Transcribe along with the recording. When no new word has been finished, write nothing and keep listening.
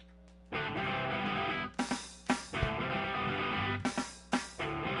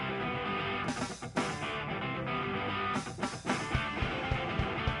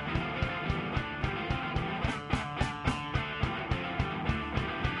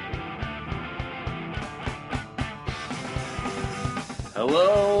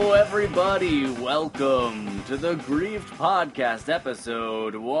Hello, everybody. Welcome to the Griefed Podcast,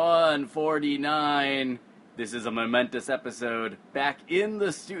 episode 149. This is a momentous episode. Back in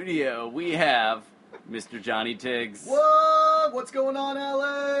the studio, we have Mr. Johnny Tiggs. What? What's going on,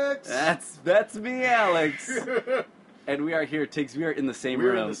 Alex? That's me, Alex. And we are here, Tiggs. We are in the same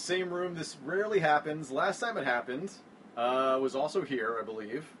room. We're in the same room. This rarely happens. Last time it happened was also here, I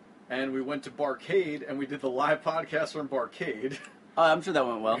believe. And we went to Barcade, and we did the live podcast from Barcade. I'm sure that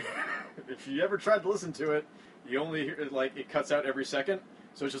went well. If you ever tried to listen to it, you only hear it cuts out every second.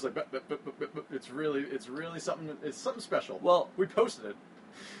 So it's just like, it's really something. It's something special. Well, we posted it.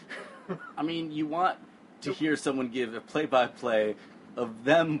 I mean, you want to hear someone give a play-by-play of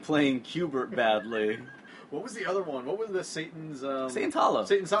them playing Q*bert badly. What was the other one? What was the Satan's Hollow. Satan's Hollow.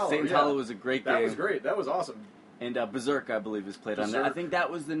 Satan's Hollow was a great game. That was great. That was awesome. And Berserk, I believe, is played on that. I think that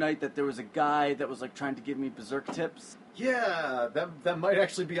was the night that there was a guy that was trying to give me Berserk tips. Yeah, that might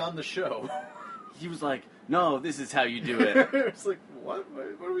actually be on the show. He was like, "No, this is how you do it." It's like, what?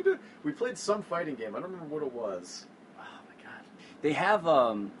 What do we do? We played some fighting game. I don't remember what it was. Oh my god! They have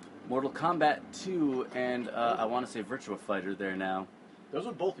Mortal Kombat 2 and I want to say Virtua Fighter there now. Those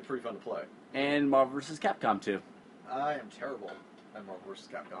would both be pretty fun to play. And Marvel vs. Capcom 2. I am terrible at Marvel vs.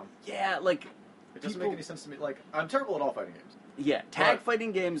 Capcom. Yeah, it doesn't make any sense to me. I'm terrible at all fighting games. Yeah, tag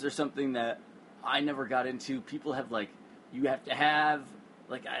fighting games are something that I never got into. People have you have to have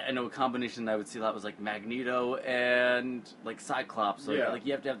I know a combination that I would see a lot was Magneto and Cyclops.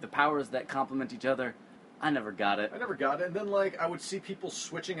 You have to have the powers that complement each other. I never got it. And then I would see people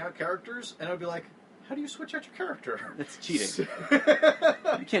switching out characters, and I would be like, how do you switch out your character? That's cheating.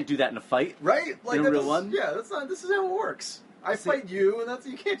 You can't do that in a fight. Right? In a real one? Yeah, this is how it works. I fight you, and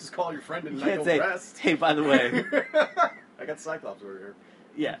you can't just call your friend and not go say, rest. Hey, by the way. I got Cyclops over here.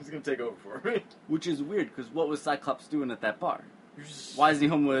 Yeah. He's going to take over for me. Which is weird, because what was Cyclops doing at that bar? Why isn't he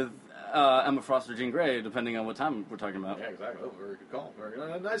home with Emma Frost or Jean Grey, depending on what time we're talking about? Yeah, exactly. Oh, very good call. Very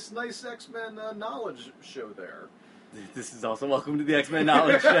nice X-Men knowledge show there. This is also Welcome to the X-Men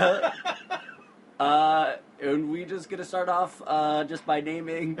Knowledge Show. And we just gonna start off just by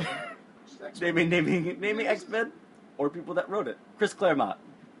naming X-Men or people that wrote it. Chris Claremont.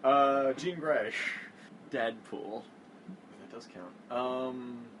 Jean Grey. Deadpool. That does count. I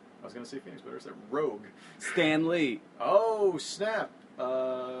was gonna say Phoenix, but I said Rogue. Stan Lee. Oh, snap.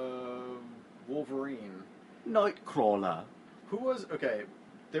 Wolverine. Nightcrawler. Who was okay?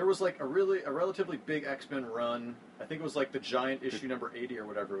 There was a relatively big X-Men run. I think it was the Giant issue number 80 or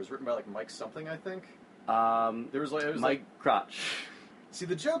whatever. It was written by Mike something, I think. There was it was Mike Crotch. See,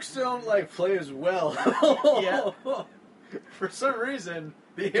 the jokes don't play as well. Yeah. For some reason,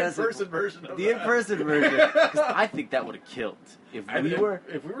 the in-person version. Because I think that would have killed if we were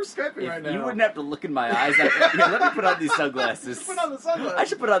Skyping right now. You wouldn't have to look in my eyes. Here, let me put on these sunglasses. Put on the sunglasses. I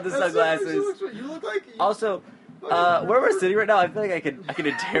should put on the sunglasses. You look like. Also, where we're sitting right now, I feel like I could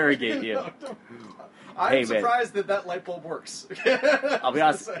interrogate you. I'm surprised that light bulb works. I'll be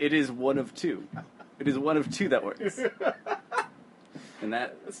honest. It is one of two. It is one of two that works. And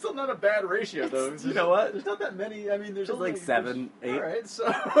it's still not a bad ratio, though. You know what? There's not that many. I mean, there's only 7, 8. All right, so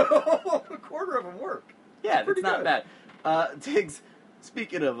a quarter of them work. Yeah, it's not bad. Tiggs,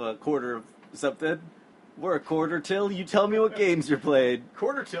 speaking of a quarter of something, we're a quarter till. You tell me what games you're playing.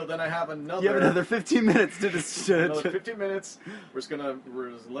 Quarter till, then I have another. You have another 15 minutes to another 15 minutes. We're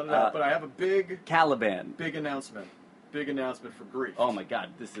just let it out. But I have a big Caliban. Big announcement. Big announcement for Grief. Oh my God,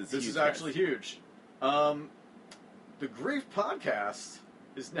 this is actually huge. The Grief Podcast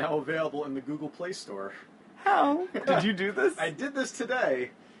is now available in the Google Play Store. How? Did you do this? I did this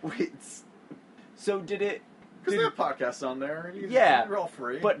today. Wait. So did it... Because they have podcasts on there. They're all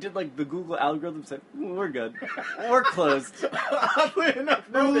free. But did the Google algorithm say, we're good. We're closed. Oddly enough,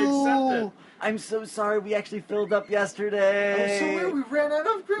 no, they accept it. I'm so sorry. We actually filled up yesterday. Oh, so weird. We ran out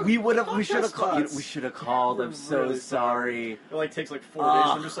of We should have called. We should have called. I'm so really sorry. It takes 4 days.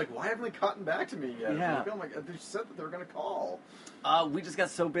 I'm just why haven't they gotten back to me yet? Yeah. Oh my God, they said that they were going to call. We just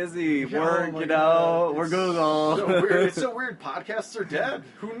got so busy. We're Google. So weird. It's so weird. Podcasts are dead.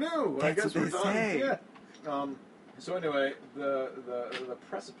 Who knew? That's I guess what we're they done. say. Yeah. So anyway, the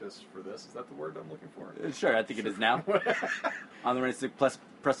precipice for this, is that the word I'm looking for? Sure, I think it is now. On the race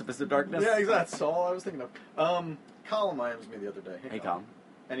precipice of darkness? Yeah, exactly. That's all I was thinking of. Colin IMs me the other day. Hey Colin.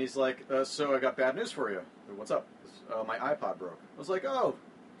 And he's like, so I got bad news for you. What's up? My iPod broke. I was like, oh,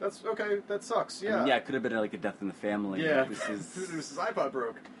 that's okay, that sucks, yeah. Yeah, it could have been a death in the family. Yeah, this is iPod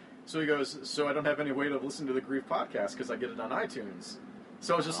broke. So he goes, so I don't have any way to listen to the Grief Podcast because I get it on iTunes.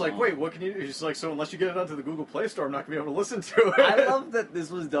 So I was just like, wait, what can you do? He's like, so unless you get it onto the Google Play Store, I'm not going to be able to listen to it. I love that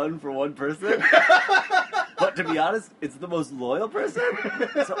this was done for one person. But to be honest, it's the most loyal person,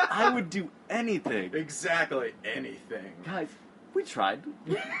 so I would do anything. Exactly, anything. Guys, we tried.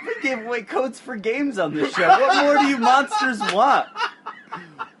 We gave away codes for games on this show. What more do you monsters want?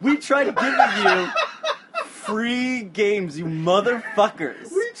 We tried giving you free games, you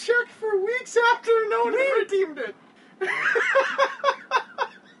motherfuckers. We checked for weeks after no one had redeemed it.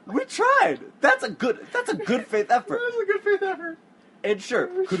 We tried. That's a good faith effort. That was a good faith effort. And sure,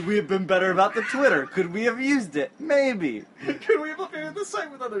 could we have been better about the Twitter? Could we have used it? Maybe. Could we have updated the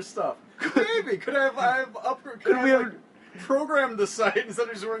site with other stuff? Maybe. Could I have programmed the site instead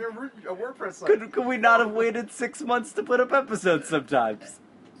of just running a WordPress site? Could we not have waited 6 months to put up episodes sometimes?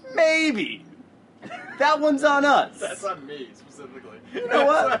 Maybe. That one's on us. That's on me, specifically. You know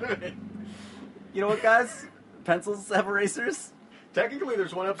what? You know what, guys? Pencils have erasers? Technically,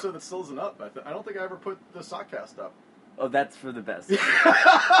 there's one episode that still isn't up. I don't think I ever put the Sockcast up. Oh, that's for the best. All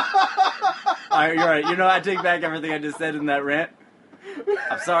right, you're right. You know, I take back everything I just said in that rant.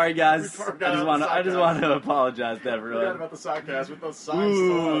 I'm sorry, guys. I just want to apologize to everyone. Forgot about the Sockcast with those signs.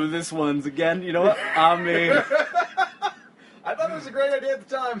 Ooh, this one's again. You know what? I mean, I thought it was a great idea at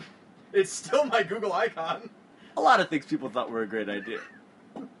the time. It's still my Google icon. A lot of things people thought were a great idea.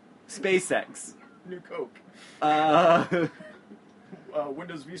 SpaceX. New Coke.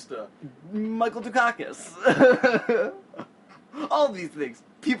 Windows Vista. Michael Dukakis. All these things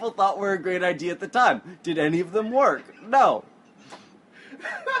people thought were a great idea at the time. Did any of them work? No.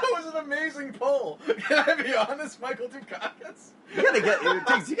 That was an amazing poll. Can I be honest, Michael Dukakis? You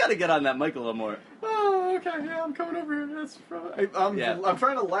gotta get on that Michael a little more. Oh, okay, yeah, I'm coming over here. I'm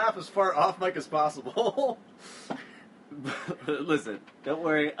trying to laugh as far off mic as possible. Listen, don't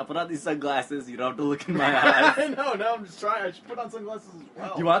worry. I'll put on these sunglasses. You don't have to look in my eyes. I know. Now I'm just trying. I should put on sunglasses as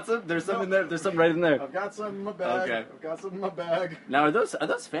well. You want some? There's some in there. There's some right in there. I've got some in my bag. Okay. I've got some in my bag. Now, are those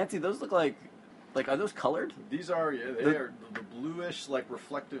fancy? Those look like are those colored? These are, they are the bluish, like,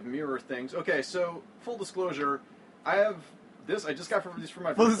 reflective mirror things. Okay, so, full disclosure, I have this. I just got these for my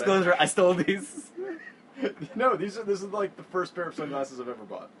birthday. Full disclosure, I stole these. No, this is like the first pair of sunglasses I've ever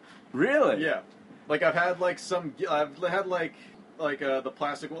bought. Really? Yeah. Like, I've had, like, the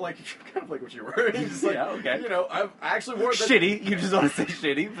plastic one, like, kind of like what you were. Just like, yeah, okay. You know, I actually wore that. Shitty. You just want to say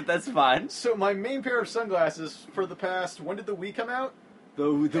shitty, but that's fine. So, my main pair of sunglasses for the past, when did the Wii come out? The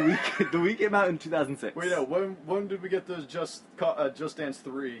Wii came out in 2006. Wait, no. When did we get those Just Dance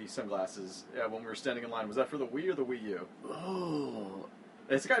 3 sunglasses? Yeah, when we were standing in line. Was that for the Wii or the Wii U? Oh,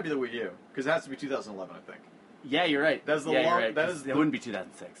 it's got to be the Wii U because it has to be 2011, I think. Yeah, you're right. That's the You're right, it wouldn't be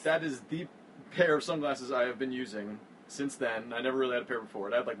 2006. That is the pair of sunglasses I have been using since then. I never really had a pair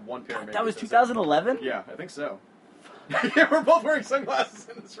before. I had like one pair. That was 2011. Yeah, I think so. Yeah, we're both wearing sunglasses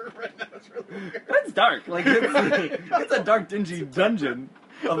in this room right now. It's really weird. That's dark. Like it's a dark, dingy dungeon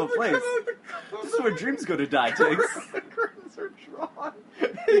of a place. This is where dreams go to die, Tiggs. The curtains are drawn.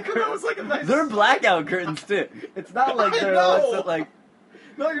 That was like a nice. They're blackout curtains too. It's not like they're like.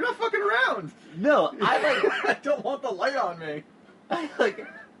 No, you're not fucking around. No, I don't want the light on me. I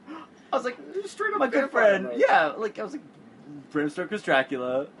was like, straight up. My good friend. Mode. Yeah, like I was like, Bram Stoker's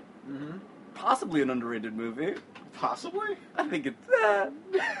Dracula. Mm-hmm. Possibly an underrated movie. Possibly? I think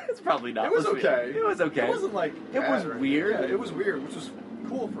it's probably not. It was okay. It was okay. It wasn't like it was weird. Yeah, it was weird, which was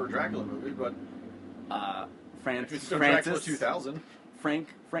cool for a Dracula movie, but Francis Dracula 2000. Frank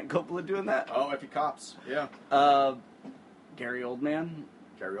Coppola doing that. Oh, Effie Cops. Yeah. Gary Oldman.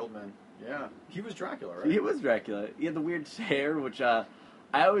 Gary Oldman. Yeah. He was Dracula, right? He was Dracula. He had the weird hair, which I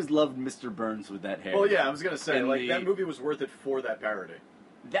always loved Mr. Burns with that hair. Well, yeah, I was gonna say that movie was worth it for that parody.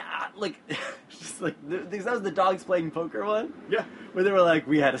 That just like that was the dogs playing poker one. Yeah, where they were like,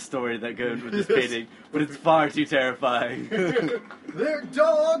 we had a story that goes with this painting, but it's far too terrifying. They're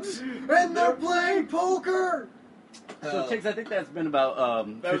dogs and they're playing poker. So, Tiggs, I think that's been about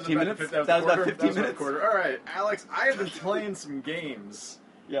 15 minutes. That was about 15 minutes. All right, Alex, I have been playing some games.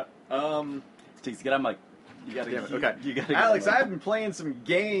 Yeah. Tiggs, get on mic. You gotta get okay. You gotta. Alex, I have been playing some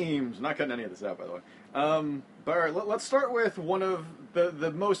games. I'm not cutting any of this out, by the way. But all right, let's start with one of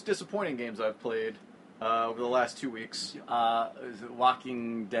the most disappointing games I've played over the last 2 weeks. Is it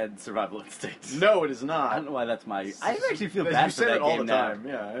Walking Dead Survival Instinct? No, it is not. I don't know why that's my. I actually feel bad for that game all the now. time.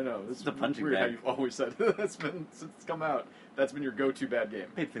 Yeah, I know. This is the punching weird bag. how you've always said that's been since it's come out. That's been your go-to bad game.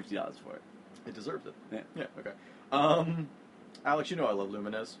 I paid $50 for it. It deserves it. Yeah. Yeah. Okay. Alex, you know I love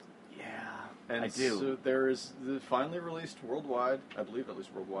Lumines. Yeah. And I do. So there is finally released worldwide, I believe at least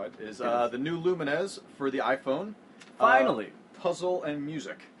worldwide, is the new Lumines for the iPhone. Finally. Puzzle and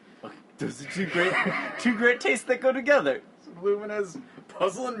music. Okay. Those are two great tastes that go together. Lumines,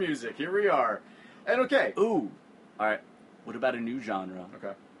 puzzle and music. Here we are. And okay. Ooh. All right. What about a new genre?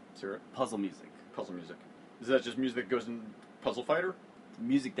 Okay. Let's hear it. Puzzle music. Puzzle music. Is that just music that goes in Puzzle Fighter?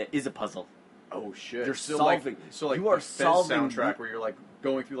 Music that is a puzzle. Oh shit! You're so solving. Like you are the Fez solving soundtrack where you're like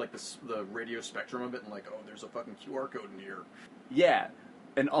going through like the radio spectrum of it, and like, oh, there's a fucking QR code in here. Yeah,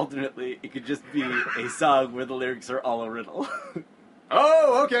 and alternately, it could just be a song where the lyrics are all a riddle.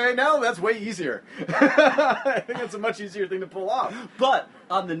 Oh, okay. Now that's way easier. I think that's a much easier thing to pull off. But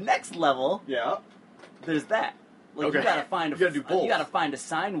on the next level, Yeah. there's that. Like Okay. you gotta find You gotta do both. You gotta find a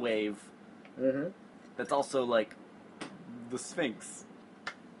sine wave Mm-hmm. that's also like the Sphinx.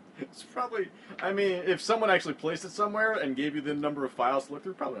 It's probably. I mean, if someone actually placed it somewhere and gave you the number of files to look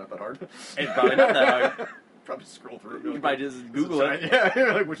through, probably not that hard. It's probably not that hard. Probably scroll through. You can probably just Google it.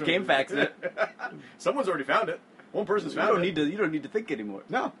 Yeah, like which one Game is fax it. Someone's already found it. One person's You found don't it. need to. You don't need to think anymore.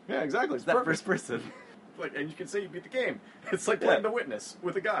 No, yeah, exactly. It's that perfect. first person. Like, and you can say you beat the game. It's like playing Yeah. The Witness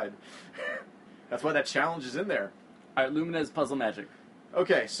with a guide. That's why that challenge is in there. All right, Luminez Puzzle Magic.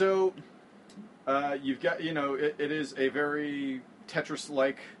 Okay, so you've got, it is a very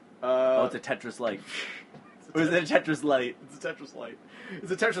Tetris-like. Oh, it's a Tetris-like. Or is it a Tetris light? It's a Tetris light.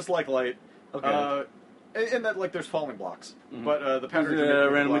 It's a Tetris-like light. Okay. In that, like, there's falling blocks, Mhm. but the patterns Is are it,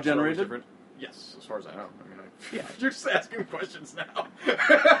 different, randomly blocks are always generated? different. Yes, as far as I know. I mean, Yeah. you're just asking questions now.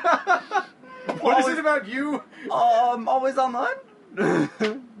 What is it about you? Always online?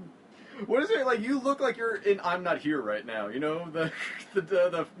 What is it like? You look like you're in "I'm Not Here" right now. You know the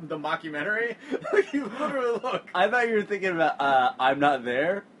mockumentary. Like you literally look. I thought you were thinking about I'm not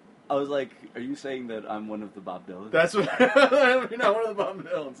there. I was like, are you saying that I'm one of the Bob Dylan? That's what. You're not one of the Bob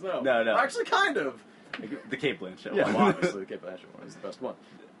Dylans. No. No. Actually, kind of. Like, the Cape Blanchett Yeah, one. well, obviously, the Cape Blanchett one is the best one.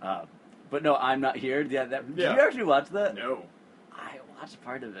 But no, I'm not here. Yeah, did Yeah. you actually watch that? No. I watched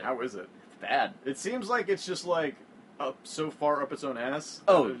part of it. How is it? It's bad. It seems like it's just like up so far up its own ass.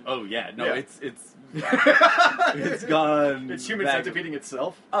 Oh yeah. No, Yeah. it's it's gone. It's human back- centipeding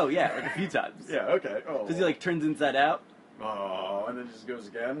itself. Oh yeah, like a few times. Yeah. Okay. Oh. Because he like turns inside out. Oh, and then just goes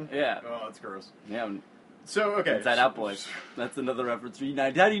again. Yeah. Oh, that's gross. Yeah. So okay. Inside Out Boy. That's another reference for you. How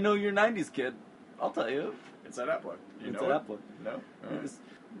do you know you're a '90s kid? I'll tell you. Inside Out Boy. You Inside know Out it? Boy. No. All right.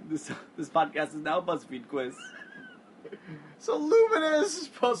 This podcast is now a BuzzFeed quiz. So Luminous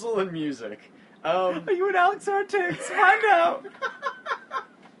puzzle and music. Are you an Alex or a Tiggs? Find out.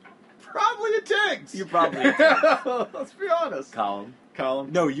 Probably a Tiggs. You probably Let's be honest. column.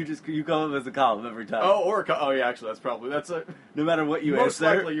 Column. No, you call him as a column every time. Oh yeah. Actually, that's a. No matter what you Most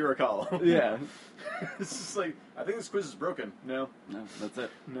answer. likely you're a column. Yeah. It's just like I think this quiz is broken. No, That's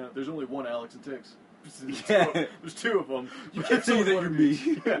it. no. There's only one Alex and Tiggs. Yeah. There's two of them. You can't say that you're me.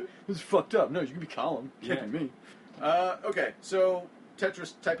 Yeah, this is fucked up. No, you can be column. Can't Yeah. be me. Okay, so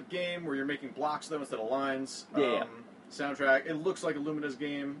Tetris type of game where you're making blocks though instead of lines. Yeah. Soundtrack. It looks like a Luminous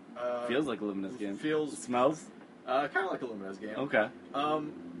game. Feels like a Luminous game. Feels Smells? kind of like a Luminous game. Okay.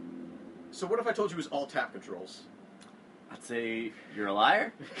 So what if I told you it was all tap controls? I'd say you're a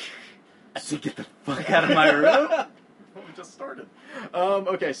liar. I'd say get the fuck out of my room. Well, we just started.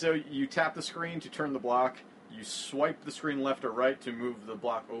 Okay, so you tap the screen to turn the block. You swipe the screen left or right to move the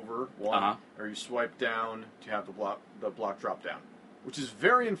block over one, Uh-huh. or you swipe down to have the block drop down. Which is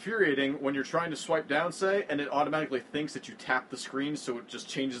very infuriating when you're trying to swipe down, say, and it automatically thinks that you tap the screen, so it just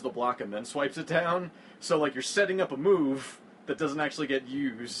changes the block and then swipes it down. So, like, you're setting up a move that doesn't actually get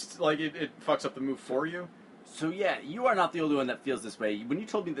used. Like, it fucks up the move for you. So yeah, you are not the only one that feels this way. When you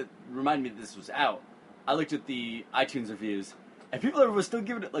told me that, reminded me that this was out, I looked at the iTunes reviews, and people were still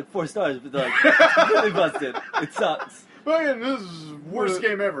giving it like 4 stars, but they're like, it's completely busted. It sucks. Man, this is worst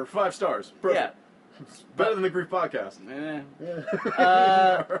game ever. 5 stars. Perfect. Yeah. It's better than the Grief podcast.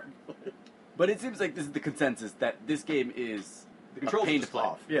 But it seems like this is the consensus that this game is The controls a pain are to just play.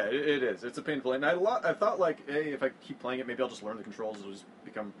 off. Yeah, it is. It's a pain to play. And I thought, like, hey, if I keep playing it, maybe I'll just learn the controls. It'll just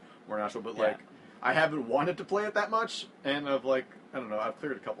become more natural. But, Yeah. like, I haven't wanted to play it that much. And I've, like, I don't know, I've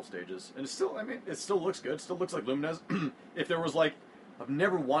cleared a couple stages. And it's still, I mean, it still looks good. It still looks like Luminez. If there was, like, I've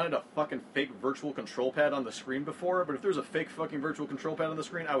never wanted a fucking fake virtual control pad on the screen before. But if there's a fake fucking virtual control pad on the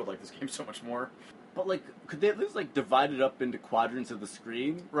screen, I would like this game so much more. But like, could they at least like divide it up into quadrants of the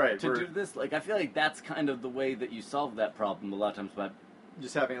screen, Right, to where- do this? Like, I feel like that's kind of the way that you solve that problem a lot of times. But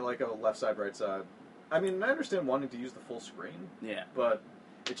Just having it like a left side, right side. I mean, I understand wanting to use the full screen, yeah, but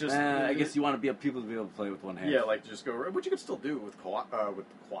it just. I guess you want to be people to be able to play with one hand. Yeah, like just go, which you could still do with with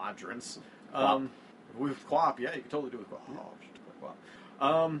quadrants. Quap. With Quap, yeah, you can totally do it with Quap. Oh, I should play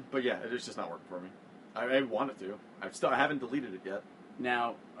Quap. But yeah, it's just not working for me. I want it to. I haven't deleted it yet.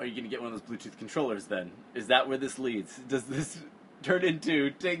 Now, are you going to get one of those Bluetooth controllers then? Is that where this leads? Does this turn into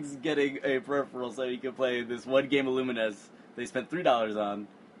Tiggs getting a peripheral so you can play this one game of Luminez they spent $3 on?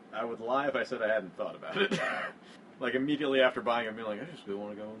 I would lie if I said I hadn't thought about it. Like immediately after buying it, I'd be like, I just really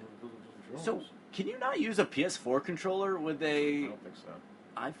want to go on the Bluetooth controls. So, can you not use a PS4 controller with I a don't think so.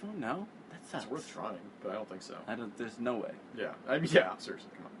 iPhone? No, that sucks. It's worth trying, but I don't think so. There's no way. Yeah, I mean, yeah,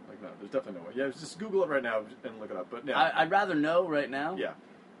 seriously, come on. Like, no, there's definitely no way. Yeah, just Google it right now and look it up. But yeah, I'd rather know right now. yeah.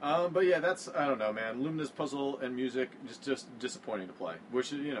 But yeah, that's, I don't know, man. Lumina's puzzle and music just disappointing to play.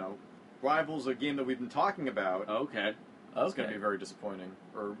 Which, rivals a game that we've been talking about. Okay. It's going to be very disappointing,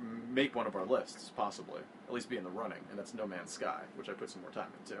 or make one of our lists, possibly. At least be in the running, and that's No Man's Sky, which I put some more time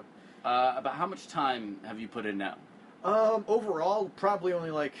into. About how much time have you put in now? Overall, probably only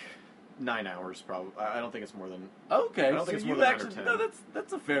like 9 hours. Probably, I don't think it's more than. Okay, I don't think it's more you than 9 or actually 10. no,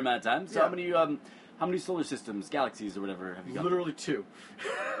 that's a fair amount of time. So Yeah. how many solar systems, galaxies, or whatever have you got? Literally 2.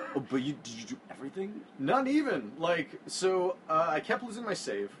 Oh, but did you do everything? Not even. I kept losing my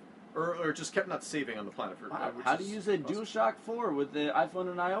save, or just kept not saving on the planet. Wow. Which How do is you use a awesome. DualShock 4 with the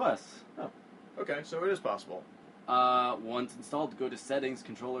iPhone and iOS? Okay, so it is possible. Once installed, go to Settings,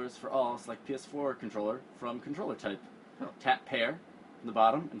 Controllers for all, select PS4 controller from controller type. Huh. Tap Pair in the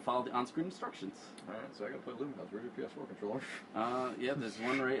bottom and follow the on-screen instructions. Alright, so I gotta play Lumina. Where's your PS4 controller? Yeah, there's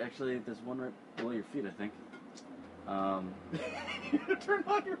one right below your feet, I think. Turn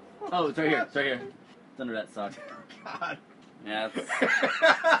on your phone. Oh, it's right here. It's right here. It's under that sock. God. Yeah.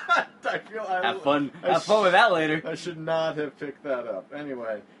 I feel Have fun with that later. I should not have picked that up.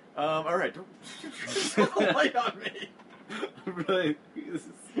 Anyway, all right. Don't shine the light on me. Really?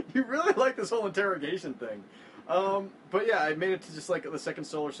 You really like this whole interrogation thing. But yeah, I made it to just like the second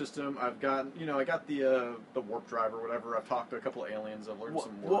solar system. I've got, I got the warp drive or whatever. I've talked to a couple of aliens. I've learned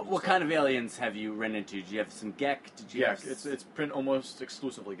some words. What kind of aliens have you run into? Did you have some Gek? Did you? Gek. It's been almost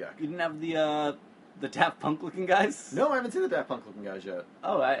exclusively Gek. You didn't have the Daft Punk looking guys? No, I haven't seen the Daft Punk looking guys yet.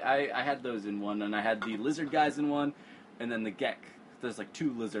 Oh, I had those in one, and I had the lizard guys in one, and then the Gek. There's like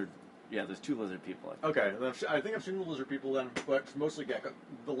two lizard. Yeah, there's two lizard people. Okay, then I think I've seen the lizard people then, but it's mostly Gek.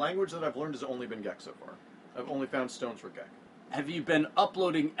 The language that I've learned has only been Gek so far. I've only found stones for Gek. Have you been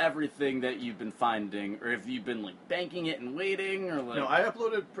uploading everything that you've been finding, or have you been like banking it and waiting, or like? No, I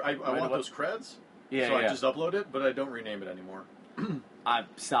uploaded. I want those creds. Yeah, so yeah. I just upload it, but I don't rename it anymore. I've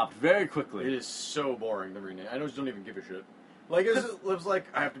stopped very quickly. It is so boring to rename. I just don't even give a shit. Like it was like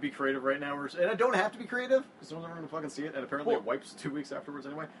I have to be creative right now, and I don't have to be creative because no one's ever gonna fucking see it, and apparently it wipes 2 weeks afterwards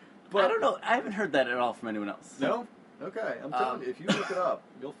anyway. But I don't know. I haven't heard that at all from anyone else. No. Okay, I'm telling you, if you look it up,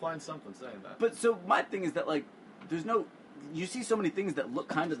 you'll find something saying that. But so my thing is that like, there's no. You see so many things that look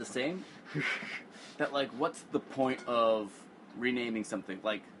kind of the same. That like, what's the point of renaming something?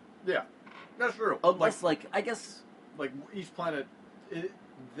 Like, yeah, that's true. Unless I guess like each planet.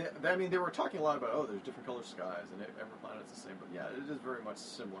 They were talking a lot about there's different color skies and every planet's the same, but yeah, it is very much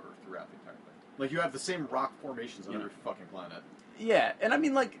similar throughout the entire thing. Like you have the same rock formations on every fucking planet. Yeah, and I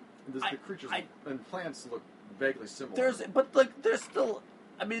mean like the creatures and plants look vaguely similar. There's still.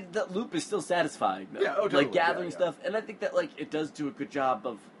 I mean, that loop is still satisfying. Though. Yeah, totally. Like gathering stuff, and I think that like it does do a good job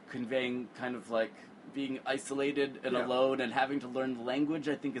of conveying kind of like being isolated and alone and having to learn the language.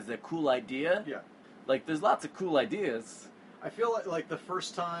 I think is a cool idea. Yeah, like there's lots of cool ideas. I feel like the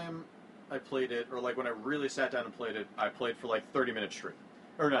first time I played it, or like when I really sat down and played it, I played for like 30 minutes straight.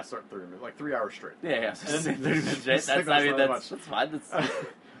 Or not 30 minutes, like 3 hours straight. Yeah. So 30 minutes straight. That's fine.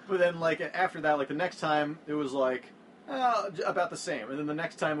 But then like after that, like the next time it was like about the same, and then the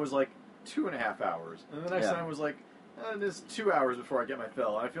next time was like 2.5 hours, and then the next time was like it's 2 hours before I get my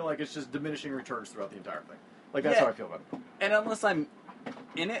fill. And I feel like it's just diminishing returns throughout the entire thing. Like that's how I feel about it. And unless I'm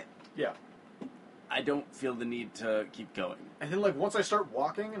in it, I don't feel the need to keep going. And then like once I start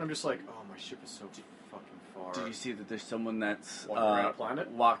walking, and I'm just like, oh, my ship is so fucking far. Did you see that there's someone that's walking around a planet?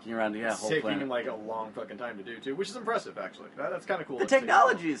 Walking around, whole taking planet. like a long fucking time to do too, which is impressive actually. That's kind of cool. The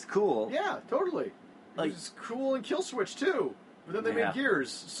technology is cool. Yeah, totally. Like it's cool in Kill Switch too. But then they made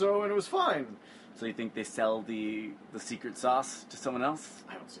Gears, and it was fine. So you think they sell the secret sauce to someone else?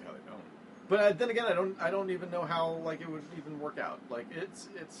 I don't see how they don't. But then again, I don't even know how like it would even work out. Like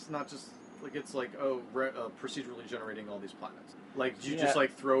it's not just like it's like procedurally generating all these planets. Like do you just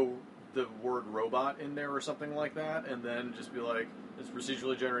like throw the word robot in there or something like that, and then just be like it's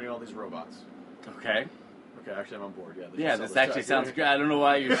procedurally generating all these robots. Okay. Okay, actually I'm on board. Yeah, this actually sounds great. I don't know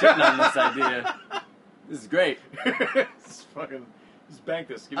why you're shitting on this idea. This is great. Just bank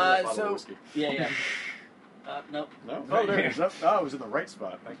this. Give me that bottle of whiskey. Yeah. Nope. No? Oh, there it is. Oh, it was in the right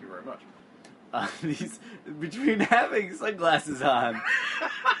spot. Thank you very much. Between having sunglasses on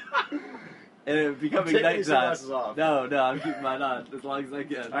and it becoming nighttime. Sunglasses off. No, I'm keeping mine on as long as I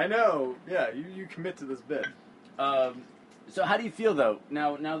can. I know. Yeah, you commit to this bit. So how do you feel though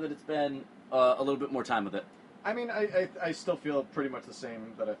now that it's been a little bit more time with it? I mean, I still feel pretty much the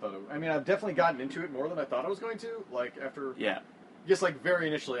same that I thought. I mean, I've definitely gotten into it more than I thought I was going to. Like after Yes, like, very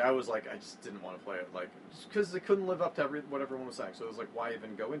initially, I was like, I just didn't want to play it, like, because it couldn't live up to what everyone was saying. So it was like, why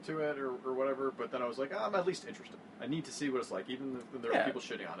even go into it or whatever? But then I was like, I'm at least interested. I need to see what it's like, even if there are people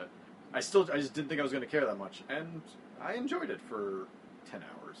shitting on it. I just didn't think I was going to care that much, and I enjoyed it for 10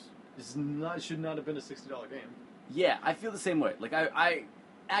 hours. It should not have been a $60 game. Yeah, I feel the same way. Like, I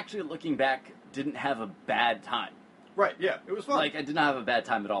actually, looking back, didn't have a bad time. Right, yeah, it was fun. Like, I did not have a bad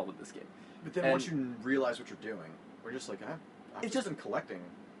time at all with this game. But then once you realize what you're doing, we're just like, I've just been collecting.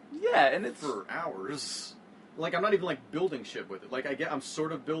 Yeah, and it's for hours. Like, I'm not even, like, building shit with it. Like, I'm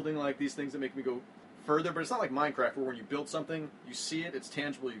sort of building, like, these things that make me go further, but it's not like Minecraft where when you build something, you see it, it's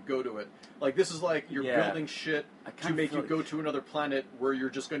tangible, you go to it. Like, this is like you're building shit to make you go to another planet where you're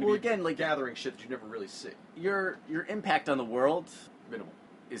just going to be gathering shit that you never really see. Your impact on the world minimal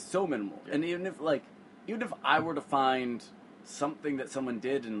is so minimal. Yeah. And even if I were to find something that someone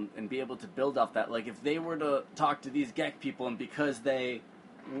did and be able to build off that, like if they were to talk to these Gek people and because they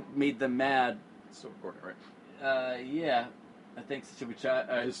made them mad. It's still recording, right? Yeah. I think, should we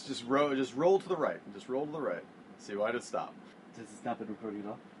try? Just roll to the right. Just roll to the right. See, why did it stop? Does it not been recording at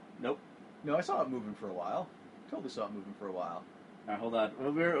all? Nope. No, I saw it moving for a while. Totally saw it moving for a while. Alright, hold on.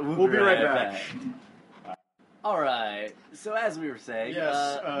 We'll be right back. Alright, so as we were saying,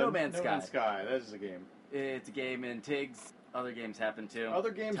 No Man's Sky. No Man's Sky, that is a game. It's a game in TIGS. Other games happen too.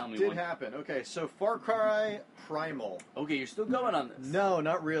 Other games did happen. Okay, so Far Cry Primal. Okay, you're still going on this. No,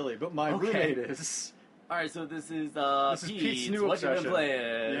 not really, but my roommate is. Alright, so this is Pete's new obsession. What you been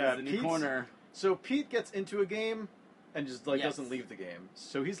playing? Yeah, the new corner. So Pete gets into a game and just doesn't leave the game.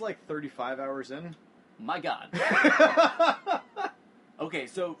 So he's like 35 hours in. My God. Okay,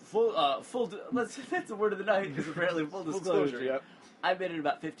 so that's the word of the night because apparently full disclosure. Yep. I made it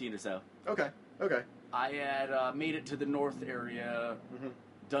about 15 or so. Okay. I had made it to the north area. Mm-hmm.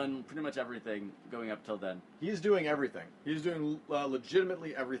 Done pretty much everything going up till then. He's doing everything. He's doing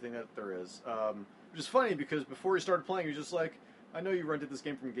legitimately everything that there is. Which is funny because before he started playing, he was just like, I know you rented this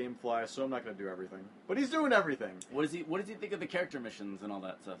game from GameFly, so I'm not going to do everything. But he's doing everything. What does he think of the character missions and all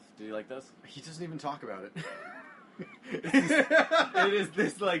that stuff? Do you like those? He doesn't even talk about it. It is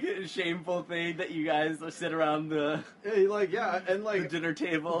this like shameful thing that you guys sit around the dinner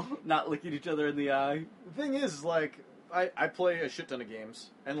table, not looking each other in the eye. The thing is, like, I play a shit ton of games,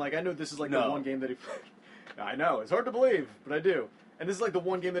 and like I know this is like the one game that he. I know it's hard to believe, but I do. And this is like the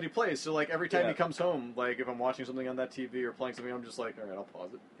one game that he plays, so like every time he comes home, like if I'm watching something on that TV or playing something, I'm just like, all right, I'll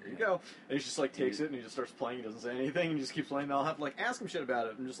pause it. Here you go. And he just like takes it and he just starts playing. He doesn't say anything. And he just keeps playing. And I'll have to like ask him shit about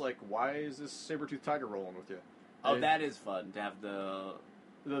it. I'm just like, why is this saber-toothed tiger rolling with you? Oh, that is fun to have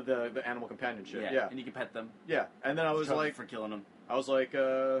the animal companionship. Yeah, and you can pet them. Yeah, and then I was like, for killing them. I was like,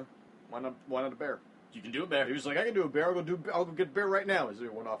 why not a bear? You can do a bear. He was like, I can do a bear. I'll go get a bear right now. So he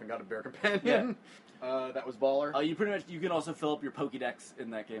went off and got a bear companion. Yeah. That was baller. You can also fill up your Pokédex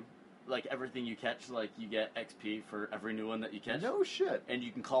in that game. Like everything you catch, like you get XP for every new one that you catch. No shit. And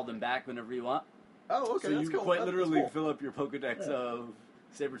you can call them back whenever you want. Oh, okay. So that's you cool. quite literally fill up your Pokédex of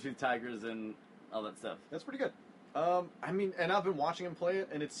saber-toothed tigers and all that stuff. That's pretty good. I mean, and I've been watching him play it,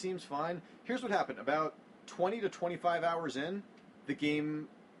 and it seems fine. Here's what happened. About 20 to 25 hours in, the game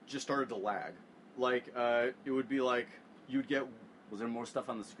just started to lag. Like, it would be like, you'd get... Was there more stuff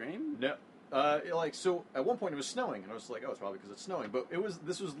on the screen? No. So at one point it was snowing, and I was like, oh, it's probably because it's snowing. But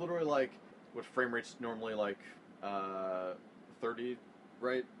this was literally like, what frame rate's normally like, 30,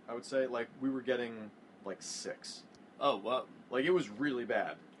 right? I would say. Like, we were getting, like, 6. Oh, wow. Like, it was really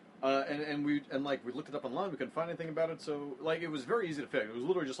bad. And we looked it up online. We couldn't find anything about it. So like it was very easy to fix. It was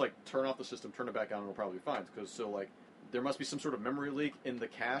literally just like turn off the system, turn it back on, and it'll probably be fine. Because there must be some sort of memory leak in the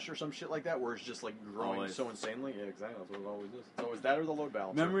cache or some shit like that, where it's just like growing so insanely. Yeah, exactly. That's what it always is. It's always that or the load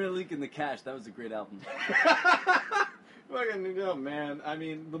balancer. Memory leak in the cache. That was a great album. Fucking man. I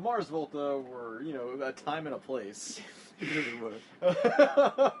mean, the Mars Volta were a time and a place.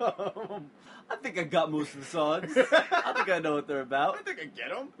 I think I got most of the songs. I think I know what they're about. I think I get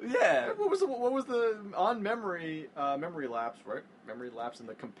them. Yeah. What was the on memory lapse, right? Memory lapse in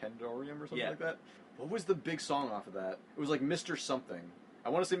the Compendorium or something like that. What was the big song off of that? It was like Mr. Something. I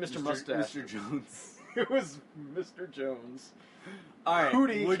want to say Mr. Mustache. Mr. Jones. It was Mr. Jones. All right.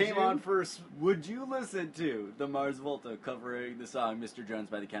 Hootie came on first. Would you listen to the Mars Volta covering the song Mr. Jones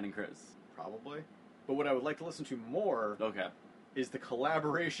by the Counting Crows? Probably. But what I would like to listen to more is the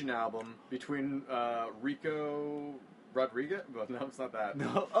collaboration album between Rico Rodriguez? Well, no, it's not that.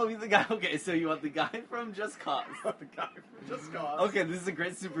 No. Oh, the guy. Okay, so you want the guy from Just Cause. The guy from Just Cause. Okay, this is a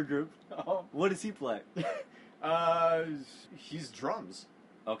great supergroup. Oh. What does he play? He's drums.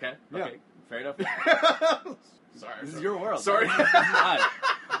 Okay. Yeah. Okay. Fair enough. Sorry. This is your world. Sorry.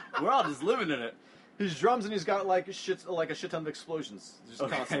 We're all just living in it. He's drums and he's got like a shit ton of explosions just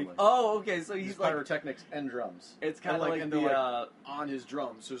constantly. Oh, okay. So he's like pyrotechnics and drums. It's kind of like and the on his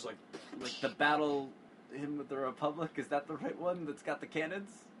drums. So it's like the battle hymn with the Republic. Is that the right one? That's got the cannons.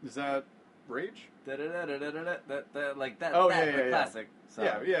 Is that Rage? That like that. Oh that, yeah, the classic. So.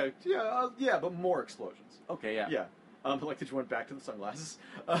 Yeah, but more explosions. Okay, yeah. Yeah. Like, did you went back to the sunglasses?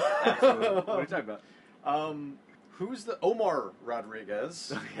 Absolutely. What are you talking about? Who's the Omar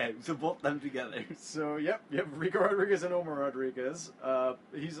Rodriguez? Okay, so both them together. So yep, Rico Rodriguez and Omar Rodriguez.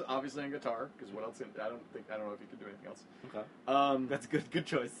 He's obviously on guitar because what else? I don't know if he can do anything else. Okay. That's good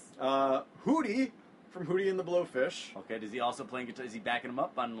choice. Hootie from Hootie and the Blowfish. Okay, does he also playing guitar? Is he backing him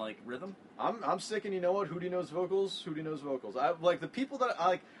up on like rhythm? I'm sticking. You know what? Hootie knows vocals. Hootie knows vocals. I like the people that I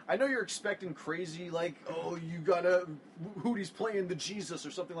like. I know you're expecting crazy, like, oh, you gotta Hootie's playing the Jesus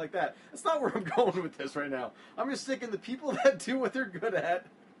or something like that. That's not where I'm going with this right now. I'm just sticking the people that do what they're good at,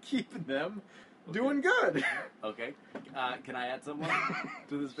 keeping them doing good. Okay. Can I add someone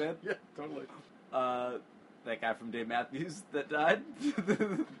to this band? Yeah, totally. That guy from Dave Matthews that died.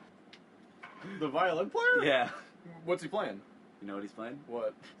 The violin player? Yeah. What's he playing? You know what he's playing?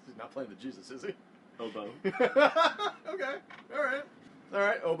 What? He's not playing the Jesus, is he? Oboe. Okay. All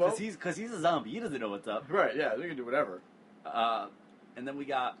right, oboe. Because he's a zombie. He doesn't know what's up. Right, yeah, they can do whatever. And then we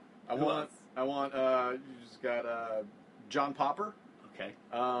got... I want, you just got John Popper. Okay.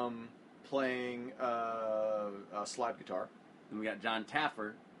 Playing slide guitar. Then we got John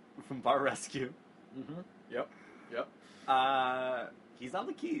Taffer from Bar Rescue. Mm-hmm. Yep. He's on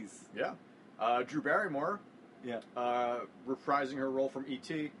the keys. Yeah. Drew Barrymore. Yeah. Reprising her role from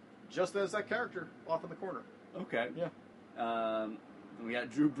E.T. just as that character off in the corner. Okay. Yeah. We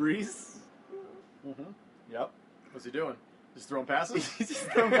got Drew Brees. Mm-hmm. Yep. What's he doing? Just throwing passes? He's just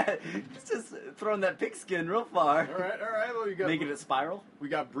throwing that pigskin real far. All right. Well, you got making it spiral. We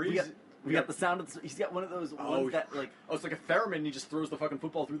got Brees. We got the sound of he's got one of those ones that like... Oh, it's like a theremin. He just throws the fucking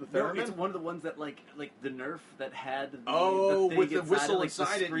football through the theremin? No, it's one of the ones that like the Nerf that had the thing with the whistle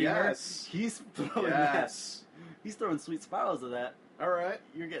inside it, yes. He's throwing that. He's throwing sweet spirals of that. All right.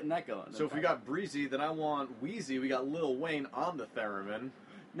 You're getting that going. So if we got Breezy, then I want Wheezy. We got Lil Wayne on the theremin.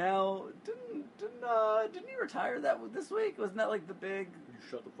 Now, didn't he retire this week? Wasn't that like the big... You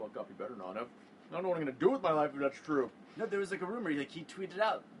shut the fuck up. You better not have. I don't know what I'm going to do with my life if that's true. No, there was like a rumor. Like he tweeted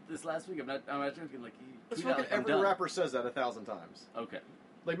out this last week. I'm not joking. Like he tweeted out, like, every rapper says that 1,000 times. Okay.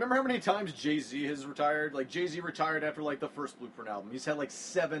 Like, remember how many times Jay-Z has retired? Like, Jay-Z retired after, like, the first Blueprint album. He's had, like,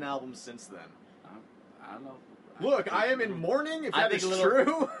 7 albums since then. I don't know. Look, I am in mourning, if that is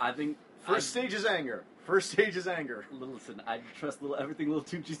true. I think... First stage is anger. Listen, I trust everything Lil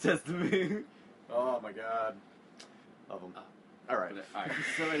Tucci says to me. Oh, my God. Love him. All right.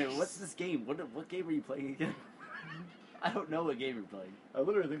 So, anyway, what's this game? What game are you playing again? I don't know what game you're playing. I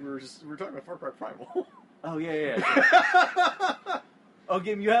literally think we were talking about Far Cry Primal. Oh, yeah. Oh,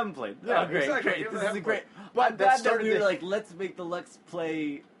 game you haven't played. Yeah, oh, great, exactly. great. This is a great... But I'm glad that we were like, let's make the Let's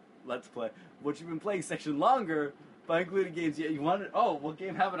Play what you've been playing section longer by including games you wanted. Oh, what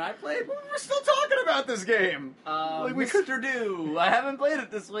game haven't I played? We're still talking about this game. Mr. Do. I haven't played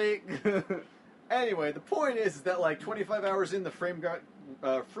it this week. Anyway, the point is that like 25 hours in, the frame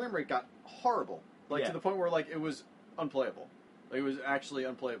rate got horrible. Like to the point where like it was unplayable. Like, it was actually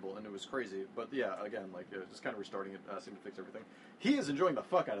unplayable, and it was crazy. But yeah, again, like just kind of restarting it seemed to fix everything. He is enjoying the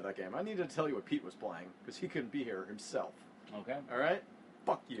fuck out of that game. I needed to tell you what Pete was playing because he couldn't be here himself. Okay. All right.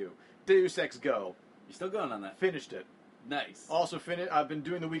 Fuck you. Deus Ex Go. You still going on that? Finished it. Nice. Also I've been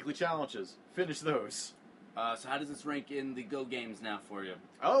doing the weekly challenges. Finished those. So how does this rank in the Go games now for you?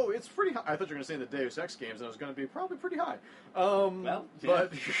 Oh, it's pretty high. I thought you were going to say the Deus Ex games, and it was going to be probably pretty high. Well, yeah.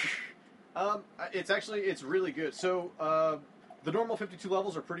 But it's really good. So the normal 52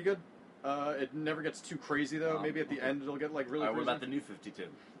 levels are pretty good. It never gets too crazy though. Maybe at the end it'll get like really. What about the new 52?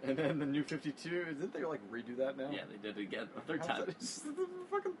 And then the new 52, didn't they like redo that now? Yeah, they did it again a third time. It's the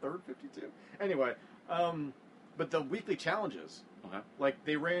fucking third 52. Anyway, but the weekly challenges, like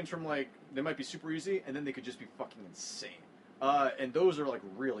they range from like they might be super easy, and then they could just be fucking insane. And those are like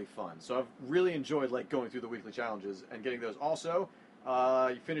really fun. So I've really enjoyed like going through the weekly challenges and getting those. Also,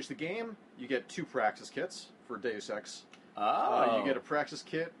 you finish the game, you get 2 Praxis kits for Deus Ex. You get a Praxis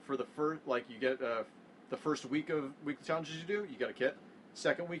kit for the first, like you get the first week of weekly challenges you do, you get a kit.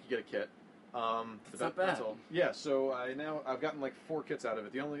 Second week, you get a kit. That's not bad. That's all. Yeah, so I've gotten like 4 kits out of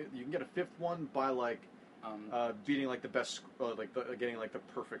it. You can get a 5th one by like beating like the best, getting like the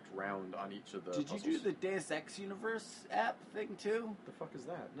perfect round on each of the. Did puzzles. you do the Deus Ex Universe app thing too? The fuck is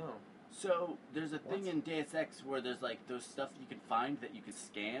that? No. So there's a thing in Deus Ex where there's like those stuff you can find that you can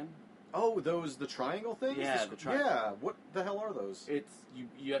scan. Oh, the triangle things? Yeah, the triangle. Yeah, what the hell are those? It's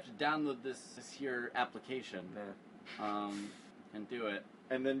you have to download this here application, and do it.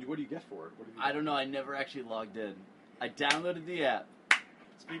 And then what do you get for it? I don't know. I never actually logged in. I downloaded the app.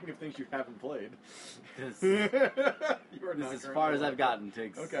 Speaking of things you haven't played, This is as far as I've gotten,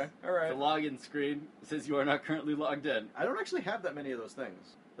 Tiggs. Okay, all right. The login screen says you are not currently logged in. I don't actually have that many of those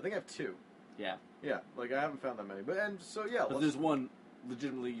things. I think I have 2. Yeah. Yeah, like I haven't found that many. But there's one.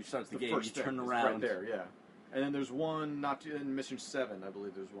 Legitimately, you start the game, you turn around. Right there, yeah. And then there's one in Mission 7. I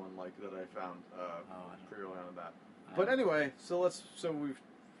believe there's one like that I found pretty early on in that. But anyway, so we've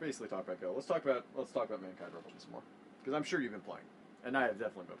basically talked about Go. Let's talk about Mankind Revolution some more, because I'm sure you've been playing, and I have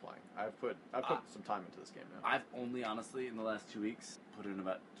definitely been playing. I've put some time into this game now. I've only honestly in the last 2 weeks put in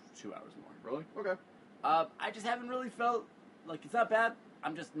about 2 hours more. Really? Okay. I just haven't really felt like it's not bad.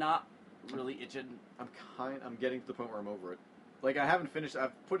 I'm just not really itching. I'm getting to the point where I'm over it. Like, I haven't finished.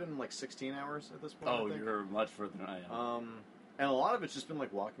 I've put in like 16 hours at this point. Oh, you're much further than I am. And a lot of it's just been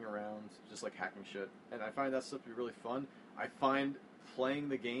like walking around, just like hacking shit. And I find that stuff to be really fun. I find playing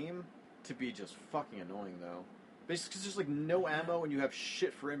the game to be just fucking annoying, though. Basically, because there's like no ammo and you have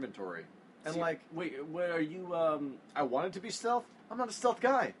shit for inventory. And wait, what are you? I wanted to be stealth. I'm not a stealth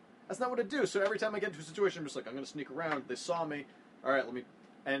guy. That's not what I do. So every time I get into a situation, I'm just like, I'm gonna sneak around. They saw me. All right,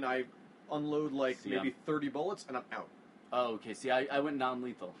 and I unload maybe 30 bullets, and I'm out. Oh, okay. See, I went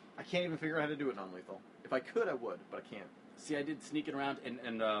non-lethal. I can't even figure out how to do it non-lethal. If I could, I would, but I can't. See, I did sneaking around,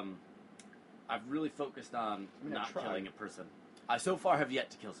 and I've really focused on not killing a person. I so far have yet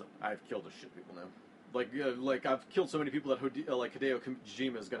to kill someone. I've killed a shit people now. Like I've killed so many people that Hideo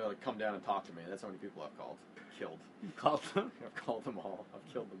Kojima is gonna like come down and talk to me. That's how many people I've killed. You called them? I've called them all.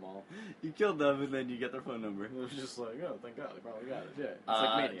 I've killed them all. You killed them, and then you get their phone number. It was just like, oh, thank God, they probably got it. Yeah, it's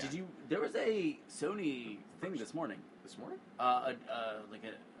like Maniac. There was a Sony thing this morning. This morning? I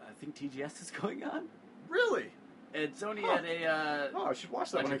think TGS is going on. Really? And Sony had a I should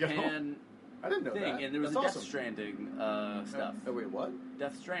watch that when I get home. I didn't know that. And there was Death Stranding stuff. Oh, wait, what?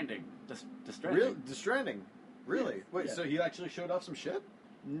 Death Stranding. Death Stranding. Really? Death Stranding? Really? Yeah. Wait, so he actually showed off some shit?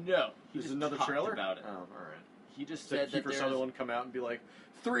 No. There's another trailer about it. Oh, all right. He just said that Kiefer Sutherland come out and be like,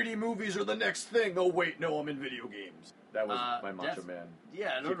 3D movies are the next thing. Oh, wait, no, I'm in video games. That was my Macho Man.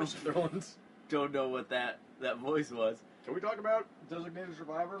 Yeah, I don't know. Sutherland. Don't know what that voice was. Can we talk about Designated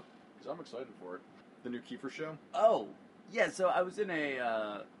Survivor? Because I'm excited for it. The new Kiefer show? Oh, yeah, so I was in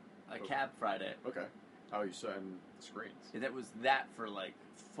a cab Friday. Okay. Oh, you saw in the screens. And it was that for like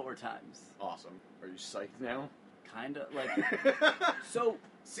 4 times. Awesome. Are you psyched now? Kinda, like... So...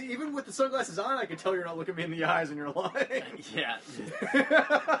 See, even with the sunglasses on, I can tell you're not looking me in the eyes and you're lying. Yeah.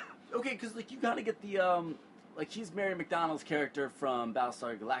 Okay, because, like, you gotta get the, like, she's Mary McDonald's character from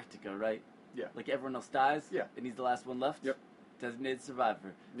Battlestar Galactica, right? Yeah. Like, everyone else dies? Yeah. And he's the last one left? Yep. Designated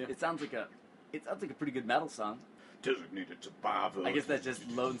Survivor. Yeah. It sounds like a pretty good metal song. Designated Survivor. I guess that's just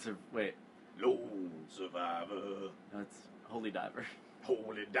Lone Survivor. No, it's Holy Diver.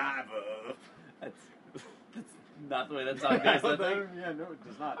 Holy Diver. That's not the way that song goes, I think. Yeah, no, it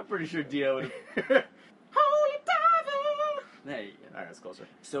does not. I'm pretty sure Dio would have... Holy Diver! There you go. Alright, that's closer.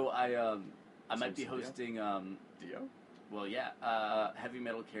 So I might be hosting... Dio? Well, yeah. Heavy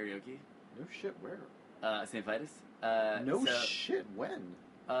metal karaoke. No shit, where? St. Vitus. Shit, when?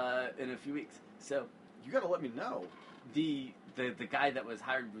 In a few weeks. So... You gotta let me know. The guy that was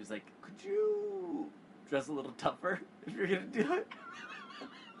hired was like, could you dress a little tougher if you're gonna do it?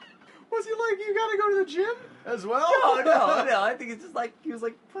 Was he like, you gotta go to the gym as well? No. I think it's just like, he was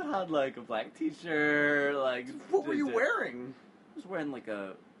like, put on like a black t-shirt, like... What were you wearing? I was wearing like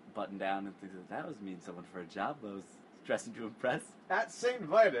a button down and things like that. Was meeting someone for a job. I was dressing to impress. At St.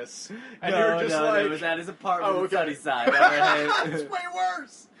 Vitus. And you were just like... it was at his apartment in Sunnyside. That's way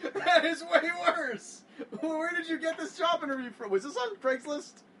worse! That is way worse! Where did you get this job interview from? Was this on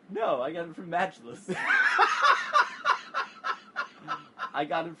Craigslist? No, I got it from Matchless. I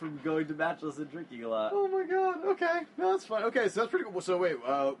got it from going to Matchless and drinking a lot. Oh my god, okay. No, that's fine. Okay, so that's pretty cool. So wait,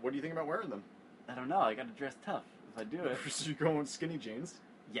 what do you think about wearing them? I don't know, I gotta dress tough if I do it. So you're going skinny jeans?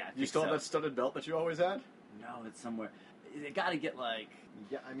 Yeah, You still have that studded belt that you always had? No, it's somewhere. You gotta get like...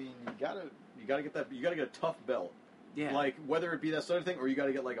 Yeah, I mean, you gotta get that, you gotta get a tough belt. Yeah. Like, whether it be that sort of thing, or you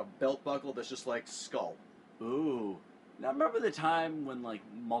gotta get like a belt buckle that's just like skull. Ooh. Now remember the time when like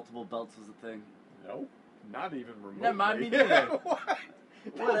multiple belts was a thing? No. Not even remotely. Never mind me neither. What?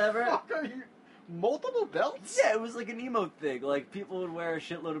 Whatever. The fuck are you? Multiple belts? Yeah, it was like an emo thing. Like, people would wear a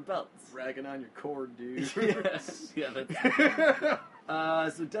shitload of belts. Ragging on your cord, dude. Yeah, that's...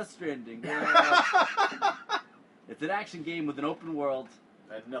 so Death Stranding. It's an action game with an open world.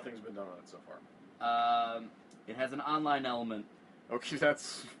 And nothing's been done on it so far. It has an online element. Okay,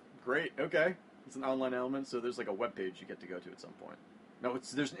 that's Great. Okay. It's an online element, so there's like a web page you get to go to at some point. No,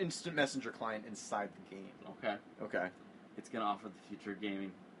 there's an instant messenger client inside the game. Okay. Okay. It's gonna offer the future of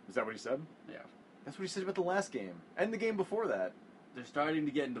gaming. Is that what he said? Yeah. That's what he said about the last game and the game before that. They're starting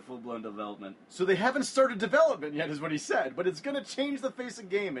to get into full-blown development. So they haven't started development yet, is what he said. But it's going to change the face of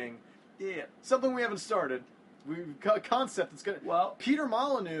gaming. Yeah. Something we haven't started. We've got a concept that's going to... Well... Peter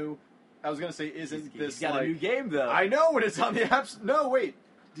Molyneux, I was going to say, isn't this he's got a new game, though. I know, and it's on the apps... No, wait.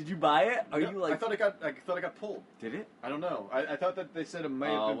 Did you buy it? Are you like... I thought it got pulled. Did it? I don't know. I thought that they said it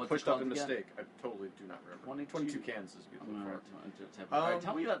may have been pushed up in mistake. Again? I totally do not remember. 22 cans is beautiful. Alright,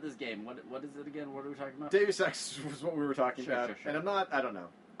 tell me about this game. What is it again? What are we talking about? Deus Ex was what we were talking about. Sure. And I don't know.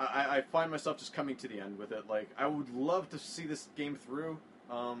 I find myself just coming to the end with it. Like, I would love to see this game through,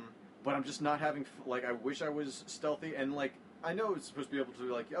 but I'm just not having... Like, I wish I was stealthy, and, like, I know it's supposed to be able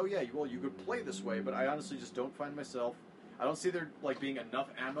to, like, oh, yeah, you could play this way, but I honestly just don't find myself... I don't see there, like, being enough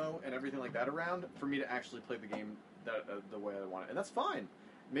ammo and everything like that around for me to actually play the game the way I want it. And that's fine.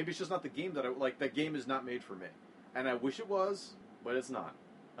 Maybe it's just not the game that I... Like, that game is not made for me. And I wish it was, but it's not.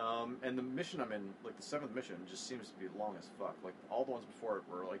 And the mission I'm in, like, the 7th mission, just seems to be long as fuck. Like, all the ones before it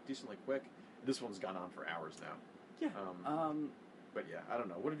were, like, decently quick. This one's gone on for hours now. Yeah. But, yeah, I don't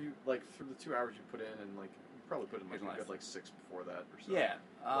know. What have you... Like, through the 2 hours you put in, and, like, you probably put in, like, a good, like, 6 before that or so. Yeah.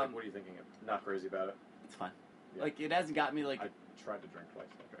 Like, what are you thinking of? Not crazy about it? It's fine. Yeah. Like, it hasn't got me, like... I tried to drink twice.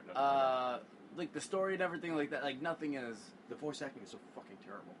 Like, the story and everything like that, like, nothing is... The voice acting is so fucking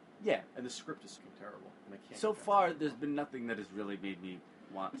terrible. Yeah. And the script is fucking terrible. And I can't... So far, there's been nothing that has really made me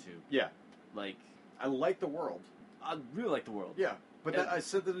want to. Yeah. Like... I like the world. I really like the world. Yeah. But I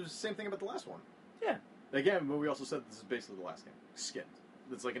said that it was the same thing about the last one. Yeah. Again, but we also said this is basically the last game. Skinned.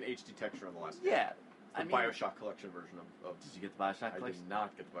 It's like an HD texture on the last game. Yeah. The Bioshock collection version of... Did you get the Bioshock collection? I did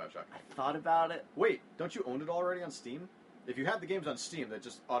not get the Bioshock collection. I thought about it. Wait, don't you own it already on Steam? If you have the games on Steam, that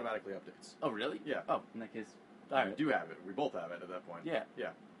just automatically updates. Oh, really? Yeah. Oh, in that case... Alright. We do have it. We both have it at that point. Yeah.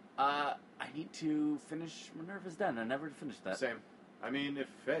 Yeah. I need to finish Minerva's Den. I never finished that. Same. I mean, if,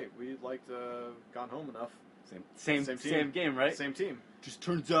 hey, we liked Gone Home enough. Same game, right? Same team. Just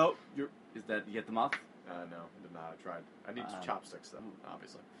turns out you're... Is that... You get the moth? No, I did not. I tried. I need chopsticks, though,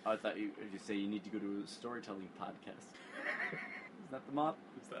 obviously. I thought you say you need to go to a storytelling podcast. Is that the moth?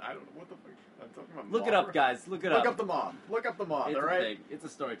 Is that... I don't know what the fuck... I'm talking about Look it up, guys. Look it up. Look up the moth. Look up the moth, it's all right? A thing. It's a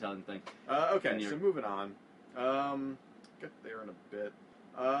storytelling thing. Okay, so moving on. Get there in a bit.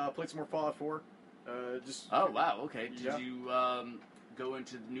 Played some more Fallout 4. Oh, wow, okay. Did Yeah. you go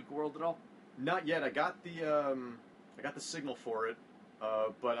into the Nuka World at all? Not yet. I got the signal for it,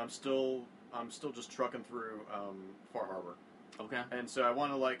 but I'm still just trucking through Far Harbor. Okay. And so I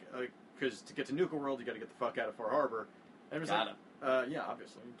want to because to get to Nuka World, you got to get the fuck out of Far Harbor. And it was Gotta. Yeah,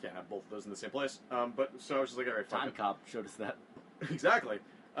 obviously you can't have both of those in the same place. But so I was just like, all right, fuck Time it. Cop showed us that. Exactly.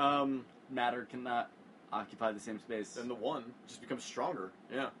 Matter cannot occupy the same space. Then the one just becomes stronger.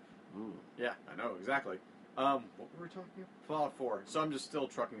 Yeah. Ooh. Yeah, I know exactly. What were we talking about? Fallout 4. So I'm just still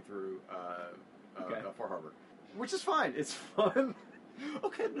trucking through Far Harbor, which is fine. It's fun.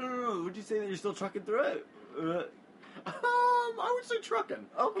 Okay, no. Would you say that you're still trucking through it? I would say trucking.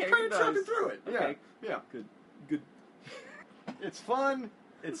 Okay, I'm kind of nice. trucking through it. Okay. Yeah. Good. It's fun.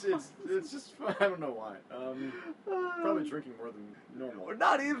 It's just fun. I don't know why. Probably drinking more than normal. Or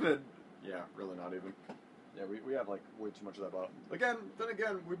not even. Yeah, really not even. Yeah, we have like way too much of that bottle. Then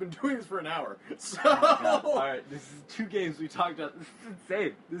again, we've been doing this for an hour. So All right, this is 2 games we talked about. This is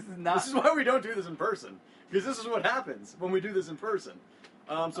insane. This is not. This is why we don't do this in person, because this is what happens when we do this in person.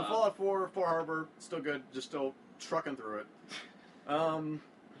 So Fallout 4, Far Harbor, still good. Just still trucking through it.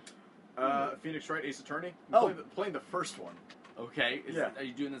 Phoenix Wright, Ace Attorney. Playing the first one. Okay. Are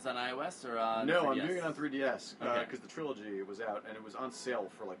you doing this on iOS or on? No, 3DS? I'm doing it on 3DS Okay. because the trilogy was out and it was on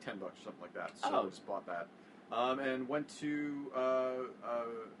sale for like $10 or something like that. So Oh. I just bought that. And went to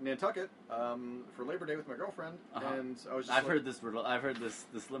Nantucket for Labor Day with my girlfriend, and I was just. I've heard this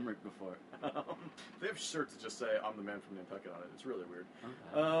limerick before. They have shirts that just say "I'm the man from Nantucket" on it. It's really weird.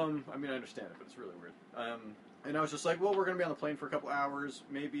 Okay. I mean, I understand it, but it's really weird. And I was just like, well, we're gonna be on the plane for a couple hours.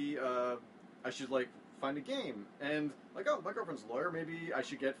 Maybe I should find a game, and my girlfriend's a lawyer. Maybe I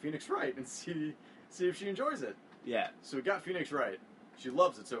should get Phoenix Wright and see if she enjoys it. Yeah. So we got Phoenix Wright. She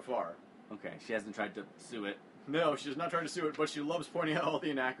loves it so far. Okay. She hasn't tried to sue it. No, she's not trying to sue it, but she loves pointing out all the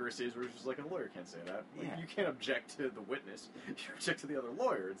inaccuracies where she's like, a lawyer can't say that. Yeah. You can't object to the witness. You object to the other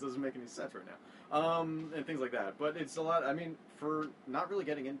lawyer. It doesn't make any sense right now. And things like that. But it's a lot, I mean, for not really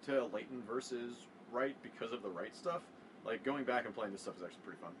getting into Layton versus Wright because of the Wright stuff, going back and playing this stuff is actually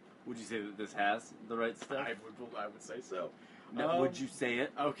pretty fun. Would you say that this has the right stuff? I would say so. No, would you say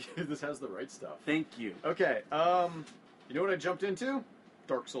it? Okay, this has the right stuff. Thank you. Okay, you know what I jumped into?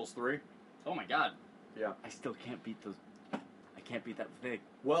 Dark Souls 3. Oh my god. Yeah. I still can't beat those. I can't beat that thing.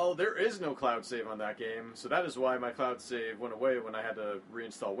 Well, there is no cloud save on that game, so that is why my cloud save went away when I had to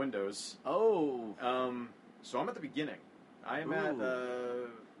reinstall Windows. Oh. So I'm at the beginning. I am at the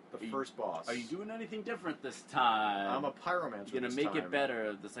first boss. Are you doing anything different this time? I'm a pyromancer. You're gonna make it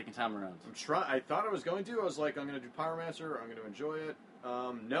better the second time around. I thought I was going to. I was like, I'm gonna do pyromancer. I'm gonna enjoy it.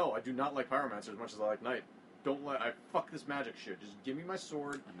 No, I do not like pyromancer as much as I like knight. I fuck this magic shit. Just give me my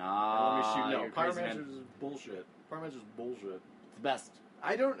sword. Nah. And let me shoot. No, you're crazy, man. pyromancer is bullshit. Pyromancer is bullshit. It's the best.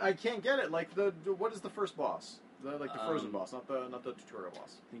 I can't get it. Like what is the first boss? The frozen boss, not the tutorial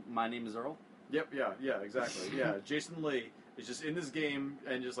boss. I think my name is Earl. Yep, yeah, exactly. Yeah, Jason Lee is just in this game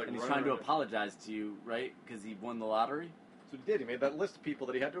and just like. And he's trying to apologize to you, right? Because he won the lottery. So he did. He made that list of people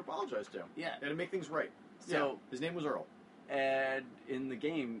that he had to apologize to. Yeah. And to make things right. So his name was Earl. And in the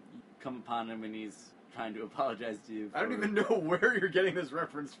game, you come upon him and he's trying to apologize to you. I don't even know where you're getting this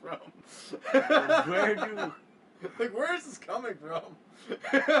reference from. Where do? Like, where is this coming from?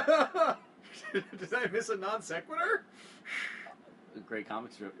 Did I miss a non sequitur? A great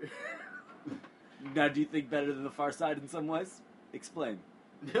comic strip. Now, do you think better than the Far Side in some ways? Explain.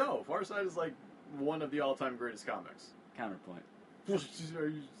 No, Far Side is like one of the all-time greatest comics. Counterpoint.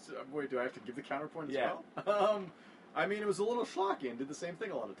 Wait, do I have to give the counterpoint as Yeah. well? I mean, it was a little schlocky and did the same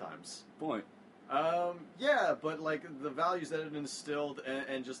thing a lot of times. Point. Yeah, but like the values that it instilled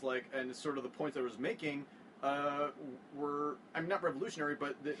and just like and sort of the points that it was making were not revolutionary,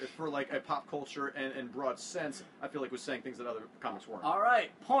 but for like a pop culture and broad sense, I feel like was saying things that other comics weren't. All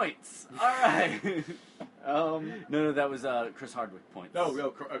right, points. All right. No, that was Chris Hardwick points.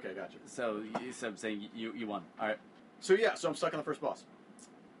 Oh, okay, gotcha. So I'm saying you won. All right. So yeah, so I'm stuck on the first boss.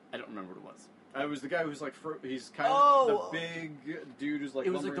 I don't remember what it was. It was the guy who's like he's kind of the big dude who's like.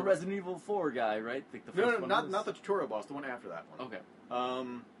 It was like the Resident Evil 4 guy, right? Like the first not the tutorial boss, the one after that one. Okay.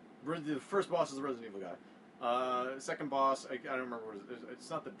 The first boss is the Resident Evil guy. Second boss, I don't remember what it is. It's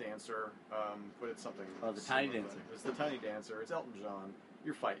not the dancer, but it's something. Oh, the tiny dancer. It's the tiny dancer. It's Elton John.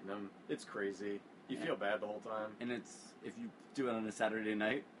 You're fighting him. It's crazy. You feel bad the whole time. And it's if you do it on a Saturday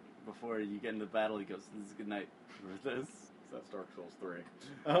night before you get into the battle, he goes, "This is a good night for this." So that's Dark Souls 3.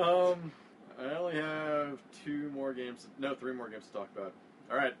 I only have 3 more games to talk about.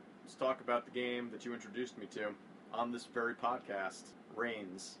 All right, let's talk about the game that you introduced me to on this very podcast,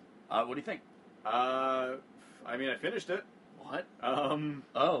 Reigns. What do you think? I mean, I finished it. What?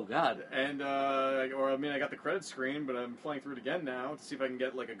 Oh God. And I got the credit screen, but I'm playing through it again now to see if I can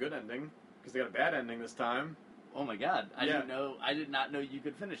get like a good ending because they got a bad ending this time. Oh my God! I did not know you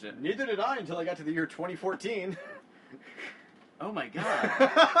could finish it. Neither did I until I got to the year 2014. Oh my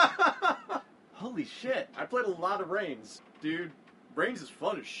God! Holy shit! I played a lot of Reigns, dude. Reigns is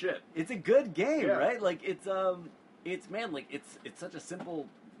fun as shit. It's a good game, right? Like it's such a simple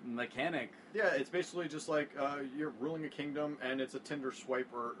mechanic. Yeah, it's basically just like you're ruling a kingdom, and it's a Tinder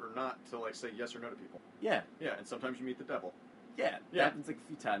swipe or not to like say yes or no to people. Yeah. Yeah, and sometimes you meet the devil. Yeah, it happens like a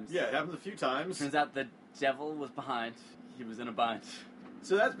few times. Yeah, it happens a few times. Turns out the devil was behind. He was in a bind.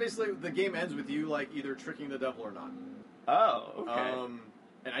 So that's basically the game ends with you like either tricking the devil or not. Oh, okay.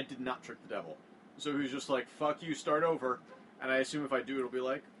 And I did not trick the devil. So he was just like, "Fuck you, start over." And I assume if I do, it'll be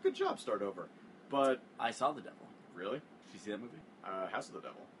like, "Good job, start over." But I saw the devil. Really? Did you see that movie? House of the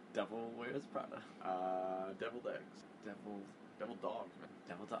Devil. Devil Wears Prada. Deviled Eggs. Devil Dogs, man.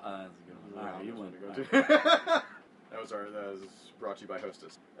 Devil Dogs. That's a good one. All right, you won. That was brought to you by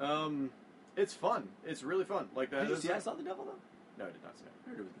Hostess. It's fun. It's really fun. Like that. Did you see I Saw the Devil though? No, I did not see it. I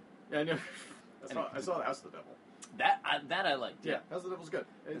heard it was good. Yeah, I know. I saw the House of the Devil. That I liked. Yeah, House of the Devil's good.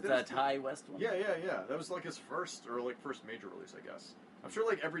 It's a Ty West one. Yeah. That was like his first major release, I guess. I'm sure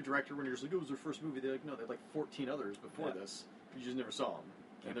like every director when you're just like, "Oh, it was their first movie," they're like, "No, they had like 14 others before this. You just never saw them."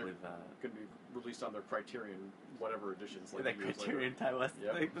 Can't believe going to be released on their Criterion whatever editions. Like that Criterion Ty West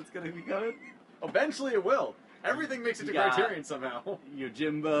thing that's going to be coming. Eventually, it will. Everything makes it to Criterion somehow. You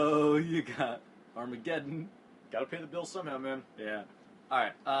Jimbo. You got Armageddon. Got to pay the bill somehow, man. Yeah. All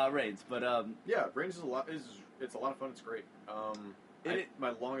right, Reigns, but yeah, Reigns is a lot. It's a lot of fun. It's great. My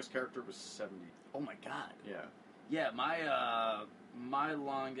longest character was 70. Oh my God. Yeah. Yeah, my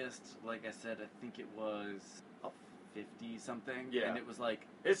longest, like I said, I think it was 50 something. Yeah. And it was like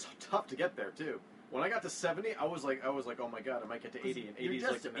it's tough to get there too. When I got to 70, I was like, oh my God, I might get to 80, and 80 is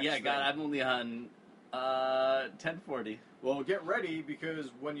like the next thing. God, I'm only on 1040. Well, get ready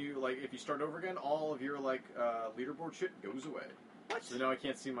because when you if you start over again, all of your leaderboard shit goes away. What? So now I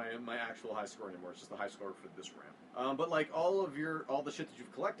can't see my actual high score anymore. It's just the high score for this round. But all the shit that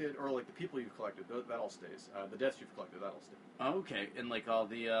you've collected, or the people you've collected, that all stays. The deaths you've collected, that all stays. Okay, and all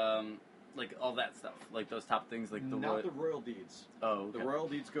the like all that stuff, like those top things, like the Not the royal deeds. Oh, okay. The royal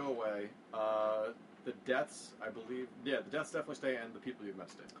deeds go away. The deaths, I believe, the deaths definitely stay, and the people you've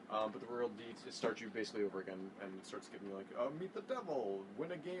met stay. But the royal deeds, it starts you basically over again, and it starts giving you like, meet the devil,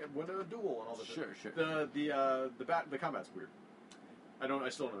 win a game, win a duel, and all this. Sure. The combat's weird. I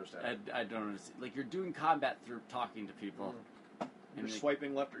still don't understand. I don't understand. Like you're doing combat through talking to people. You're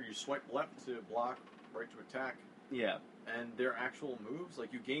swiping left, or you swipe left to block, right to attack. Yeah. And their actual moves,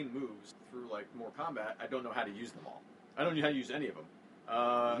 like you gain moves through like more combat. I don't know how to use them all. I don't know how to use any of them.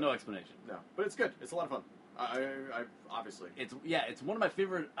 No explanation. No, but it's good. It's a lot of fun. I obviously. It's one of my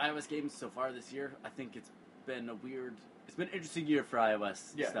favorite iOS games so far this year. I think it's been an interesting year for iOS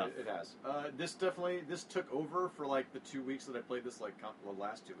stuff. It has. This took over for like the 2 weeks that I played this, like the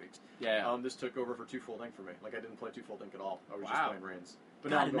last 2 weeks. Yeah. This took over for Twofold Ink for me. Like I didn't play Twofold Ink at all. I was just playing Reigns.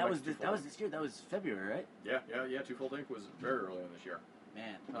 But God, and that was this year. That was February, right? Yeah. Twofold Ink was very early in this year.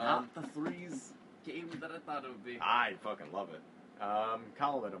 Man, not the Threes game that I thought it would be. I fucking love it.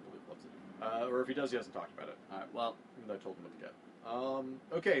 Colin, I don't believe loves it. Or if he does, he hasn't talked about it. All right. Well, even though I told him what to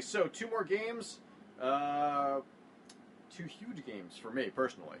get. Okay, so 2 more games. 2 huge games for me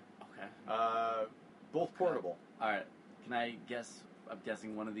personally. Okay. Both portable. All right. Can I guess? I'm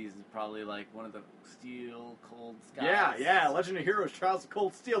guessing one of these is probably like one of the Steel Cold Skies. Yeah. Legend of Heroes: Trials of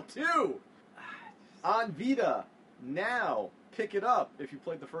Cold Steel 2 on Vita now. Pick it up if you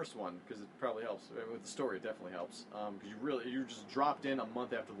played the first one, because it probably helps. With the story, it definitely helps. Because you just dropped in a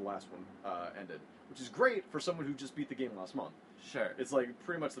month after the last one ended, which is great for someone who just beat the game last month. Sure. It's like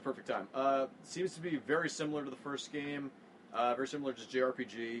pretty much the perfect time. Seems to be very similar to the first game. Very similar to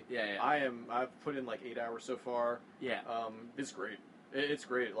JRPG. Yeah. I've put in like 8 hours so far. Yeah. It's great. It's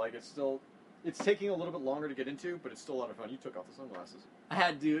great. Like it's taking a little bit longer to get into, but it's still a lot of fun. You took off the sunglasses. I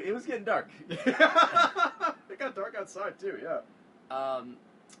had to. It was getting dark. It got dark outside too. Yeah.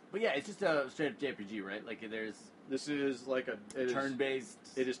 But yeah, it's just a straight up JRPG, right? Like This is like turn-based.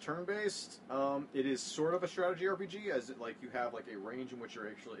 It is turn-based. It is sort of a strategy RPG, as like you have like a range in which you're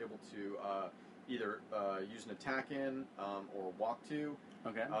actually able to either use an attack in or walk to.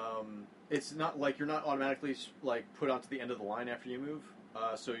 Okay. It's not like you're not automatically like put onto the end of the line after you move.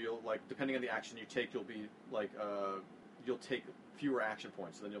 So you'll like, depending on the action you take, you'll be like you'll take fewer action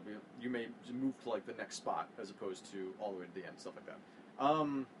points. So then you may move to like the next spot as opposed to all the way to the end, stuff like that.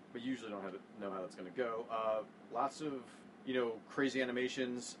 But you usually don't know how that's going to go. Lots of crazy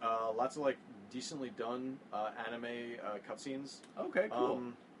animations. Lots of like decently done anime cutscenes. Okay, cool.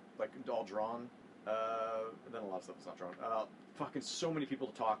 Like all drawn. And then a lot of stuff that's not drawn. Fucking so many people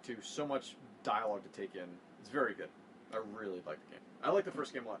to talk to. So much dialogue to take in. It's very good. I really like the game. I like the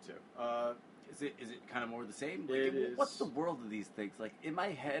first game a lot too. Is it kind of more the same? Like, it is. What's the world of these things? Like in my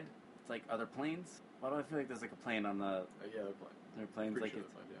head, it's like, are there planes? Why do I feel like there's like a plane on the? Yeah, they're planes. They're planes. Pretty Like,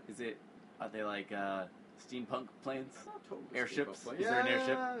 sure are they like steampunk planes? Not totally Airships? steampunk. Is there an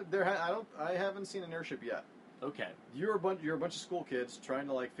airship? I haven't seen an airship yet. Okay. You're a bunch of school kids trying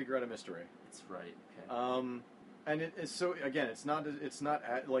to like figure out a mystery. That's right. Okay. And it's so again, it's not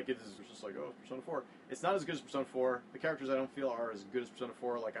like it is just like Persona 4. It's not as good as Persona 4. The characters I don't feel are as good as Persona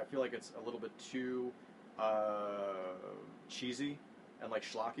 4. Like I feel like it's a little bit too cheesy and like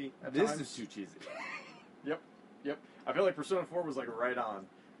schlocky at times. This is too cheesy. Yep. I feel like Persona 4 was like right on,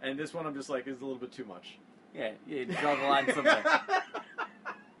 and this one I'm just like is a little bit too much. Yeah, you draw the line somewhere.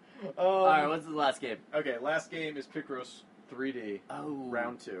 All right, what's the last game? Okay, last game is Picross 3D. Oh,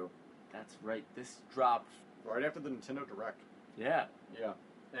 round 2. That's right. This dropped right after the Nintendo Direct. Yeah.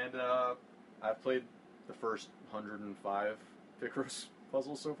 And I've played the first 105 Picross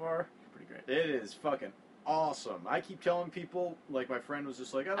puzzles so far. Pretty great. It is fucking awesome. I keep telling people, like my friend was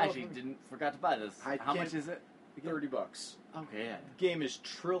just like, I forgot to buy this. How much is it? $30. Okay, yeah. Game is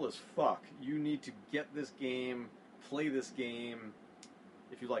trill as fuck. You need to get this game, play this game,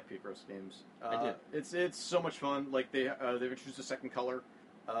 if you like Picross games. I did. It's so much fun. Like they've introduced a second color,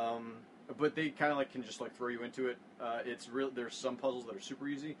 but they kind of like can just like throw you into it. It's real. There's some puzzles that are super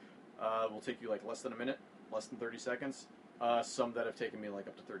easy. Will take you like less than a minute, less than 30 seconds. Some that have taken me like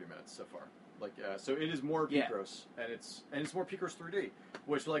up to 30 minutes so far. Like so it is more Picross, and it's more Picross 3D,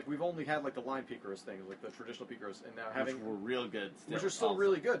 which like we've only had like the line Picross things, like the traditional Picross, and now which were real good, which are still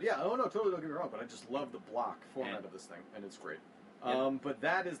really good. Yeah, no, totally don't get me wrong, but I just love the block format of this thing, and it's great. Yep. But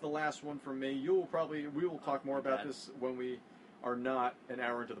that is the last one for me. We will talk more about this when we are not an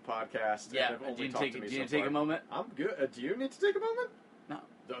hour into the podcast. Yeah, and have only talked to me do you so take a moment? I'm good. Do you need to take a moment? No.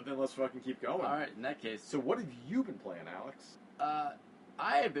 Then let's fucking keep going. All right, in that case. So what have you been playing, Alex?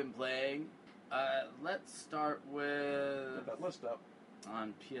 I have been playing. Let's start with. Put that list up.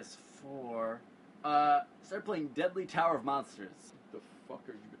 On PS4. Started playing Deadly Tower of Monsters. The fuck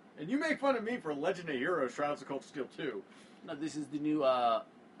are you? And you make fun of me for Legend of Heroes: Trials of Cold Steel 2. No, this is the new.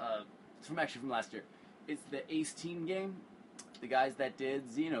 It's from last year. It's the Ace Team game. The guys that did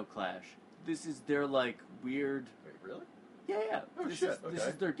Xenoclash. This is their like weird. Wait, really? Yeah. Oh this shit! Is, okay. This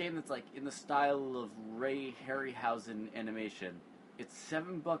is their game that's like in the style of Ray Harryhausen animation. It's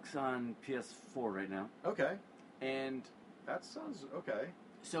 $7 on PS4 right now. Okay. And that sounds okay.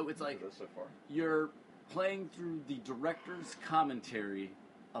 So it's like so far. You're playing through the director's commentary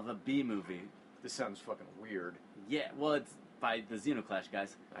of a B movie. This sounds fucking weird. Yeah, well, it's by the Xenoclash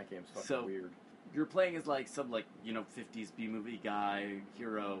guys. That game's fucking weird. You're playing as like some 50s B movie guy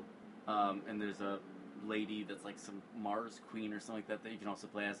hero, and there's a lady that's like some Mars queen or something like that you can also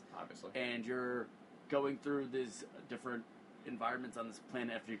play as. Obviously. And you're going through these different environments on this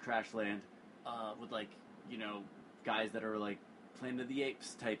planet after you crash land, with guys that are like Planet of the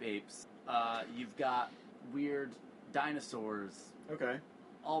Apes type apes. You've got weird dinosaurs. Okay.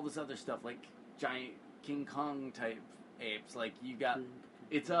 All this other stuff like giant King Kong type apes. Like you got,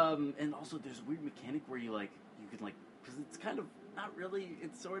 it's and also there's a weird mechanic where you can because it's kind of not really.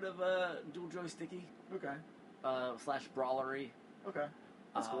 It's sort of dual joysticky. Okay. Slash brawlery. Okay.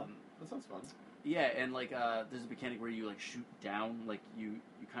 That's cool. That sounds fun. Yeah, and there's a mechanic where you shoot down, you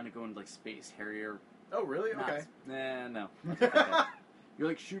kind of go into Space Harrier. Oh really? Okay. No. Okay.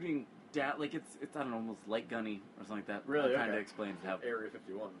 You're shooting down, it's I don't know, almost light gunny or something like that. Really? I'm trying to explain how. Area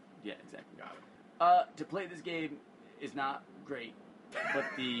 51. Yeah, exactly. Got it. To play this game is not great, but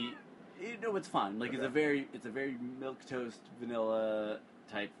it's fun. Okay. It's a very milquetoast vanilla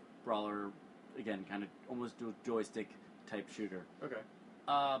type brawler. Again, kind of almost dual joystick type shooter. Okay.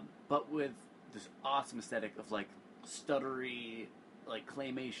 But with this awesome aesthetic of stuttery,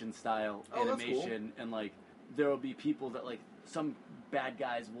 claymation style animation, that's cool. And there will be people that some bad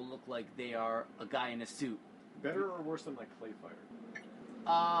guys will look like they are a guy in a suit. Better or worse than Clay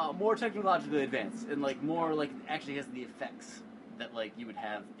Fighter? More technologically advanced and more actually has the effects that you would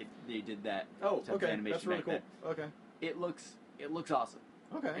have if they did that. Oh, type of okay. animation That's really back cool. then. Okay. It looks awesome.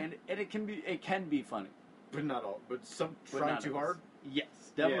 Okay. And it can be funny. But not all. But some trying too hard. Yes,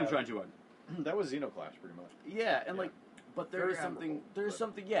 definitely Yeah. trying too hard. That was Xenoclash, pretty much. Yeah, and Yeah. but there Very is something. admirable, There's but-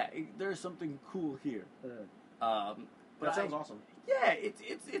 something. Yeah, there's something cool here. But That sounds awesome. Yeah, it's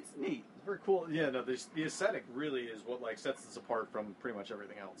neat. It's very cool. Yeah, no, the aesthetic really is what sets this apart from pretty much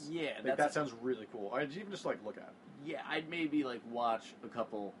everything else. Yeah, that sounds really cool. I'd even just look at it. Yeah, I'd maybe watch a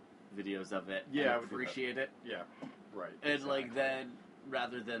couple videos of it. Yeah, I and would do that. appreciate it. Yeah, right. And exactly. then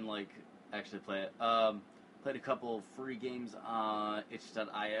rather than actually play it, played a couple free games on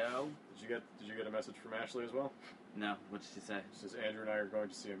itch.io. Did you get a message from Ashley as well? No, what did she say? She says Andrew and I are going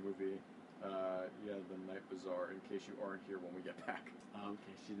to see a movie. The Night Bazaar. In case you aren't here when we get back. Oh,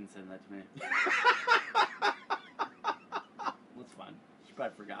 okay, she didn't send that to me. That's fine. She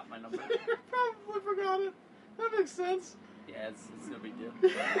probably forgot my number. Probably forgot it. That makes sense. Yeah, it's no big deal.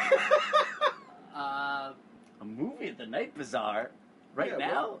 A movie at the Night Bazaar right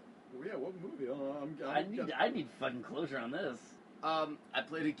now. What movie? I need fucking closure on this. I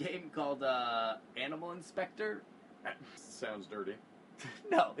played a game called Animal Inspector. Sounds dirty.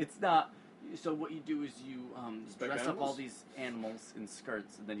 No, it's not. So what you do is you dress up animals? all these animals in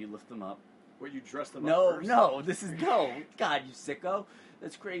skirts, and then you lift them up. What, you dress them up first? No, this is no. God, you sicko.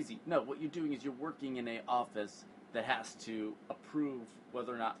 That's crazy. No, what you're doing is you're working in an office that has to approve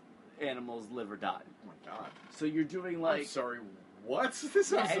whether or not animals live or die. Oh my god. So you're doing I'm sorry, what? This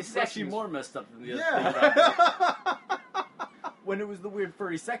sounds it's actually more messed up than the other Yeah. thing. When it was the weird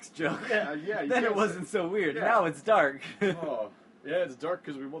furry sex joke, Yeah. then it wasn't so weird. Yeah. Now it's dark. Oh. Yeah, it's dark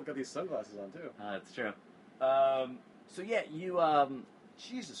because we both got these sunglasses on, too. That's true. So yeah, you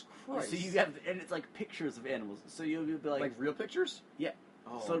Jesus Christ. So you have, and it's pictures of animals. So you'll be Like real pictures? yeah.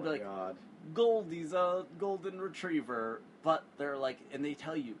 Oh, So it'd my be God. Goldie's a golden retriever, but they're and they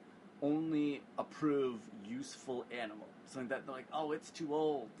tell you only approve useful animal. Something that they're oh, it's too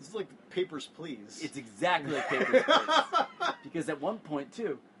old. This is like Papers, Please. It's exactly like Papers, Please. Because at one point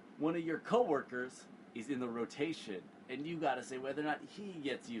too, one of your coworkers is in the rotation, and you got to say whether or not he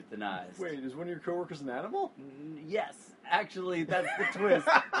gets euthanized. Wait, is one of your coworkers an animal? Yes, actually, that's the twist.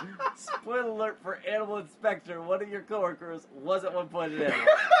 Spoiler alert for Animal Inspector. One of your coworkers was at one point an animal.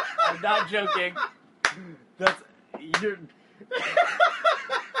 I'm not joking.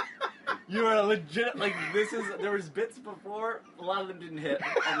 You're a legit, there was bits before, a lot of them didn't hit,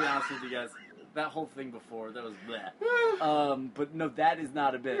 I'll be honest with you guys. That whole thing before, that was bleh. But no, that is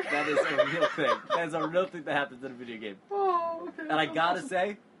not a bit. That is a real thing. That is a real thing that happens in a video game. Oh, okay. And I gotta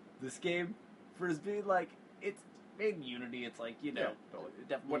say, this game, for as being it's made in Unity, it's Yeah, totally.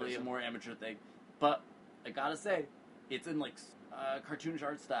 definitely a more amateur thing. But I gotta say, it's in cartoonish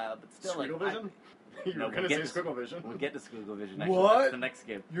art style, but still Squiggle like Vision? You No, were going we'll to get say to- Squiggle Vision. we'll get to Squiggle Vision. Actually. What? That's the next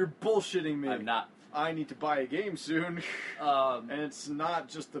game. You're bullshitting me. I'm not. I need to buy a game soon. And it's not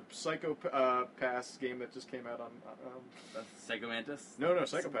just the Psycho Pass game that just came out on... Psycho Mantis. No,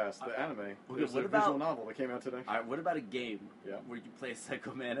 Psycho Pass, the anime. Okay, There's what a about- visual novel that came out today. All right, what about a game Yeah. where you play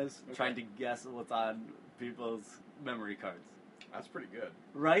Psycho Mantis, Okay. trying to guess what's on people's memory cards? That's pretty good.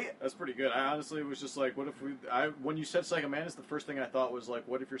 Right? That's pretty good. I honestly was just like, what if we... when you said Psycho Mantis, the first thing I thought was like,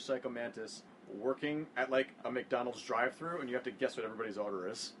 what if you're Psycho Mantis working at like a McDonald's drive-thru and you have to guess what everybody's order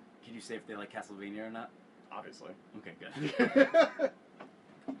is? Can you say if they like Castlevania or not? Obviously. Okay, good.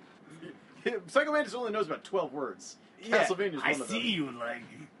 Psycho Mantis only knows about 12 words. Castlevania's I one of them. see you like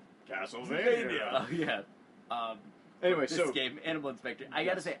Castlevania. yeah. Anyway, this so game, Animal Inspector. I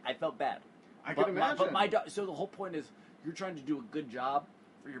gotta Yes. say, I felt bad. I can imagine. But my so the whole point is, you're trying to do a good job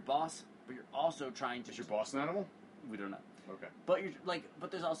for your boss, but you're also trying to. Is your boss an animal? We don't know. Okay. But you're like, but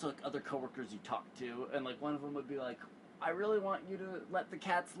there's also like other coworkers you talk to, and like one of them would be like, "I really want you to let the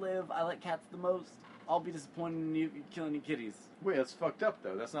cats live. I like cats the most. I'll be disappointed in you killing your kitties." Wait, that's fucked up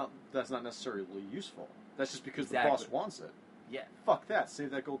though. That's not necessarily useful. That's just because Exactly. the boss wants it. Yeah. Fuck that.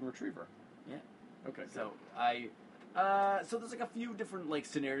 Save that golden retriever. Yeah. Okay. So so there's like a few different like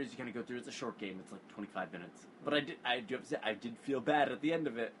scenarios you kind of go through. It's a short game. It's like 25 minutes. But I do have to say, I did feel bad at the end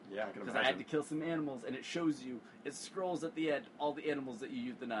of it. Yeah, I can Because imagine. I had to kill some animals, and it shows you, it scrolls at the end, all the animals that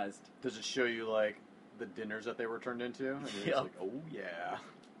you euthanized. Does it show you like the dinners that they were turned into? And you're Yeah. just like, oh yeah.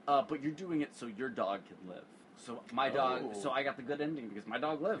 But you're doing it so your dog can live. So my dog, Oh. so I got the good ending because my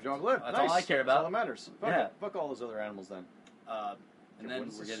dog lived. Your dog lived. That's Nice. all I care That's all about. that matters. Fuck Yeah. it. Fuck all those other animals then. And then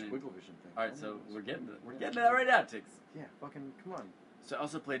What's we're this getting. Squiggle Vision thing. All right, Oh, so my we're getting goodness. we're getting to that right now, Tix. Yeah, fucking come on. So I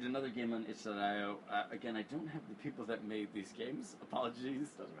also played another game on itch.io. Again, I don't have the people that made these games. Apologies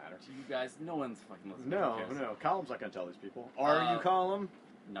Doesn't matter. to you guys. No one's fucking listening. No, Who cares? no. Column's not gonna tell these people. Are you Column?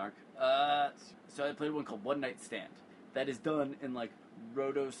 Narc. So I played one called One Night Stand. That is done in like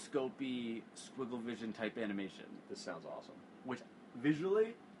rotoscopy, squiggle vision type animation. This sounds awesome. Which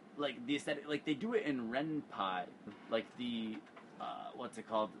visually, like the aesthetic, like they do it in Ren'Py, like the what's it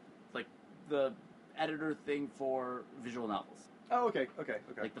called, like the editor thing for visual novels, Oh, okay.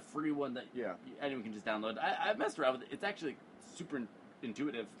 like the free one that Yeah. anyone can just download. I messed around with it. It's actually super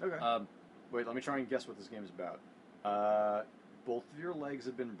intuitive. Okay. Wait, let me try and guess what this game is about. Both of your legs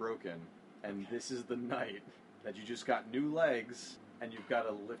have been broken, and this is the night that you just got new legs, and you've got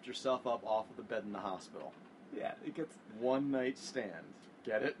to lift yourself up off of the bed in the hospital. Yeah, it gets. One night stand.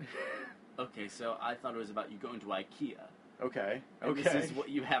 Get it? Okay, so I thought it was about you going to IKEA. Okay. And Okay. This is what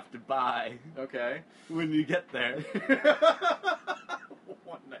you have to buy Okay. when you get there.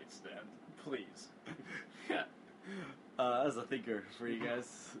 One night stand. Please. Yeah. As a thinker for you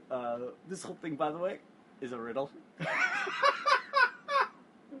guys, this whole thing, by the way, is a riddle.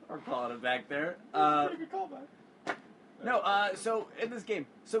 We're calling it back there. Pretty good callback. No, so in this game,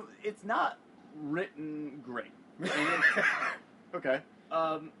 so it's not written great. And it's, Okay.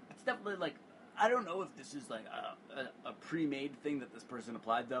 it's definitely like, I don't know if this is like a pre-made thing that this person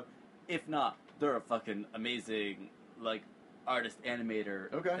applied though. If not, they're a fucking amazing like artist,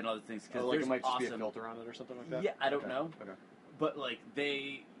 animator, Okay. and other things. Oh, like it there's might just be a awesome- filter on it or something like that? Yeah, I don't Okay. know. Okay. But like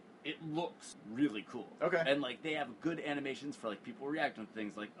it looks really cool. Okay. And like they have good animations for like people reacting to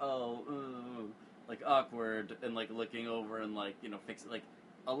things like like awkward and like looking over and like fix it. Like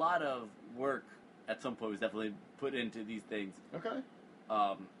a lot of work at some point was definitely put into these things. Okay.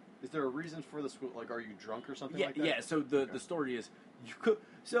 Is there a reason for this? Like, are you drunk or something Yeah, like that? yeah. So the story is you could.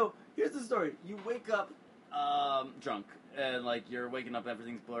 So here's the story: you wake up drunk and like you're waking up,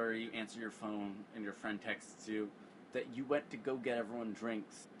 everything's blurry. You answer your phone and your friend texts you that you went to go get everyone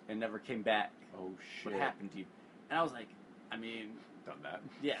drinks and never came back. Oh shit! What happened to you? And I was like, I mean, Done that.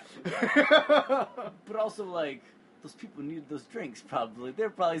 yeah, but also like those people needed those drinks. Probably they're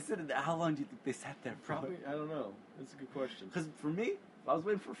probably sitting there. How long do you think they sat there? Probably. I don't know. That's a good question. Because for me, if I was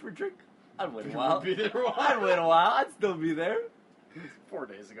waiting for a drink, I'd wait a while. Be there a while. I'd wait a while. I'd still be there. 4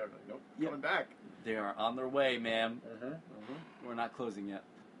 days ago. Like, nope. Yep. Coming back. They are on their way, ma'am. We're not closing yet.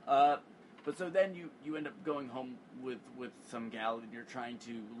 But so then you end up going home with some gal and you're trying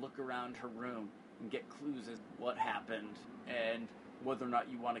to look around her room and get clues as what happened and whether or not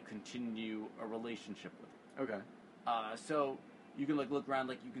you want to continue a relationship with her. Okay. So you can like look around,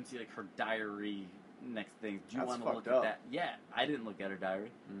 like you can see like her diary next thing. Do you That's want to look fucked at up. that? Yeah, I didn't look at her diary.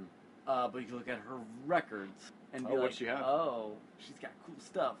 Mm. But you can look at her records and be Oh, like, what'd she have? oh, she's got cool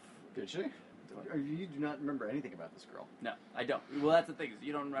stuff. Did she? You do not remember anything about this girl. No, I don't. Well, that's the thing, is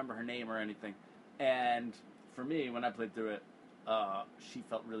you don't remember her name or anything. And for me, when I played through it, she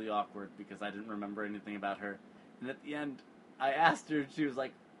felt really awkward because I didn't remember anything about her. And at the end, I asked her, and she was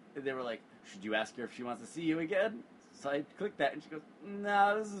like, they were like, should you ask her if she wants to see you again? So I clicked that, and she goes,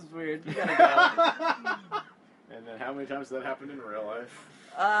 no, this is weird. You gotta go. And then how many times did that happen in real life?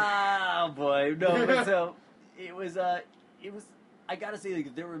 Oh boy, no. But so it was. I gotta say,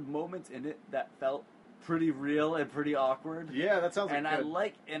 like, there were moments in it that felt pretty real and pretty awkward. Yeah, that sounds and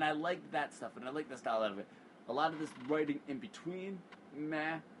like I like that stuff, and I like the style of it. A lot of this writing in between,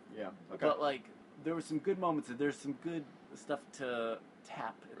 meh. Yeah. Okay. But like, there were some good moments, and there's some good stuff to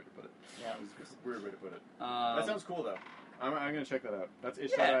tap. Weird way to put it. Yeah, it was good. Weird way to put it. That sounds cool though. I'm gonna check that out. That's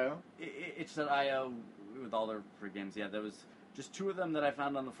itch.io? Yeah, itch.io with all their free games. Yeah, there was just 2 of them that I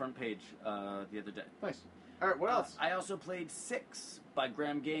found on the front page the other day. Nice. All right, what else? I also played 6 by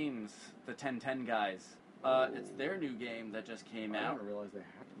Graham Games, the 1010 guys. It's their new game that just came out. I didn't realize they had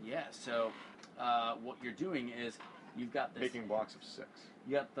them. Yeah, so what you're doing is you've got this... Making blocks of 6.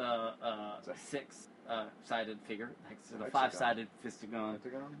 You got the 6-sided figure, the Hexagon. 5-sided fistagon.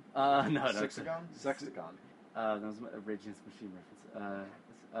 Hexagon? No. Sexagon? Sexagon. That was a Rage Machine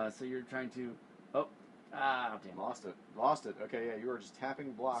reference. So you're trying to... Oh, damn. Lost it. Okay, yeah, you were just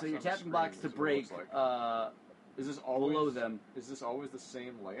tapping blocks. So you're on the tapping screen, blocks to is what it break looks like. Is this always below them. Is this always the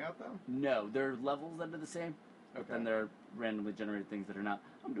same layout though? No, there are levels that are the same. Okay. And there are randomly generated things that are not.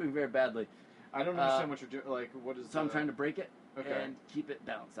 I'm doing very badly. I don't understand what you're doing. Like, what is? So I'm trying to break it Okay. and keep it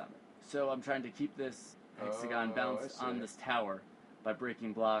balanced on it. So I'm trying to keep this hexagon I balanced see. on this tower by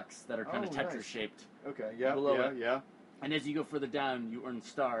breaking blocks that are kind of nice. Tetris shaped. Okay. Yeah. below yeah. it. Yeah. And as you go further down, you earn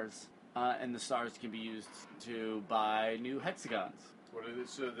stars, and the stars can be used to buy new hexagons. What are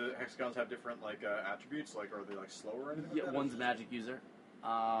so the hexagons have different like attributes? Like, are they like slower or anything? Yeah, like that? one's a magic user.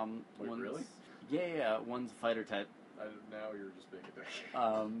 Wait, One's, really? Yeah. One's a fighter type. Now you're just being a dick.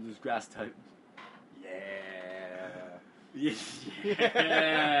 There's grass type. Yeah.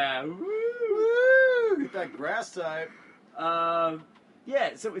 Yeah. Woo! Get that grass type.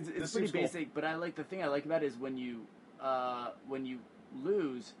 Yeah. So it's This pretty seems cool. basic, but the thing I like about it is when you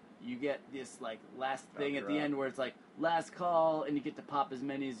lose, you get this like last thing at the end where it's like last call, and you get to pop as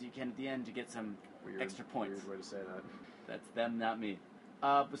many as you can at the end to get some extra points. Weird way to say that. That's them, not me.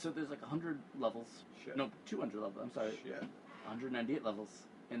 But so there's like 100 levels. Shit. No, 200 levels. I'm sorry. Shit. 198 levels,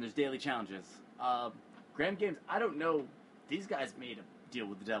 and there's daily challenges. Graham Games, I don't know. These guys made a deal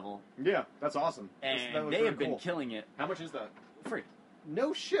with the devil, Yeah, that's awesome. and that was they very have been cool. killing it. How much is that? Free.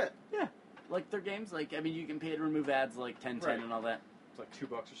 No shit. Yeah. Like their games, like, I mean, you can pay to remove ads like 1010 Right. and all that. It's like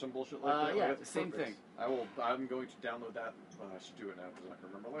 $2 or some bullshit like that. Yeah, That's same perfect. thing. I'm going to download that. I should do it now because I can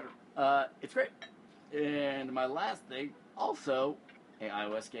remember later. It's great. And my last thing, also, a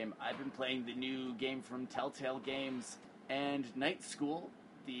iOS game. I've been playing the new game from Telltale Games and Night School,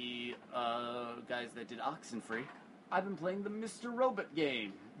 the guys that did Oxenfree. I've been playing the Mr. Robot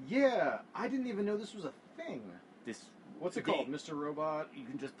game. Yeah, I didn't even know this was a thing. What's it called? Mr. Robot? You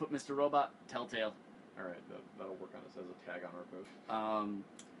can just put Mr. Robot, Telltale. All right, that'll work on us as a tag on our post.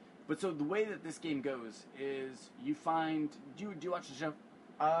 But so the way that this game goes is you find... Do you watch the show?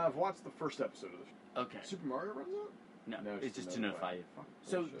 I've watched the first episode of the show. Okay. Super Mario runs out? No, it's just to notify. notify you. Fuck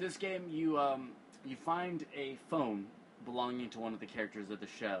So bullshit. this game, you find a phone belonging to one of the characters of the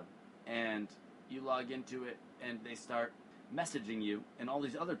show, and you log into it, and they start messaging you, and all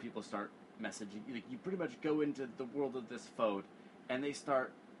these other people start messaging you. You pretty much go into the world of this phone, and they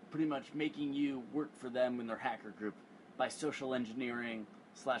start pretty much making you work for them in their hacker group by social engineering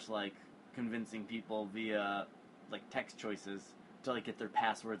 / like convincing people via like text choices to like get their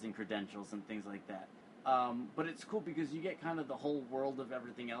passwords and credentials and things like that. But it's cool because you get kind of the whole world of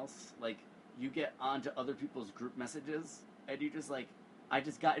everything else. Like, you get onto other people's group messages, and you just, like, I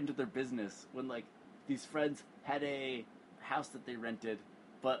just got into their business when, like, these friends had a house that they rented,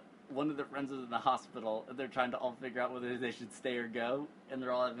 but one of their friends was in the hospital, and they're trying to all figure out whether they should stay or go, and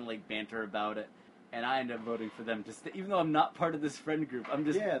they're all having, like, banter about it. And I end up voting for them to stay, even though I'm not part of this friend group. I'm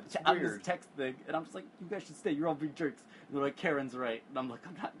just I'm weird. this text thing, and I'm just like, you guys should stay. You're all big jerks. And they're like, Karen's right, and I'm like,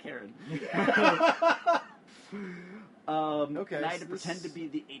 I'm not Karen. Okay, and I had to so pretend this- to be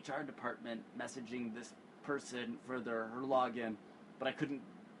the HR department messaging this person for her login, but I couldn't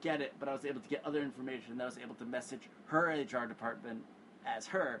get it. But I was able to get other information. And I was able to message her HR department as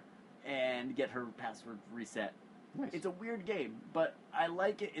her and get her password reset. Nice. It's a weird game, but I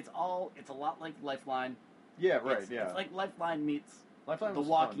like it. It's a lot like Lifeline. Yeah, right, It's like Lifeline meets Lifeline The was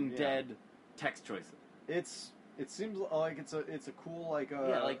Walking fun, yeah. Dead text choices. It seems like it's a cool like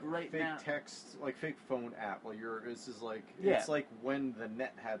like right fake now- text like fake phone app. Like this is like Yeah. it's like when the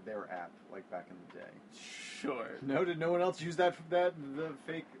net had their app like back in the day. Sure. No, did no one else use the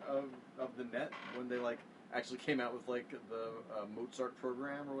fake of the net when they like actually came out with like the Mozart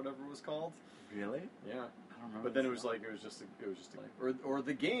program or whatever it was called? Really? Yeah. I don't remember. But then it was just or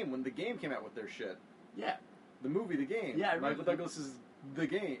the game when the game came out with their shit. Yeah. The movie, The Game. Yeah, I Michael Douglas's The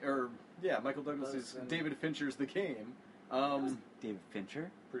Game, Michael Douglas's David Fincher's The Game. David Fincher?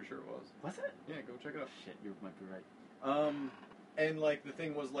 Pretty sure it was. Was it? Yeah, go check it out. Shit, you might be right. And like the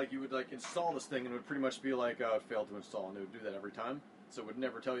thing was like you would like install this thing and it would pretty much be like it failed to install, and it would do that every time. So it would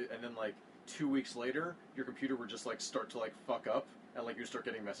never tell you. And then like 2 weeks later, your computer would just like start to like fuck up, and like you start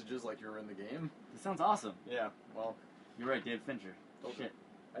getting messages like you're in the game. This sounds awesome. Yeah. Well, you're right, David Fincher. Shit.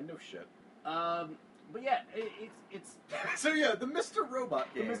 I know shit. But yeah, it's so yeah, the Mr.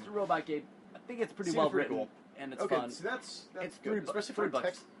 Robot game. The Mr. Robot game. I think it's pretty well written, cool. And it's fun. So that's it's good, especially for a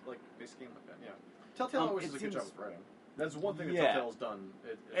text like based game like that. Yeah. Telltale always does a good job with writing. That's one thing that Telltale's done.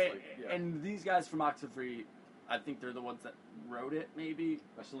 And these guys from Oxford Free, I think they're the ones that wrote it. Maybe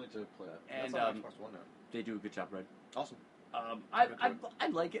I still need to play that. And that's on Xbox One now. They do a good job, right? Awesome. I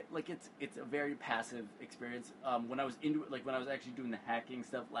like it. Like it's a very passive experience. When I was into it, like when I was actually doing the hacking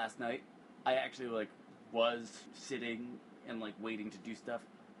stuff last night, I actually like was sitting and like waiting to do stuff.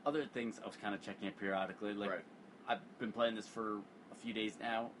 Other things I was kind of checking it periodically. Like I've been playing this for a few days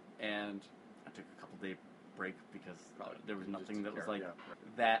now, and I took a couple day break because there was nothing that was like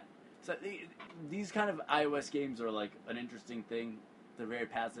that. So these kind of iOS games are like an interesting thing. They're very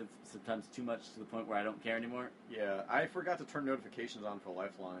passive, sometimes too much to the point where I don't care anymore. Yeah, I forgot to turn notifications on for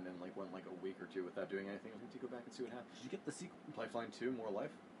Lifeline and like went like a week or two without doing anything. I need to go back and see what happened. Did you get the sequel? Lifeline 2, More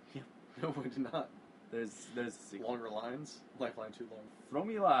Life? Yeah. No, I did not. There's a sequel. Longer lines? Lifeline 2 long. Throw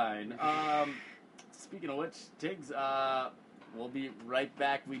me a line. Speaking of which, Tiggs, we'll be right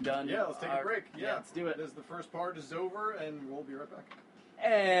back. We done? Yeah, let's take a break. Yeah, let's do it. The first part is over, and we'll be right back.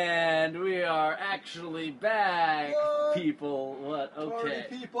 And we are actually back, what? People. What? Okay.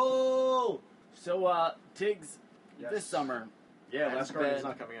 Party people! So, Tiggs, this summer. Yeah, Last Guardian's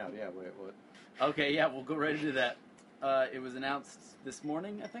not coming out. Yeah, wait, what? Okay, yeah, we'll go right into that. It was announced this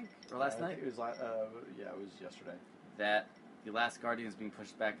morning, I think, or last night? It was, it was yesterday. That The Last Guardian is being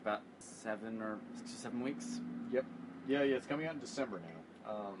pushed back about 7 or 6 or 7 weeks. Yep. Yeah, it's coming out in December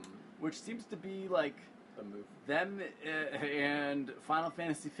now. Which seems to be like the move. Them and Final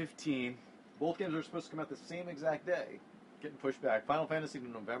Fantasy 15. Both games are supposed to come out the same exact day. Getting pushed back. Final Fantasy to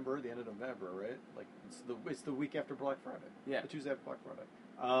November, the end of November, right? Like it's the week after Black Friday. Yeah. The Tuesday after Black Friday.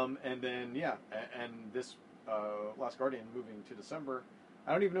 And then and this Last Guardian moving to December.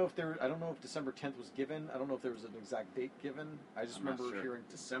 I don't know if December 10th was given. I don't know if there was an exact date given. I just remember hearing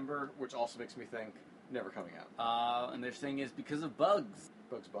December, which also makes me think never coming out. And they're saying it's because of bugs.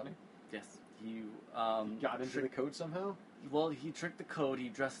 Bugs Bunny? Yes. He got into the code somehow? Well, he tricked the code. He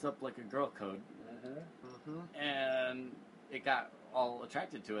dressed up like a girl code. Mm-hmm. And it got all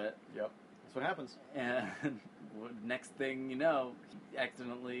attracted to it. Yep. That's what happens. And next thing you know, he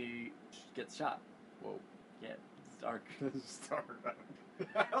accidentally gets shot. Whoa. Yeah, it's dark. It's dark.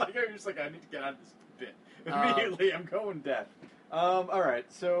 Like, I'm just like, I need to get out of this bit. Immediately, I'm going deaf.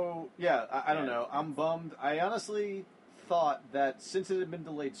 Alright, so, yeah, I don't know. I'm bummed. I honestly thought that since it had been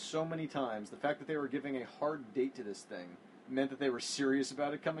delayed so many times, the fact that they were giving a hard date to this thing meant that they were serious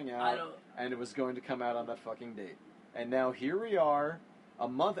about it coming out, and it was going to come out on that fucking date. And now here we are, a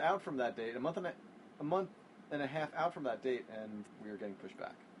month out from that date, a month and a half out from that date, and we are getting pushed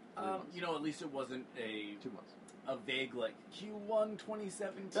back. At least it wasn't 2 months. A vague, like, Q1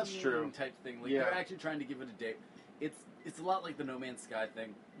 2017 That's true. type thing. Like, they're actually trying to give it a date. It's a lot like the No Man's Sky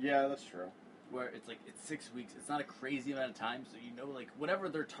thing. Yeah, that's true. Where it's like, it's 6 weeks. It's not a crazy amount of time, so you know, like, whatever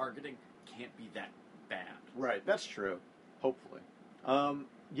they're targeting can't be that bad. Right, that's true. Hopefully.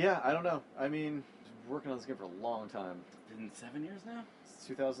 Yeah, I don't know. I mean, working on this game for a long time. It's been 7 years now? It's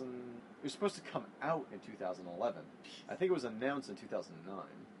 2000... It was supposed to come out in 2011. I think it was announced in 2009.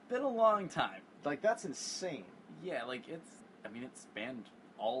 Been a long time. Like, that's insane. Yeah, like, it spanned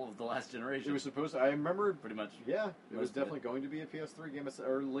all of the last generation. It was supposed to... I remember... Pretty much. Yeah, it was definitely going to be a PS3 game,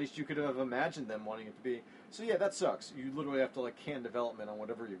 or at least you could have imagined them wanting it to be. So yeah, that sucks. You literally have to, like, can development on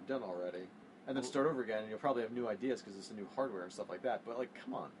whatever you've done already. And then start over again, and you'll probably have new ideas because it's a new hardware and stuff like that. But, like,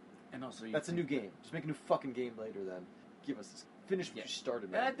 come on. And also... That's a new game. Just make a new fucking game later, then. Give us this. Finish what you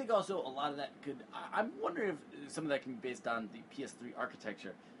started, man. And I think also a lot of that could... I'm wondering if some of that can be based on the PS3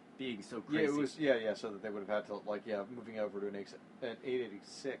 architecture being so crazy. Yeah, it was... Yeah, so that they would have had to, like, moving over to an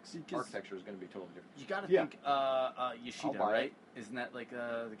 886 architecture is going to be totally different. You got to think Yoshida, right? Isn't that, like,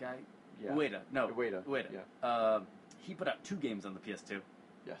 the guy? Yeah. Ueda. No. Ueda. Yeah. He put out 2 games on the PS2.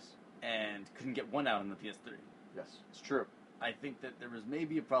 Yes. And couldn't get 1 out on the PS3. Yes, it's true. I think that there was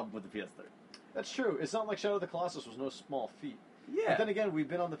maybe a problem with the PS3. That's true. It's not like Shadow of the Colossus was no small feat. Yeah. But then again, we've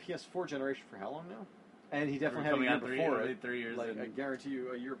been on the PS4 generation for how long now? And he definitely had a year before it. 3 years. Like, I guarantee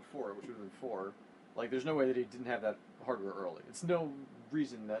you a year before it, which would have been 4. Like, there's no way that he didn't have that hardware early. It's no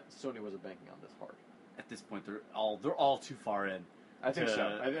reason that Sony wasn't banking on this hard. At this point, they're all too far in. I think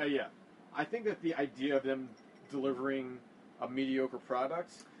so. Yeah. I think that the idea of them delivering a mediocre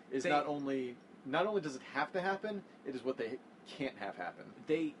product is not only does it have to happen, it is what they can't have happen.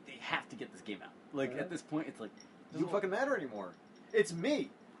 They have to get this game out. Like, at this point, it's like... It doesn't fucking matter anymore. It's me.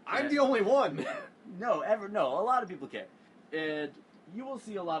 I'm the only one. No, a lot of people care. And you will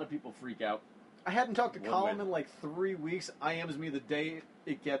see a lot of people freak out. I hadn't talked to Colin in like 3 weeks. IMs me the day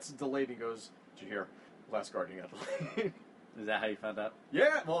it gets delayed. He goes, "Did you hear? Last Guardian got delayed." Is that how you found out?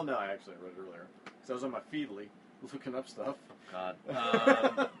 Yeah. Well, no, I actually read it earlier. Because I was on my Feedly looking up stuff. Oh,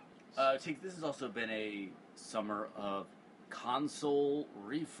 God. This has also been a summer of console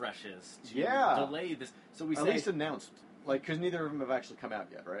refreshes to delay this. So we at least announced. Like, because neither of them have actually come out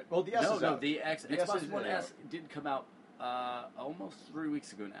yet, right? Well, the S is out. The Xbox One S did come out almost 3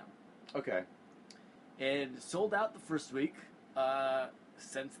 weeks ago now. Okay. And sold out the first week.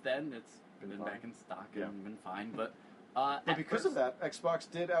 Since then, it's been back in stock and been fine. But because of that, Xbox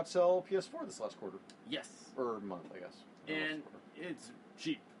did outsell PS4 this last quarter. Yes. Or month, I guess. And it's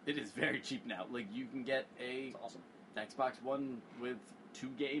cheap. It is very cheap now. Like, you can get a awesome Xbox One with 2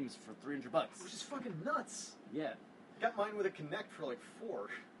 games for $300. Which is fucking nuts. Yeah. Got mine with a Kinect for like $4.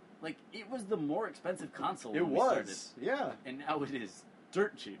 Like, it was the more expensive console when we started. Yeah. And now it is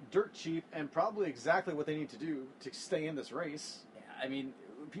dirt cheap. Dirt cheap, and probably exactly what they need to do to stay in this race. Yeah, I mean,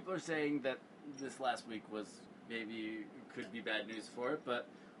 people are saying that this last week could be bad news for it, but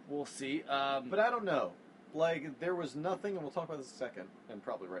we'll see. But I don't know. Like, there was nothing, and we'll talk about this in a second, and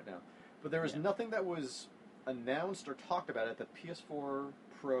probably right now, but there was nothing that was announced or talked about at the PS4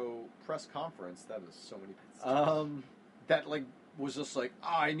 Pro press conference. That is so many. That, like, was just like,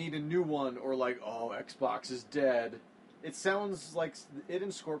 I need a new one, or like, oh, Xbox is dead. It sounds like it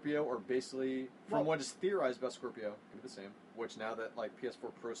and Scorpio are basically, from what is theorized about Scorpio, could be the same. Which now that like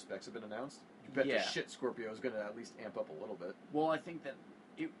PS4 Pro specs have been announced, you bet the shit Scorpio is going to at least amp up a little bit. Well, I think that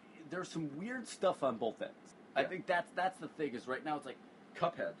there's some weird stuff on both ends. Yeah. I think that's the thing. Is right now it's like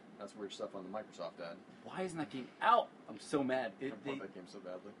Cuphead. That's weird stuff on the Microsoft end. Why isn't that game out? I'm so mad. I want that game so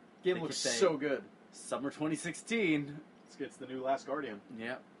badly. Game looks so good. Summer 2016. It's the new Last Guardian.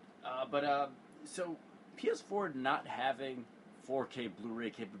 Yeah, so PS4 not having 4K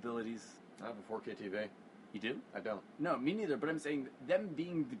Blu-ray capabilities. I have a 4K TV. You do? I don't. No, me neither. But I'm saying them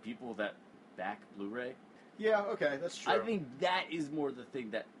being the people that back Blu-ray. Yeah, okay, that's true. I think that is more the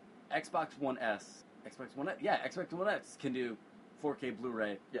thing that Xbox One S can do 4K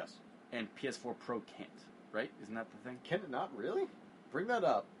Blu-ray. Yes. And PS4 Pro can't. Right? Isn't that the thing? Can it not really? Bring that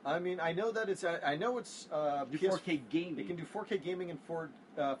up. I mean, I know that it's. I know it's. 4K gaming. It can do 4K gaming and 4K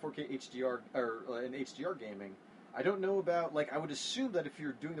HDR or in HDR gaming. I don't know about I would assume that if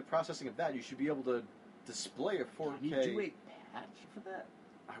you're doing the processing of that, you should be able to display a 4K. Can you do a patch for that?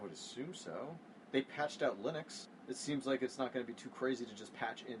 I would assume so. They patched out Linux. It seems like it's not going to be too crazy to just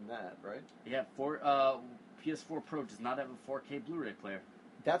patch in that, right? Yeah. PS4 Pro does not have a 4K Blu-ray player.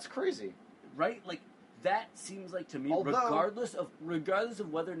 That's crazy, right? Like. That seems like to me, regardless of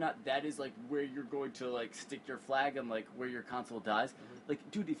whether or not that is like where you're going to like stick your flag and like where your console dies. Like,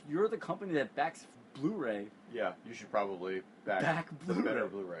 dude, if you're the company that backs Blu-ray, yeah, you should probably back Blu-ray. Better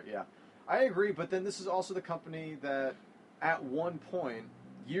Blu-ray. Yeah, I agree. But then this is also the company that, at one point,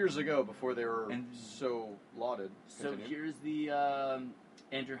 years ago, before they were so lauded. So here's the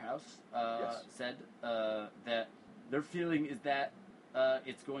Andrew House said that their feeling is that.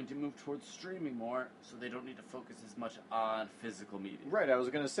 It's going to move towards streaming more, so they don't need to focus as much on physical media. Right, I was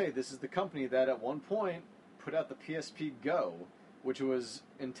going to say, this is the company that at one point put out the PSP Go, which was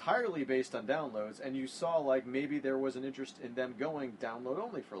entirely based on downloads, and you saw, like, maybe there was an interest in them going download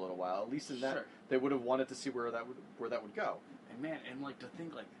only for a little while. At least in that, they would have wanted to see where that would go. And man, and like to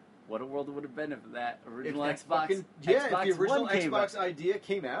think, like, what a world it would have been if that original if Xbox, if the original Xbox idea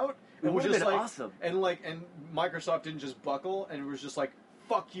came out, it would have been awesome. And Microsoft didn't just buckle, and it was just like,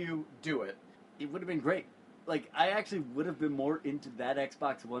 fuck you, do it. It would have been great. Like, I actually would have been more into that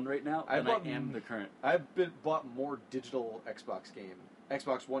Xbox One right now than I am the current. I've bought more digital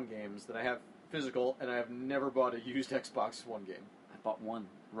Xbox One games than I have physical, and I have never bought a used Xbox One game. I bought one,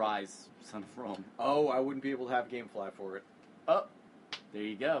 Rise, Son of Rome. Oh, I wouldn't be able to have GameFly for it. Oh, there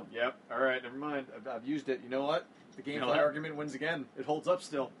you go. Yep. All right, never mind. I've used it. You know what? The GameFly argument wins again. It holds up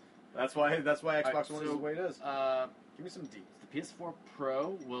still. That's why Xbox One is the way it is. Give me some deets. The PS4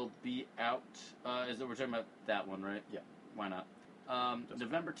 Pro will be out. We're talking about that one, right? Yeah. Why not?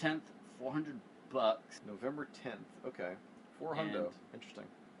 November 10th, $400. November 10th. Okay. $400. Interesting.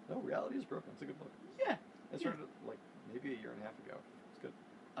 No, Reality is Broken. It's a good look. Yeah. I started like maybe a year and a half ago. It's good.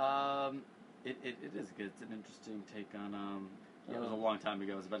 It is good. It's an interesting take on. Yeah, it was a long time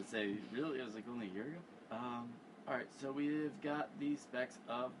ago. I was about to say, really, it was like only a year ago. All right, so we've got the specs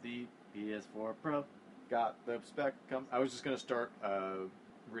of the PS4 Pro. Got the spec. I was just gonna start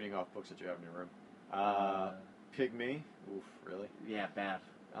reading off books that you have in your room. Pygmy. Oof, really? Yeah, bad.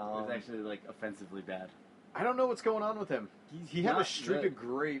 It was actually like offensively bad. I don't know what's going on with him. He had a streak of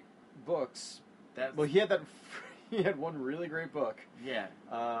great books. Well, he had that. He had one really great book. Yeah.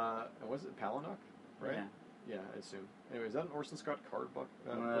 Was it Palinuk? Right. Yeah. Yeah, I assume. Anyway, is that an Orson Scott Card book?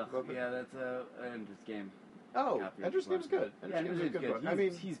 Yeah, that's an Ender's Game. Oh, Ender's Game's good. Ender's Game's good. I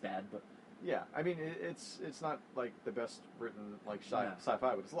mean, he's bad, but yeah, I mean, it's not like the best written like sci-fi,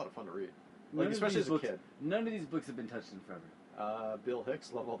 but it's a lot of fun to read. Like especially as a kid. None of these books have been touched in forever. Bill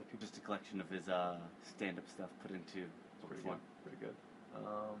Hicks, love all the people. Just a collection of his stand-up stuff put into pretty good. Pretty good.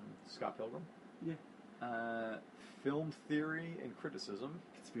 Scott Pilgrim. Yeah. Film Theory and Criticism.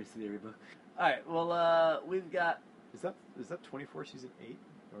 Conspiracy theory book. All right. Well, we've got. Is that 24 season 8,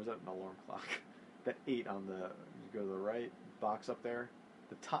 or is that an alarm clock? That 8 on the, you go to the right box up there,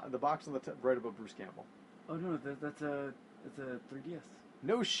 the box on the right above Bruce Campbell. Oh no, that's a 3DS.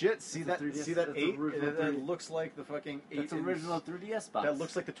 No shit. See that 8? It looks like the fucking 8. That's original 3DS box. That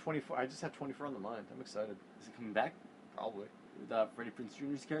looks like the 24. I just have 24 on the mind. I'm excited. Is it coming back? Probably. With Freddie Prinze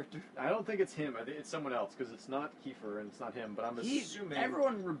Jr.'s character? I don't think it's him. I think it's someone else because it's not Kiefer and it's not him. But I'm assuming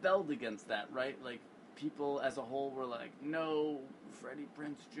everyone rebelled against that, right? Like people as a whole were like, "No, Freddie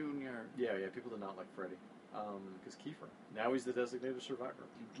Prinze Jr." Yeah. People did not like Freddie because Kiefer. Now he's the designated survivor.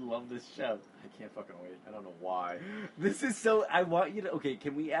 I love this show. I can't fucking wait. I don't know why. This is so. I want you to. Okay,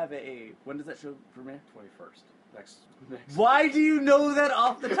 can we have a? When does that show premiere? 21st. Next. Why do you know that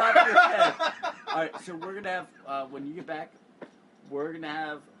off the top of your head? All right, so we're gonna have when you get back. We're gonna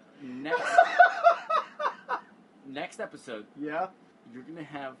have next episode. Yeah. You're gonna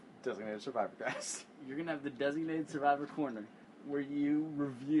have designated survivor guys. You're gonna have the designated survivor corner where you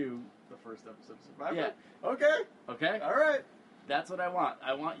review the first episode of Survivor. Yeah. Okay. All right. That's what I want.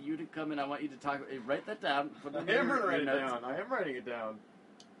 I want you to come in. I want you to talk. Write that down. I am writing it down.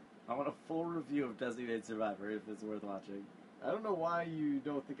 I want a full review of Designated Survivor if it's worth watching. I don't know why you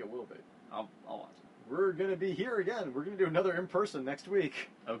don't think it will be. I'll watch it. We're going to be here again. We're going to do another in-person next week.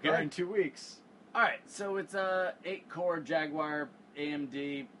 Okay. Or in 2 weeks. All right. So it's a 8-core Jaguar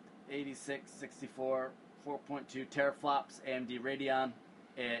AMD 8664 4.2 teraflops AMD Radeon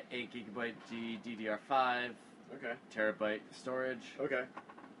 8GB GDDR5. Okay. Terabyte storage. Okay.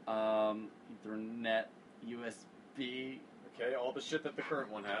 Ethernet USB. Okay. All the shit that the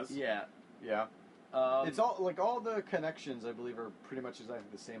current one has. Yeah. Yeah. It's all the connections, I believe, are pretty much exactly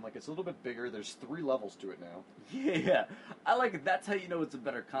the same. Like, it's a little bit bigger. There's 3 levels to it now. Yeah, I like it. That's how you know it's a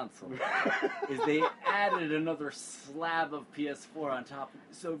better console. Is they added another slab of PS4 on top.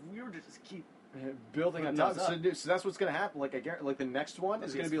 So if we were to just keep building on top, so that's what's going to happen. Like, I guarantee, like the next one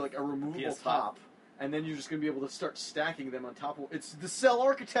is going to be like a removable PS5. Top, and then you're just going to be able to start stacking them on top of. It's the cell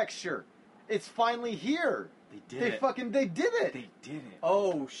architecture. It's finally here. They did it. They did it.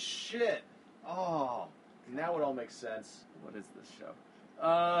 Oh shit. Oh, now it all makes sense. What is this show?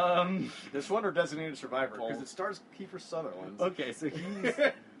 This one or Designated Survivor? Because it stars Kiefer Sutherland. Okay, so he's...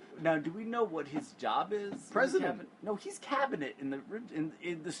 Now, do we know what his job is? President. No, he's cabinet in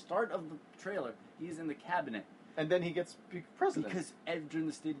the start of the trailer. He's in the cabinet. And then he gets president. Because during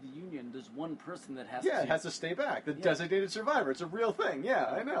the State of the Union, there's one person that has has to stay back. The Designated Survivor. It's a real thing. Yeah,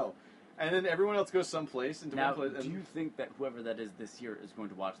 I know. And then everyone else goes someplace. Do you think that whoever that is this year is going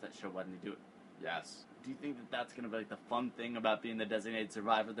to watch that show? Why didn't they do it? Yes. Do you think that that's going to be like the fun thing about being the Designated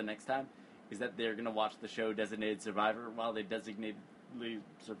Survivor the next time? Is that they're going to watch the show Designated Survivor while they designatedly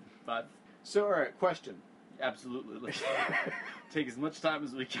survive? So, all right, question. Absolutely. Let's take as much time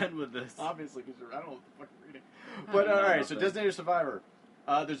as we can with this. Obviously, because I don't know what the fuck we're reading. But, all right, so Designated Survivor.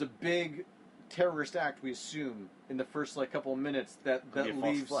 There's a big terrorist act, we assume, in the first couple of minutes that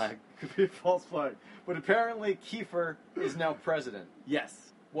leaves. Could be a false flag. But apparently, Kiefer is now president. Yes.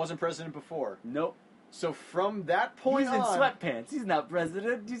 Wasn't president before. Nope. So from that point on... He's in sweatpants. He's not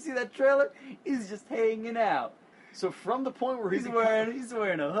president. Do you see that trailer? He's just hanging out. So from the point where he's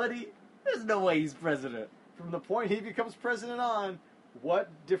wearing a hoodie, there's no way he's president. From the point he becomes president on, what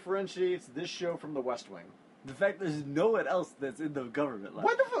differentiates this show from The West Wing? The fact there's no one else that's in the government.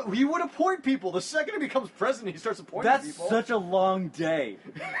 What the fuck? He would appoint people. The second he becomes president, he starts appointing people. That's such a long day.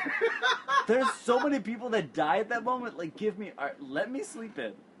 There's so many people that die at that moment. Like, let me sleep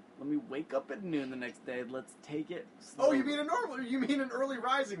in. Let me wake up at noon the next day. Let's take it slowly. Oh, you mean an early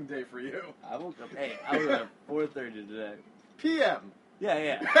rising day for you? I woke up at 4:30 today. PM.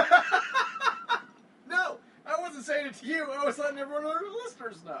 Yeah. No, I wasn't saying it to you. I was letting everyone of our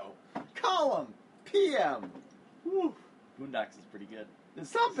listeners know. column. PM. Woo. Boondocks is pretty good.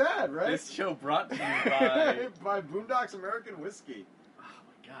 It's not bad, right? This show brought to you by... by Boondocks American Whiskey. Oh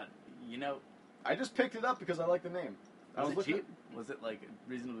my god. You know... I just picked it up because I like the name. Was it cheap? Was it, like,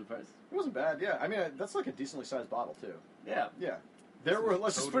 reasonably priced? It wasn't bad, yeah. I mean, that's like a decently sized bottle, too. Yeah. Yeah.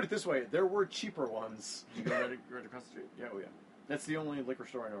 Let's just put it this way, there were cheaper ones. Did you go right across the street? Yeah, oh yeah. That's the only liquor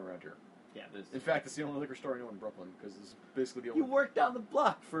store I know around here. Yeah, In fact, it's the only liquor store I know in Brooklyn, because it's basically the only... You worked down the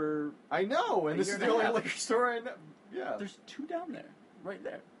block for... I know, and this is the only liquor store I know. Yeah. There's 2 down there. Right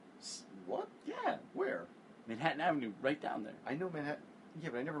there. What? Yeah. Where? Manhattan Avenue, right down there. I know Manhattan... Yeah,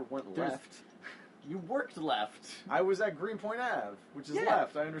 but I never went left. You worked left. I was at Greenpoint Ave, which is Yeah.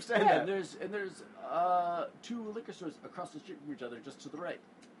 left. I understand Yeah, that. and there's 2 liquor stores across the street from each other, just to the right.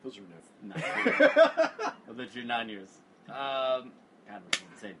 Those are new. No. I've lived here 9 years. God, that's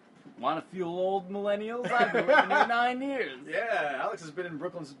insane. Want to fuel old millennials? I've been living here 9 years. Yeah, Alex has been in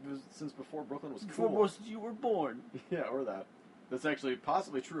Brooklyn since before Brooklyn was Before cool. most of you were born. Yeah, or that. That's actually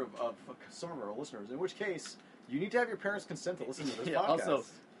possibly true of some of our listeners, in which case, you need to have your parents' consent to listen to this podcast. Also,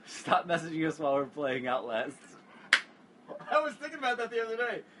 stop messaging us while we're playing Outlast. I was thinking about that the other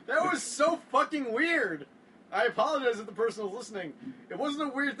day. That was so fucking weird. I apologize if the person was listening. It wasn't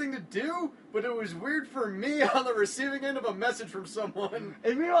a weird thing to do, but it was weird for me on the receiving end of a message from someone.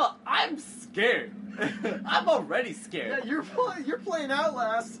 And meanwhile, I'm scared. I'm already scared. Yeah, you're playing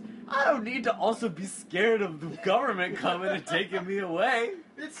Outlast. I don't need to also be scared of the government coming and taking me away.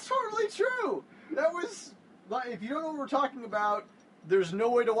 It's totally true. That was... If you don't know what we're talking about, there's no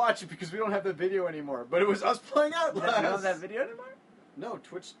way to watch it because we don't have the video anymore. But it was us playing Outlast. You don't have that video anymore? No,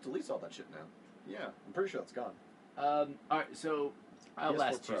 Twitch deletes all that shit now. Yeah, I'm pretty sure that's gone. Alright, so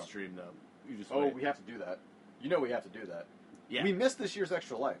Outlast PS4 2 Pro. stream though. You just Oh, wait. we have to do that. You know we have to do that. Yeah. We missed this year's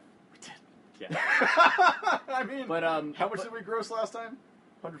Extra Life. We did. Yeah. I mean, But how much did we gross last time?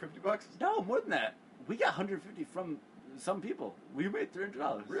 $150? No, more than that. We got 150 from some people. We made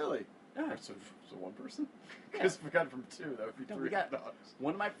 $300. Really? Yeah. So one person? Because we got it from 2, that would be No, $300. we got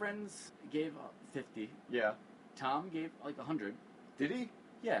one of my friends gave 50. Yeah. Tom gave like 100. Did he?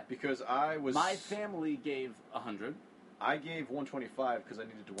 Yeah. Because I was... My family gave 100. I gave 125 because I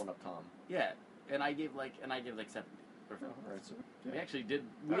needed to one-up Tom. Yeah. And I gave like 70. Oh, all right, so... We Yeah. actually did.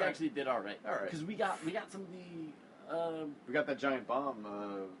 All right. Did all right. All right. Because we got some of the. We got that giant bomb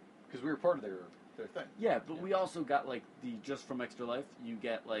because we were part of their thing. Yeah, but we also got like the just from Extra Life. You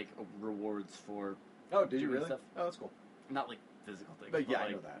get like rewards for. Oh, did you doing really? stuff. Oh, that's cool. Not like physical things. But yeah, like,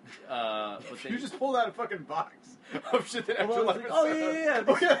 I know that. But You just pulled out a fucking box of shit that Well, Extra I was Life like, oh, has yeah, sent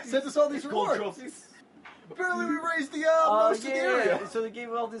yeah, us. Oh, yeah, sent us all these gold rewards. trophies. Apparently we raised the most of the area. So they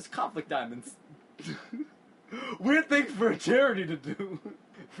gave all these conflict diamonds. Weird thing for a charity to do.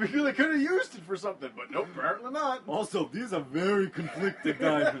 Figure they could have used it for something, but nope, apparently not. Also, these are very conflicted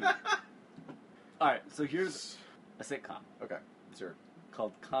diamonds. Alright, so here's a sitcom Okay, let's hear it.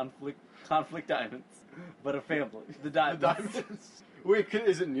 called Conflict Diamonds, but a family. The Diamonds. The Diamonds. Wait,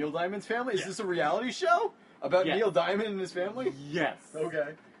 is it Neil Diamond's family? Is Yeah. this a reality show about Yeah. Neil Diamond and his family? Yes.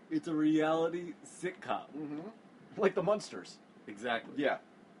 Okay. It's a reality sitcom. Mm-hmm. Like the Munsters. Exactly. Yeah.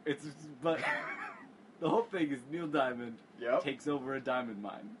 But the whole thing is Neil Diamond Yep. takes over a diamond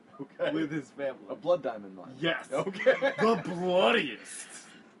mine Okay. with his family. A blood diamond mine. Yes. Okay. The bloodiest.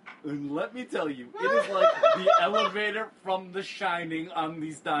 And let me tell you, it is like the elevator from The Shining on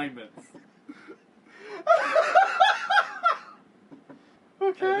these diamonds.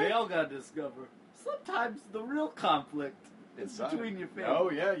 Okay. And they all gotta discover sometimes the real conflict is Inside. between your family. Oh,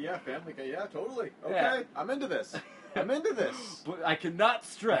 yeah, family. Yeah, totally. Okay, Yeah. I'm into this. I'm into this. But I cannot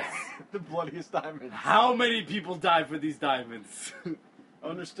stress The bloodiest diamond. how many people die for these diamonds.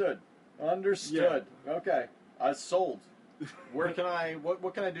 Understood. Understood. Okay. Sold. Where can I,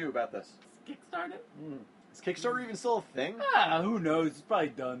 what can I do about this? Kickstart it? Is Kickstarter even still a thing? Who knows? It's probably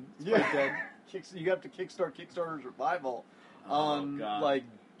done. It's probably dead. You have to kickstart Kickstarter's revival Oh, on, God. like,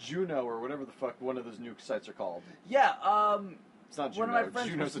 Juno or whatever the fuck one of those new sites are called. Yeah, It's not one Juno. of my friends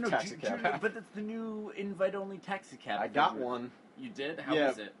Juno's a no, taxi cab. Juno, but it's the new invite-only taxi cab. I got feature. one. You did? How yeah,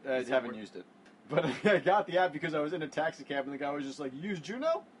 was it? I Is it haven't work- used it. But I got the app because I was in a taxi cab and the guy was just like, "You use Juno?"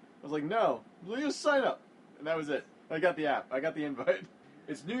 I was like, "No." Well, you just sign up. And that was it. I got the app. I got the invite.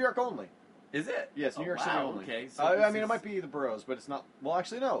 It's New York only. Is it? Yes, New Oh, York City wow, only. Okay. So I this mean, it is- might be the boroughs, but it's not. Well,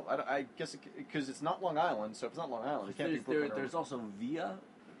 actually, no. I guess because it's not Long Island, so if it's not Long Island, it can't be Brooklyn. There's also Via.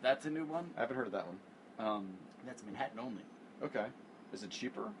 That's a new one. I haven't heard of that one. That's Manhattan only. Okay. Is it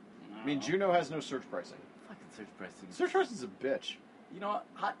cheaper? I I mean, don't know. Juno has no surge pricing. Fucking search pricing. Surge pricing's a bitch. You know what?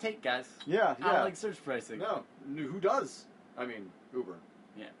 Hot take, guys. Yeah, I don't yeah. like search pricing. No, who does? I mean, Uber.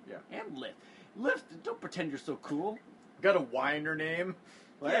 Yeah. Yeah. And Lyft. Lyft, don't pretend you're so cool. Got a Y in your name.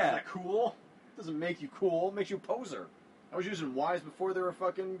 Well, Yeah. that's not cool. Doesn't make you cool. It makes you a poser. I was using Ys before they were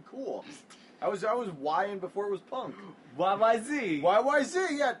fucking cool. I was Yin before it was punk. YYZ.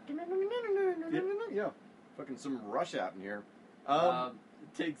 YYZ, yeah. Yeah. Fucking some Rush out in here.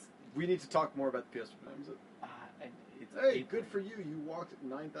 It takes. We need to talk more about the PS5. It's Hey, good for you. You walked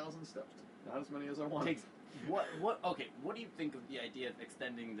 9,000 steps. Not as many as I wanted. Takes what? Okay, what do you think of the idea of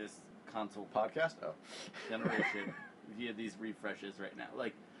extending this console Podcast? Oh. generation via these refreshes right now?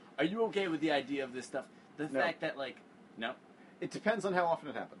 Like, are you okay with the idea of this stuff? The No. fact that no, It depends on how often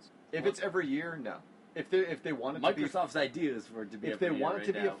it happens. If it's every year, no. If they want it to be, Microsoft's idea is for it to be. if they every year want it right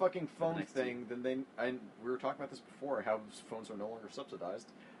to be a now fucking for the phone next thing, then they. And we were talking about this before. How phones are no longer subsidized.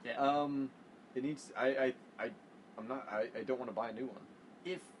 Yeah. It needs. I'm not. I don't want to buy a new one.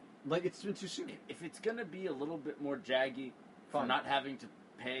 If It's been too soon. if it's gonna be a little bit more jaggy for Fine. not having to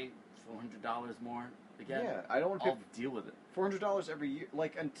pay $400 more again, Yeah, I don't want to I'll pay deal with it. $400 every year.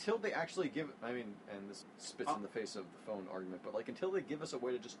 Like until they actually give. I mean, and this spits in the face of the phone argument, but like until they give us a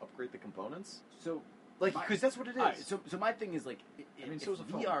way to just upgrade the components, So. like because that's what it is. All right, so my thing is like, I mean, if so is a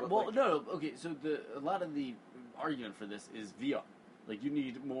phone, VR. but, Well, like- no, okay. So a lot of the argument for this is VR. Like, you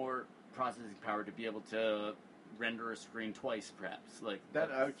need more processing power to be able to render a screen twice, perhaps. Like That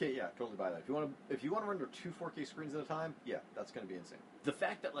that's- okay, yeah, totally buy that. If you want to render 2 4K screens at a time, yeah, that's going to be insane. The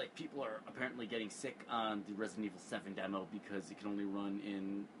fact that like people are apparently getting sick on the Resident Evil 7 demo because it can only run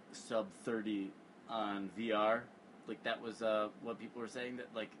in sub 30 on VR. Like that was what people were saying, that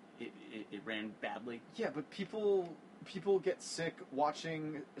like it ran badly. Yeah, but people get sick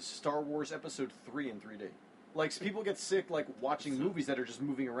watching Star Wars Episode 3 in 3D. Like people get sick like watching So- movies that are just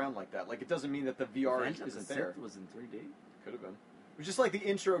moving around like that. Like it doesn't mean that the VR Revenge of the isn't Sith there. was in 3D. Could have been. It was just like the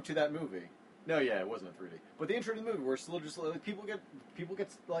intro to that movie. No, yeah, it wasn't in 3D. But the intro to the movie, where it's still just like people get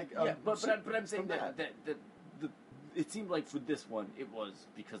like Yeah, but sick I'm saying from that it seemed like for this one it was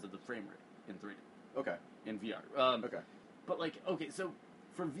because of the frame rate in 3D Okay, in VR. okay. But like, okay, so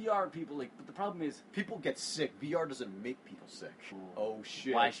for VR people, like, but the problem is People get sick. VR doesn't make people sick. Oh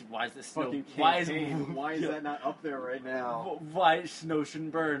shit! why is this snow? Fucking Why is campaign. Why is that not up there right now? Why snow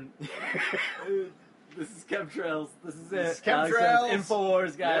shouldn't burn? This is chemtrails. This is This it. is chemtrails.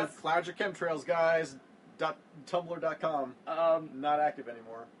 Infowars, guys. Yep, cloud your chemtrails, guys. Tumblr.com. Not active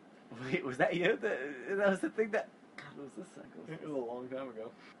anymore. Wait, was that you? That was the thing that. God, what was this? It was a long time ago.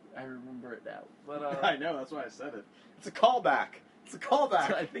 I remember it now. But I know, that's why I said it. It's a callback. It's a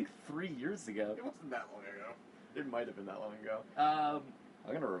callback. I think 3 years ago. It wasn't that long ago. It might have been that long ago. Um,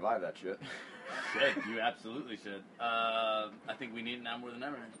 I'm gonna revive that shit. should you absolutely should. I think we need it now more than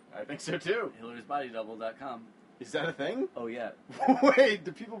ever. I think so too. Hillary'sBodyDouble.com. Is that a thing? Oh yeah. Wait,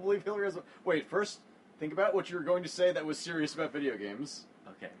 do people believe Hillary has a... Wait, first, think about what you were going to say that was serious about video games.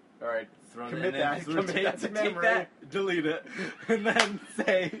 Okay. Alright, Commit that to take memory. that, delete it, and then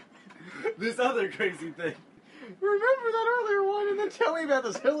say this other crazy thing. Remember that earlier one and then tell me about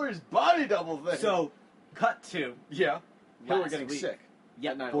this Hillary's body double thing. So, cut to yeah. Hillary last getting week. sick.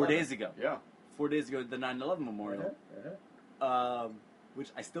 Yeah, At 9/11. 4 days ago. Yeah. 4 days ago, the 9/11 memorial. Which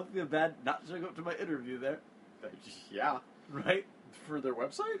I still feel bad not showing up to my interview there. Yeah. Right? For their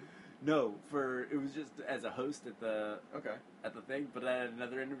website? No, it was just as a host at the Okay. thing, but I had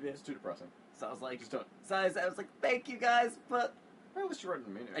another interview. It's too depressing. So I was like, Just don't. so I was like, thank you guys, but Well, at least you wrote it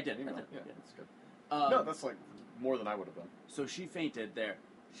in an email. I did. Email. Yeah. That's good. um, No, that's like more than I would have done. so she fainted there.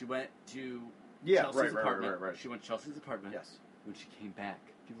 She went to Yeah, Chelsea's right. apartment. She went to Chelsea's apartment. Yes. When she came back,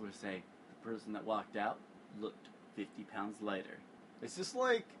 people were saying the person that walked out looked 50 pounds lighter. Is this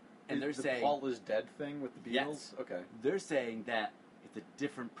like And they're the saying- Paul is dead thing with the Beatles? Yes. Okay. They're saying that if a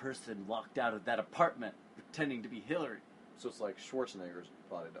different person walked out of that apartment pretending to be Hillary, So it's like Schwarzenegger's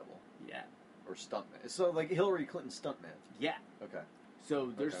body double. yeah, Or stuntman. So like Hillary Clinton stuntman. yeah. Okay.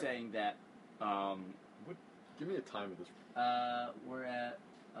 So they're Okay. saying that What? Give me a time of this. we're at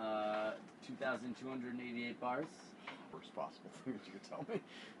 2,288 bars. Worst possible thing that you could tell me.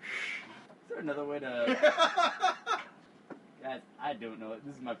 Is there another way to? Guys, I don't know.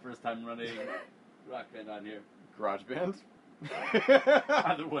 This is my first time running Rock Band on here. Garage Band?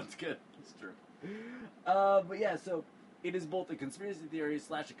 Either one's good. It's true. But yeah, so it is both a conspiracy theory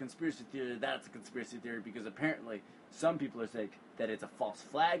 / a conspiracy theory that's a conspiracy theory because apparently some people are saying that it's a false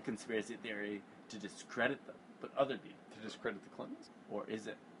flag conspiracy theory to discredit them, but other people. To discredit the Clintons? Or is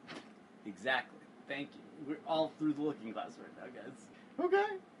it? Exactly. Thank you. We're all through the looking glass right now, guys.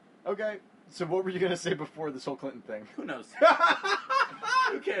 Okay. Okay. So what were you going to say before this whole Clinton thing? Who knows?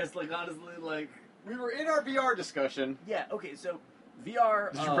 Who cares? Like, honestly, like... We were in our VR discussion. Yeah, okay, so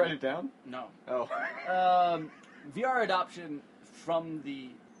VR... Did you write it down? No. Oh. VR adoption from the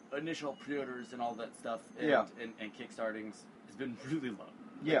initial pre-orders and all that stuff and, Yeah. and kickstartings has been really low.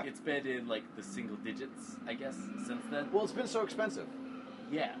 Yeah. Like, it's been in, like, the single digits, I guess, since then. Well, it's been so expensive.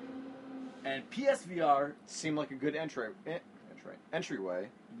 Yeah. And PSVR... Seemed like a good entryway.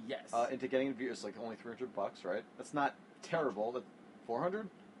 Yes. Into getting into VR. It's like only $300, right? That's not terrible. That 400?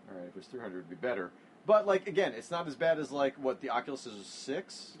 All right, if it was 300, it'd be better. But, like, again, it's not as bad as, like, what the Oculus is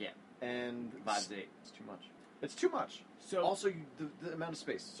 6. Yeah. And Vive's 8. It's too much. It's too much. So also, the amount of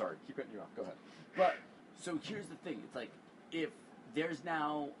space. Sorry, keep cutting you off. Go ahead. But, so here's the thing. It's like, if there's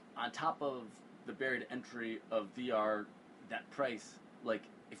now, on top of the barrier to entry of VR, that price, like,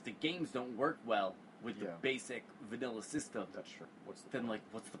 if the games don't work well with the basic vanilla system, that's true. What's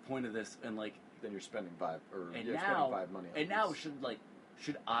the point of this? And, like, then you're spending Vive, spending Vive money. And now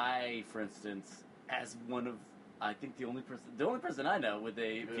should I, for instance, as one of, I think the only person I know with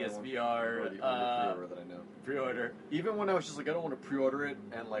a PSVR pre-order that I know. Pre-order. Even when I was just like, I don't want to pre-order it,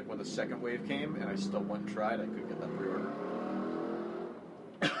 and like when the second wave came, and I still went and tried, I could get that pre-order.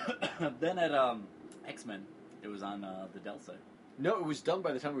 Then at X-Men, it was on the Dell site. No, it was done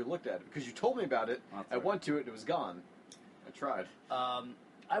by the time we looked at it because you told me about it. I went to it, and it was gone. I tried.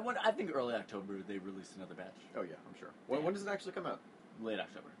 I think early October they released another batch. Oh yeah, I'm sure. When does it actually come out? Late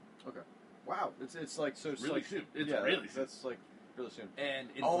October. Okay. Wow, it's like so. It's really like, soon. It's yeah, really soon. That's like really soon. And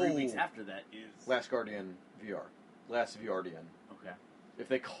in 3 weeks after that is Last Guardian VR. Last VRdian. Okay. If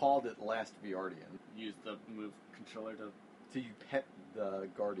they called it Last VRdian, use the Move controller to you pet the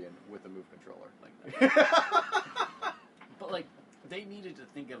Guardian with a Move controller like that. But like they needed to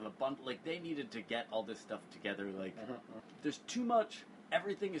think of a bundle. Like they needed to get all this stuff together. Like there's too much.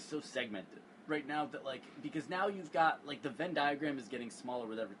 Everything is so segmented right now that like because now you've got like the Venn diagram is getting smaller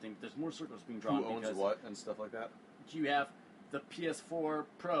with everything. There's more circles being drawn. Who owns what and stuff like that. You have the PS4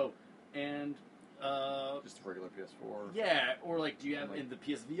 Pro and just a regular PS4. Yeah, or like do you have in the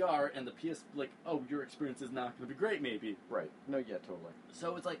PSVR and the PS like your experience is not going to be great maybe. Right. No, yeah, totally.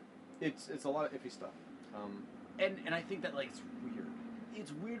 So it's like it's a lot of iffy stuff. And I think that like it's weird.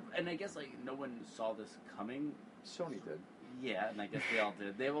 It's weird, and I guess like no one saw this coming. Sony did. Yeah, and I guess they all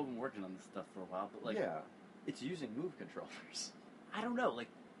did. They've all been working on this stuff for a while, but like it's using Move controllers. I don't know. Like,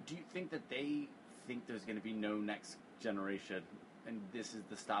 do you think that they think there's going to be no next generation, and this is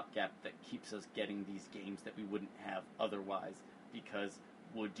the stopgap that keeps us getting these games that we wouldn't have otherwise? Because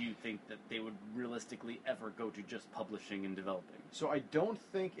do you think that they would realistically ever go to just publishing and developing? So I don't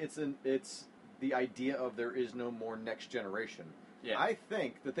think it's the idea of there is no more next generation. Yeah. I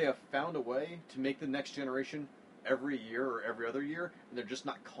think that they have found a way to make the next generation every year or every other year, and they're just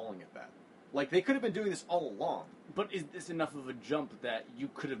not calling it that. Like, they could have been doing this all along. But is this enough of a jump that you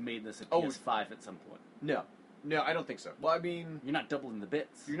could have made this a PS5 at some point? No. No, I don't think so. Well, I mean... You're not doubling the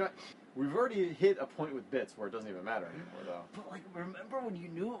bits. You're not... We've already hit a point with bits where it doesn't even matter anymore, though. But, like, remember when you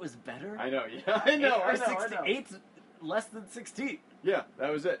knew it was better? I know, yeah. I know. 8's less than 16. Yeah,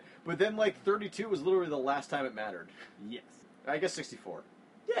 that was it. But then, like, 32 was literally the last time it mattered. Yes. I guess 64.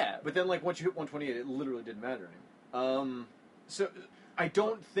 Yeah. But then, like, once you hit 128, it literally didn't matter anymore. So, I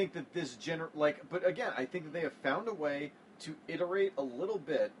don't think that this but again, I think that they have found a way to iterate a little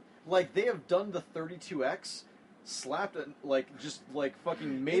bit. Like, they have done the 32X, slapped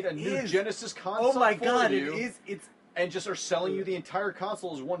fucking made a new Genesis console. Oh my god, you, it is. It's and just are selling you the entire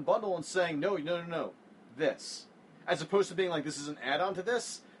console as one bundle and saying no, this, as opposed to being like this is an add-on to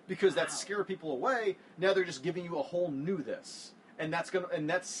this because that scared people away. Now they're just giving you a whole new this, and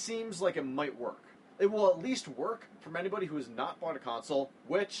that seems like it might work. It will at least work from anybody who has not bought a console,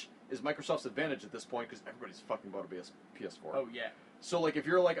 which is Microsoft's advantage at this point because everybody's fucking bought a PS4. Oh yeah. So, like, if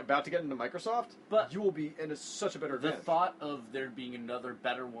you're, like, about to get into Microsoft, you will be in such a better advantage. The thought of there being another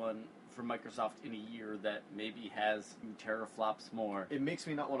better one for Microsoft in a year that maybe has teraflops more... It makes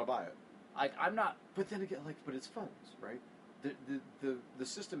me not want to buy it. I'm not... But then again, but it's phones, right? The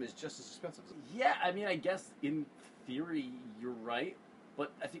system is just as expensive. Yeah, I mean, I guess in theory you're right,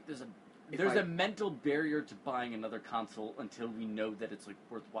 but I think there's a mental barrier to buying another console until we know that it's, like,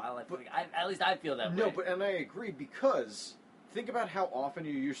 worthwhile. At least I feel that way. No, and I agree because... Think about how often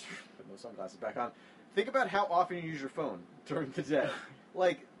you use... Put those sunglasses back on. Think about how often you use your phone during the day.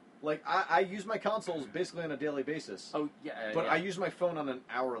 I use my consoles basically on a daily basis. Oh, yeah. But I use my phone on an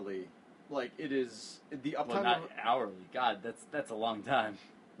hourly. Like, it is... The uptime... Well, not hourly. God, that's a long time.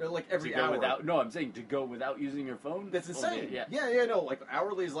 Like, every hour. I'm saying to go without using your phone? That's insane. Yeah, like,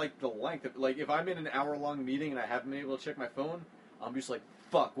 hourly is, like, the length of... Like, if I'm in an hour-long meeting and I haven't been able to check my phone, I'm just like...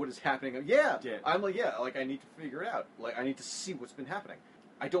 Fuck, what is happening? Yeah. I'm like, I need to figure it out. Like, I need to see what's been happening.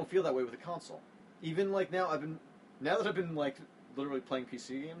 I don't feel that way with a console. Even, like, now that I've been, like, literally playing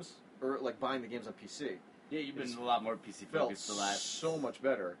PC games, or, like, buying the games on PC. Yeah, you've been a lot more PC focused the last... so much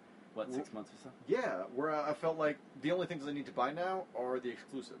better. what, 6 months or so? Yeah, where I felt like the only things I need to buy now are the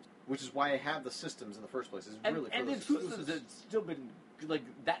exclusives, which is why I have the systems in the first place. Is really for and the those exclusives have still been like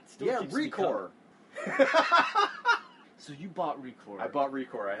that. Still yeah, keeps me Recore. So you bought Recore. I bought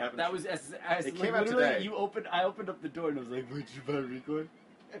Recore. I haven't. That was as it like, came out literally today. I opened up the door and I was like, "Would you buy Recore?"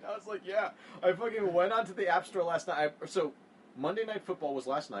 And I was like, yeah. I fucking went onto the App Store last night. So Monday Night Football was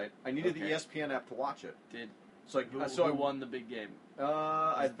last night. I needed the ESPN app to watch it. Who I won the big game?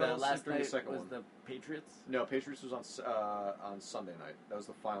 I fell last asleep during night the second was one. the Patriots. No, Patriots was on Sunday night. That was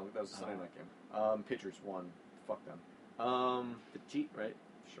the final. That was the Sunday night game. Patriots won. Fuck them. The cheat, right?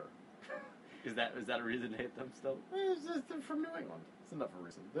 Sure. Is that a reason to hate them still? They're from New England. It's enough of a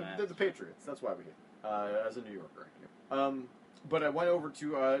reason. They're the Patriots. That's why we hate. As a New Yorker. But I went over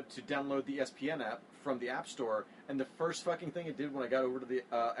to download the ESPN app from the App Store, and the first fucking thing it did when I got over to the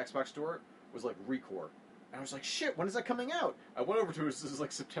Xbox Store was like Recore. And I was like, shit, when is that coming out? I went over to it, this is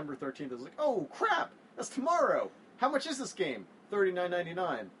like September 13th. I was like, oh, crap, that's tomorrow. How much is this game?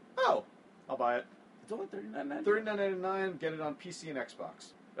 $39.99. Oh, I'll buy it. It's only $39.99. $39.99, get it on PC and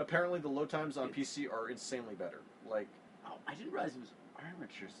Xbox. Apparently the load times on PC are insanely better. Like, oh, I didn't realize it was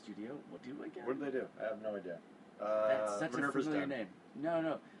Armature Studio. What do I get? What do they do? I have no idea. That's such Minerva's a familiar Den. name.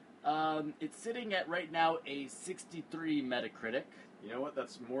 No. It's sitting at right now a 63 Metacritic. You know what?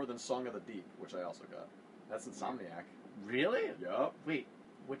 That's more than Song of the Deep, which I also got. That's Insomniac. Really? Yup. Wait,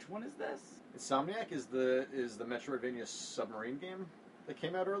 which one is this? Insomniac is the Metroidvania submarine game that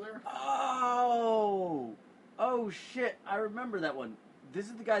came out earlier. Oh shit! I remember that one. This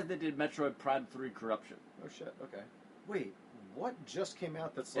is the guys that did Metroid Prime 3 Corruption. Oh shit. Okay. Wait, what just came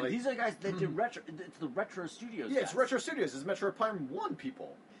out that's And like? these are the guys that did Retro. It's the Retro Studios. Yeah, it's guys. Retro Studios. It's Metroid Prime 1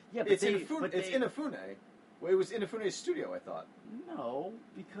 people. Yeah, but It's Inafune. they- It's Inafune. Well, it was Inafune's studio, I thought. No,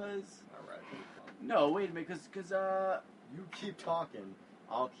 because All right. no. Wait a minute, because You keep talking.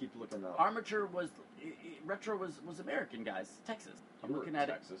 I'll keep looking up. Armature was Retro was American guys, Texas. I'm You were looking in at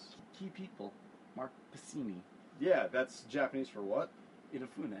Texas. it. Key people, Mark Piscini, Yeah, that's Japanese for what?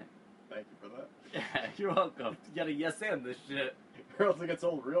 Inafune. Thank you for that. Yeah, you're welcome. You gotta yes and this shit. Or else it gets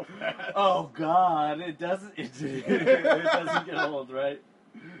old real fast. Oh God, it doesn't. It doesn't get old, right?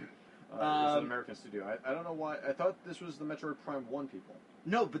 It's an American studio. I don't know why. I thought this was the Metroid Prime 1 people.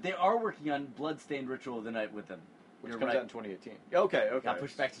 No, but they are working on Bloodstained Ritual of the Night with them. Which You're comes right. out in 2018. Okay. Got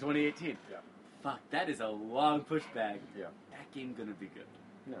pushed back to 2018. Yeah. Fuck, that is a long pushback. Yeah. That game gonna be good.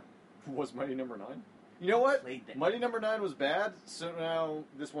 Yeah. Was Mighty Number 9? You know what? Played that. Mighty Number 9 was bad, so now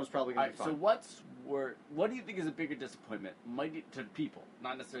this one's probably going to Alright, be fun. so what do you think is a bigger disappointment? Mighty to people,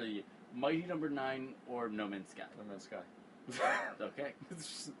 not necessarily you. Mighty Number 9 or No Man's Sky? No Man's Sky. Okay.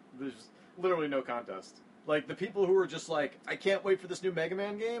 There's literally no contest. Like, the people who are just like, I can't wait for this new Mega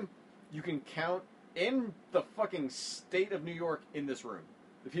Man game, you can count in the fucking state of New York in this room.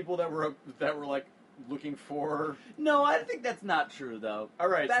 The people that were like looking for. No, I think that's not true though. All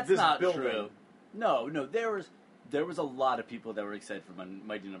right, that's this not building. true. No, there was a lot of people that were excited for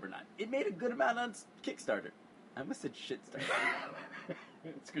Mighty Number 9. It made a good amount on Kickstarter. I almost said shitstarter.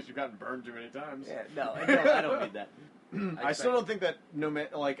 It's because you've gotten burned too many times. Yeah, no, I don't mean that. I still don't think that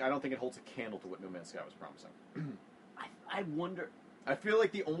I don't think it holds a candle to what No Man's Sky was promising. I wonder. I feel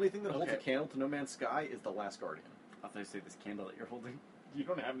like the only thing that holds a Okay. candle to No Man's Sky is The Last Guardian. I thought you say this candle that you're holding. You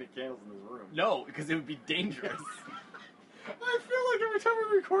don't have any candles in this room. No, because it would be dangerous. I feel like every time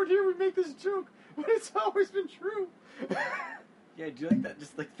we record here, we make this joke, but it's always been true. Yeah, do you like that?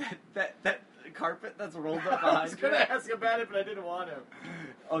 Just like that carpet that's rolled up I was behind going you? to ask about it, but I didn't want to.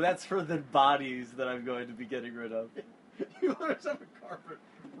 Oh, that's for the bodies that I'm going to be getting rid of. You literally have a carpet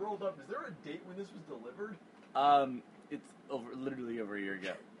rolled up. Is there a date when this was delivered? It's literally over a year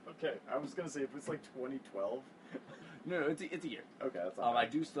ago. Okay, I was going to say if it's like 2012. No, it's a year. Okay, that's all I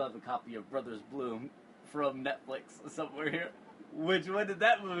do still have a copy of Brothers Bloom from Netflix somewhere here. When did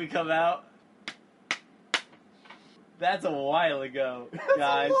that movie come out? That's a while ago,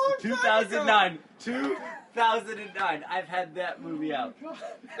 guys. a long time 2009. 2009. I've had that movie out. God,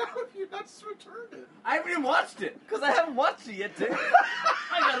 how have you not just returned it? I haven't even watched it because I haven't watched it yet, too.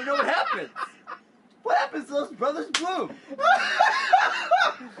 I gotta know what happens. What happens to those Brothers Bloom?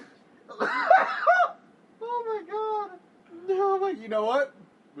 Oh my god. No, my, you know what?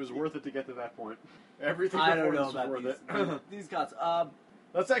 It was worth it to get to that point. Everything I before don't know this about was these, worth it. these cuts.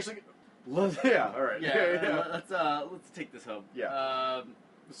 Let's actually. Yeah, all right. Let's take this home. Yeah.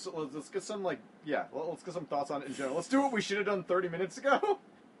 So let's get some let's get some thoughts on it in general. Let's do what we should have done 30 minutes ago.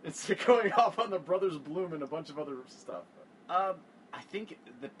 It's going off on the Brothers Bloom and a bunch of other stuff. I think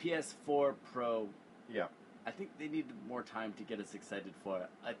the PS4 Pro. Yeah. I think they need more time to get us excited for it.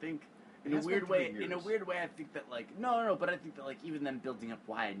 I think In a weird way, I think that like no, but I think that like even them building up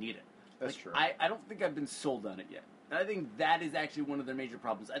why I need it. That's like, true. I don't think I've been sold on it yet. And I think that is actually one of their major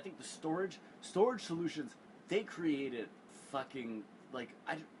problems. I think the storage solutions they created fucking like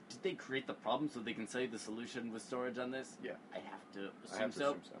did they create the problem so they can sell you the solution with storage on this? Yeah, I have to assume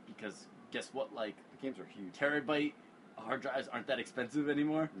so because guess what? Like the games are huge. Terabyte hard drives aren't that expensive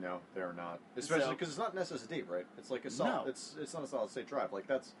anymore. No, they're not. Especially because it's not an SSD, right? It's like a solid. No. It's not a solid state drive. Like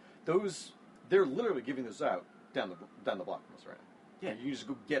those. They're literally giving this out down the block from us right now. Yeah, you just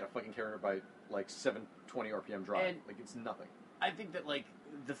go get a fucking terabyte like 720 RPM drive. And like it's nothing. I think that like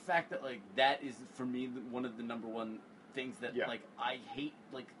the fact that like that is for me one of the number one things that like I hate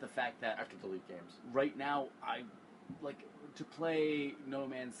like the fact that I have to delete games. Right now I like to play No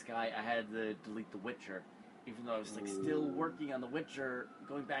Man's Sky. I had to delete The Witcher. Even though I was like still working on The Witcher,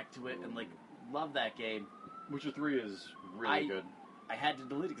 going back to it and like love that game. Witcher 3 is really good. I had to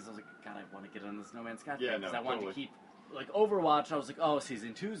delete it because I was like, God, I want to get on this No Man's Sky thing because I wanted to keep like Overwatch. I was like, oh,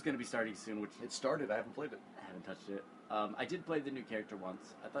 season 2 is going to be starting soon. Which it started. I haven't played it. I haven't touched it. I did play the new character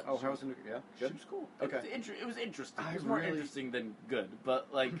once. I thought. Oh, how was the new? Yeah, good. She was cool. Okay, it was interesting. It was more interesting than good, but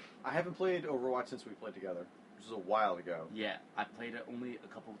like I haven't played Overwatch since we played together, which was a while ago. Yeah, I played it only a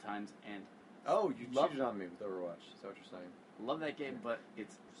couple of times and. Oh, you cheated on me with Overwatch. Is that what you're saying? Love that game, but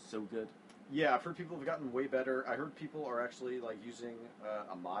it's so good. Yeah, I've heard people have gotten way better. I heard people are actually like using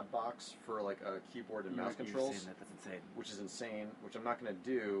a mod box for like a keyboard and mouse controls. That's insane. Which is insane. Which I'm not going to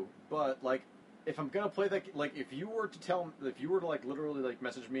do. But like, if I'm going to play that, like, if you were to like literally like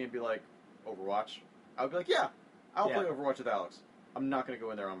message me and be like, Overwatch, I would be like, yeah, I'll play Overwatch with Alex. I'm not going to go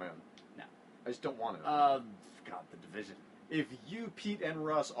in there on my own. No, I just don't want to. God, the Division. If you, Pete, and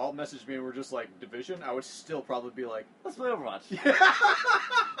Russ all messaged me and were just like, Division, I would still probably be like, let's play Overwatch.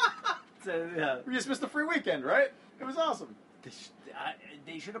 So, yeah. We just missed a free weekend, right? It was awesome.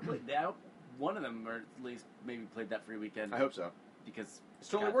 They should have played that. One of them, or at least maybe played that free weekend. I hope so. Because it's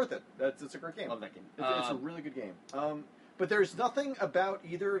totally worth it. It's a great game. Love that game. It's a really good game. But there's nothing about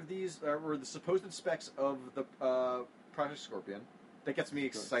either of these, or the supposed specs of the Project Scorpion that gets me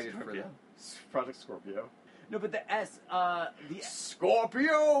excited for the Project Scorpio. No, but the S,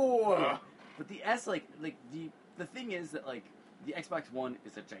 Scorpio! But the S, like the thing is that, like, the Xbox One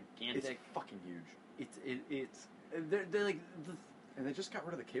is a gigantic... It's fucking huge. They're like... And they just got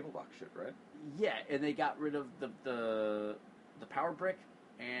rid of the cable box shit, right? Yeah, and they got rid of the power brick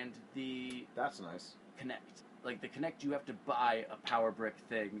and the... That's nice. Kinect. Like, the Kinect, you have to buy a power brick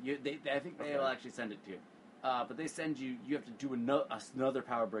thing. I think they'll actually send it to you. But they send you have to do another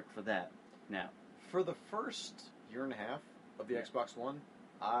power brick for that now. For the first year and a half of the Xbox One,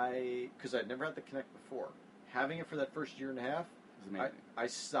 because I'd never had the Kinect before, having it for that first year and a half, was amazing. I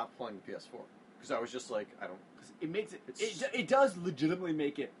stopped playing the PS4 because I was just like, I don't. Cause it makes it does legitimately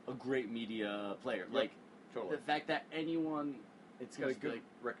make it a great media player. Yep, like totally. The fact that anyone, it's got a good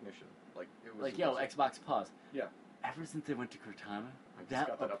recognition. Like it was like Xbox Pause. Yeah. Ever since they went to Cortana, I just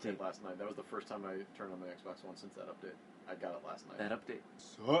got that update last night. That was the first time I turned on the Xbox One since that update. I got it last night. That update.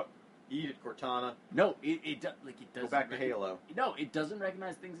 So, eat it, Cortana. No, it does. Go back to Halo. No, it doesn't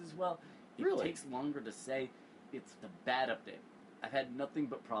recognize things as well. It takes longer to say. It's the bad update. I've had nothing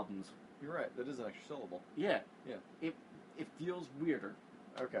but problems. You're right. That is an extra syllable. Yeah. Yeah. It feels weirder.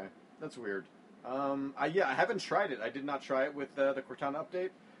 Okay, that's weird. I haven't tried it. I did not try it with the Cortana update.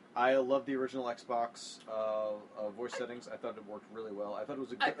 I love the original Xbox voice settings. I thought it worked really well. I thought it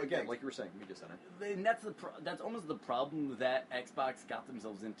was again, like you were saying, media center. And that's almost the problem that Xbox got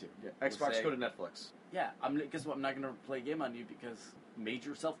themselves into. Yeah, Xbox go to Netflix. Yeah, guess what? I'm not going to play a game on you because you made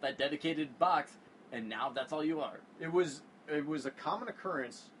yourself that dedicated box, and now that's all you are. It was a common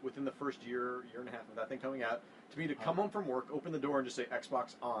occurrence within the first year and a half of that thing coming out to me to come home from work, open the door, and just say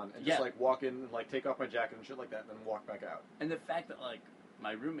Xbox on, and just like walk in and like take off my jacket and shit like that, and then walk back out. And the fact that like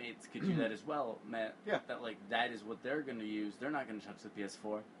my roommates could do that as well meant that like that is what they're going to use. They're not going to touch the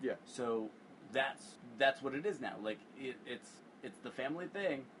PS4. Yeah. So that's what it is now. Like it's the family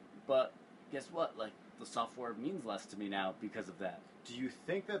thing, but guess what? Like the software means less to me now because of that. Do you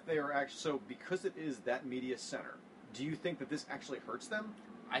think that they are actually so because it is that media center? Do you think that this actually hurts them?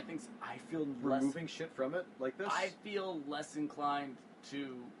 I think so. I feel removing shit from it like this. I feel less inclined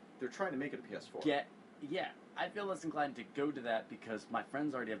to. They're trying to make it a PS4. I feel less inclined to go to that because my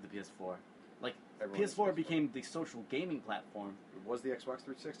friends already have the PS4. Like, Everyone's PS4 became the social gaming platform. It was the Xbox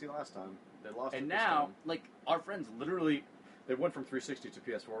 360 last time. They lost it. And now, like, our friends literally... They went from 360 to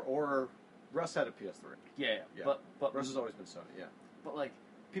PS4, or Russ had a PS3. Yeah. But Russ has always been Sony, yeah. But, like...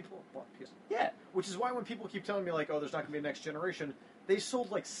 People bought PS4. Yeah. Which is why when people keep telling me, like, oh, there's not going to be a next generation, they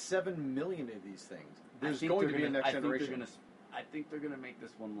sold, like, 7 million of these things. There's going to be a next generation. I think they're gonna make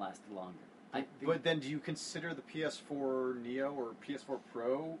this one last longer. But then, do you consider the PS4 Neo or PS4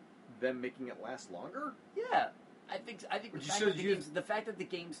 Pro them making it last longer? Yeah, I think the fact that the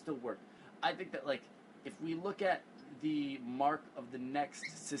games still work. I think that like if we look at the mark of the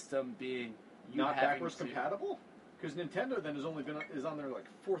next system being not backwards compatible, because Nintendo then is on their like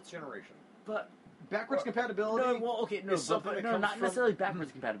 4th generation. But backwards compatibility. No, well, okay, no, not necessarily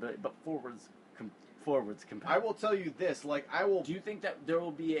backwards compatibility, but forwards compatibility. I will tell you this, like I will. Do you think that there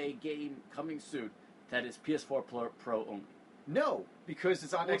will be a game coming soon that is PS4 Pro only? No, because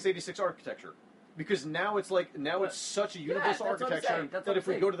it's on x86 architecture. Because now it's such a universal architecture that if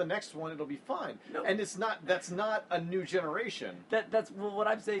we go to the next one, it'll be fine. No. And that's not a new generation. That's what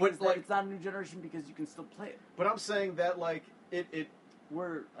I'm saying is that it's not a new generation because you can still play it. But I'm saying that like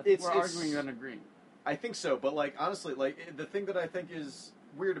we're arguing and agreeing. I think so, but like honestly, like the thing that I think is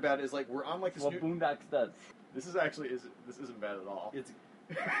weird about it is like we're on like this. What Boondocks does. This isn't bad at all. It's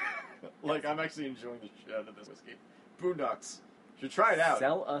like I'm actually enjoying the shit out of this whiskey. Boondocks. You should try it out.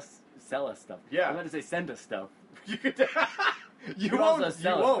 Sell us stuff. Yeah. I'm going to say send us stuff. You could. you won't.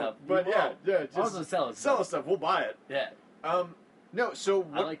 But yeah. Just also sell us stuff. We'll buy it. Yeah. No. So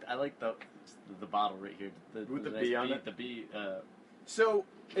what, I like the bottle right here. With the B on it. The B. So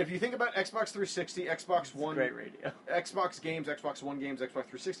if you think about Xbox 360, Xbox One, great radio. Xbox games, Xbox One games, Xbox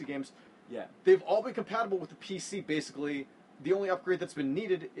 360 games. Yeah. They've all been compatible with the PC basically. The only upgrade that's been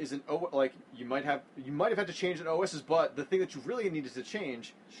needed is you might have had to change an OS's, but the thing that you really needed to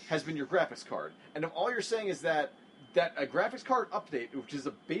change has been your graphics card. And if all you're saying is that a graphics card update, which is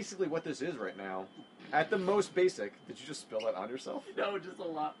basically what this is right now, at the most basic, did you just spill that on yourself? No, just a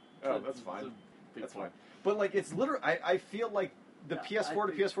lot. Oh, that's fine. That's fine. But like it's literally, I feel like the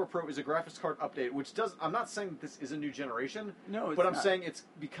PS4 to PS4 Pro is a graphics card update, which does. I'm not saying that this is a new generation. No, it's but I'm not. saying it's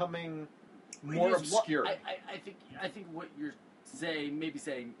becoming more obscure. I think what you're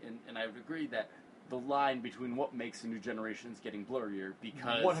saying, and I would agree that the line between what makes a new generation is getting blurrier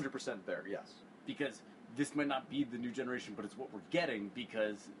because 100% there, yes. Because this might not be the new generation, but it's what we're getting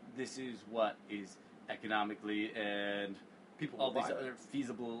because this is what is economically and people all these other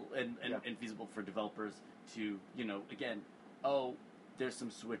feasible and feasible for developers to again, there's some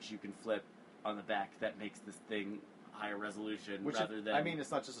switch you can flip on the back that makes this thing higher resolution rather than... I mean, it's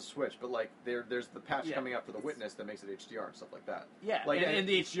not just a switch, but like there's the patch coming out for the Witness that makes it HDR and stuff like that. Yeah, like, and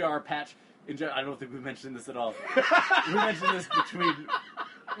the HDR patch, I don't think we mentioned this at all. We mentioned this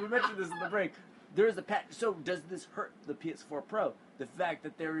in the break. There is a patch. So does this hurt the PS4 Pro? The fact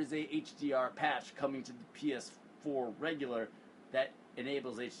that there is a HDR patch coming to the PS4 regular that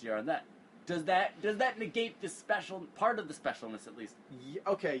enables HDR on that. Does that negate the special part of the specialness at least? Yeah,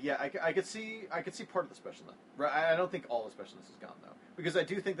 okay, yeah, I could see part of the specialness. Right, I don't think all the specialness is gone though, because I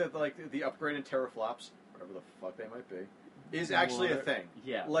do think that like the upgrade in teraflops, whatever the fuck they might be, is actually a thing.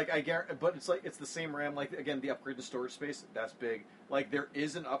 Yeah. Like but it's the same RAM. Like again, the upgrade to storage space, that's big. Like there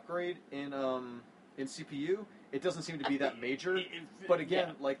is an upgrade in CPU. It doesn't seem to be that major. But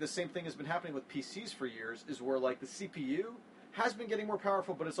again, like the same thing has been happening with PCs for years, is where like the CPU has been getting more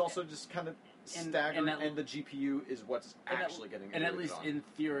powerful, but it's also just kind of staggered, and the GPU is what's actually getting. And at least in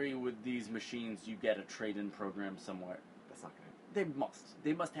theory, with these machines, you get a trade-in program somewhere. That's not going to happen.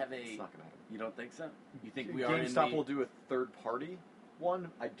 They must have a. It's not going to happen. You don't think so? You think GameStop will do a third-party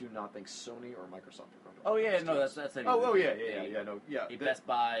one? I do not think Sony or Microsoft are going to. Oh yeah, no, that's. A Best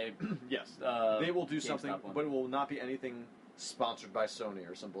Buy. Yes, they will do something, but it will not be anything sponsored by Sony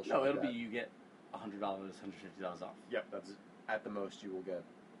or some bullshit. No, it'll be you get $100, $150 off. Yep, that's at the most you will get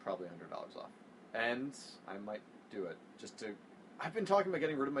probably $100 off, and I might do it just to. I've been talking about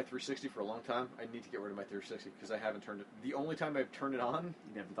getting rid of my 360 for a long time. I need to get rid of my 360 because I haven't turned it. The only time I've turned it on,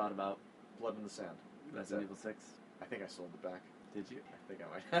 you haven't thought about Blood in the Sand. Resident Evil 6. I think I sold it back. Did you? I think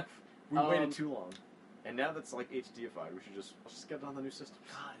I might have. We waited too long. And now that's like HDified, we should just get it on the new system.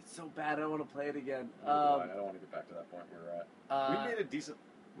 God, it's so bad. I don't want to play it again. I don't want to get back to that point where we're at. We made a decent.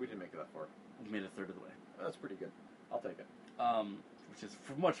 We didn't make it that far. We made a third of the way. Oh, that's pretty good. I'll take it. Which is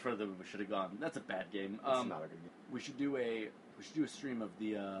much further than we should have gone. That's a bad game. It's not a good game. We should do a stream of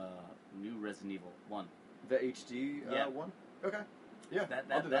the new Resident Evil 1. The HD one. Okay. Yeah.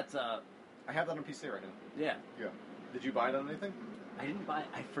 I'll do that. I have that on PC right now. Yeah. Yeah. Did you buy it on anything? I didn't buy.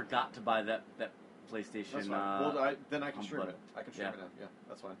 I forgot to buy that PlayStation. That's fine. Well, then I can stream it. I can stream it now. Yeah,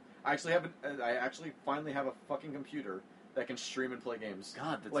 that's fine. I actually finally have a fucking computer that can stream and play games.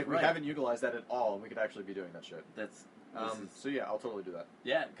 God, that's like right. We haven't utilized that at all, and we could actually be doing that shit. So yeah, I'll totally do that.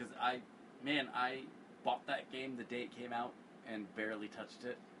 Yeah, because I bought that game the day it came out and barely touched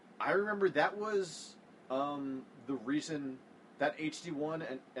it. I remember that was the reason that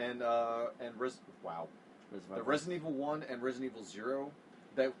HD1 and The Resident Evil 1 and Resident Evil 0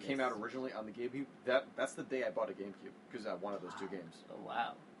 that came out originally on the GameCube, that's the day I bought a GameCube, because I wanted those two games. Oh,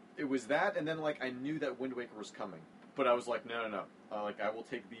 wow. It was that, and then, like, I knew that Wind Waker was coming. But I was like, no. I will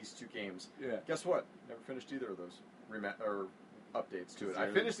take these two games. Yeah. Guess what? Never finished either of those updates to it.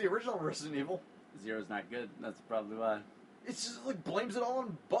 I finished the original Resident Evil. Zero's not good. That's probably why. It's just, like, blames it all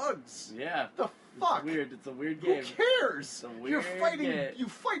on bugs. Yeah. The fuck? It's weird. It's a weird game. Who cares? It's a weird game. You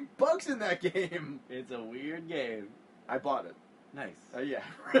fight bugs in that game. It's a weird game. I bought it. Nice. Yeah.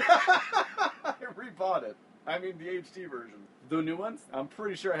 I rebought it. I mean, the HD version. The new ones? I'm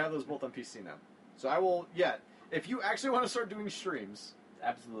pretty sure I have those both on PC now. So I will, if you actually want to start doing streams.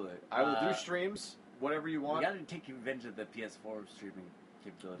 Absolutely. I will do streams, whatever you want. We gotta take advantage of the PS4 streaming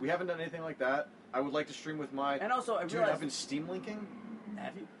capability. We haven't done anything like that. I would like to stream with my... And also, Dude, I've been Steam linking.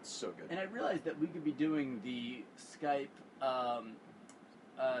 Have you? It's so good. And I realized that we could be doing the Skype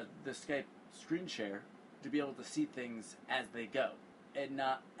screen share to be able to see things as they go, and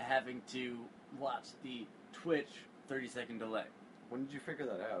not having to watch the Twitch 30-second delay. When did you figure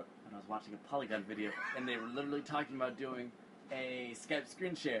that out? When I was watching a Polygon video, and they were literally talking about doing a Skype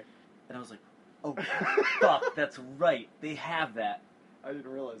screen share, and I was like, oh, fuck, that's right, they have that. I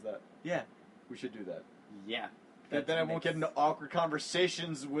didn't realize that. Yeah. We should do that. Yeah. Then I won't get into awkward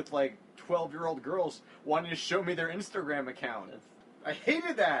conversations with, like, 12-year-old girls wanting to show me their Instagram account. I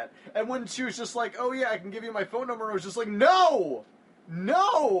hated that. And when she was just like, oh, yeah, I can give you my phone number, I was just like, no!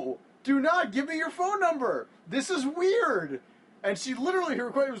 No! Do not give me your phone number! This is weird! And she literally, her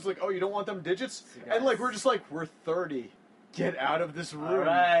question was like, oh, you don't want them digits? So and, like, we're just like, we're 30. Get out of this room. All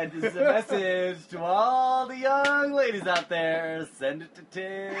right, this is a message to all the young ladies out there. Send it to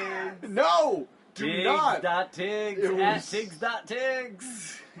Tiggs. No! Do not! Tiggs at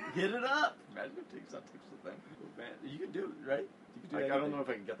Tiggs.Tiggs. Get it up. Imagine if Tiggs.Tiggs was a thing. Oh, man. You can do it, right? You can do I don't know if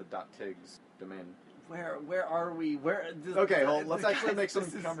I can get the .Tiggs domain. Where are we? Okay, well, let's actually make some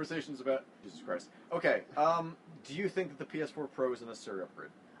conversations about... Jesus Christ. Okay, do you think that the PS4 Pro is a necessary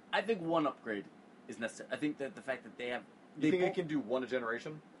upgrade? I think one upgrade is necessary. I think that the fact that they have... You think it can do one a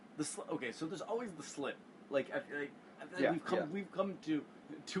generation? Okay, so there's always the Slim. Like, I feel like we've come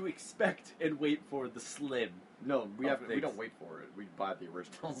to expect and wait for the Slim. No, we don't wait for it. We buy the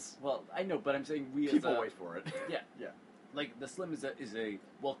originals. Well, I know, but I'm saying people wait for it. Yeah. Yeah. Like, the Slim is a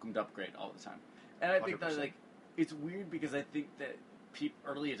welcomed upgrade all the time. And I think 100%. That, like, it's weird because I think that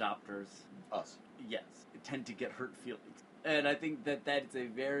early adopters... Us. Yes. Tend to get hurt feelings. And I think that that's a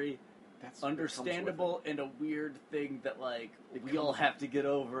very... That's understandable and a weird thing that, like, we all have to get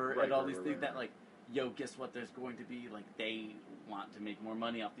over, and all these things that, like, yo, guess what, there's going to be, like, they want to make more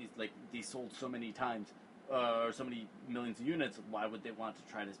money off these, like, these sold so many times, or so many millions of units, why would they want to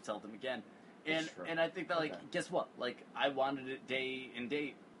try to sell them again? And I think that, like, guess what, like, I wanted it day and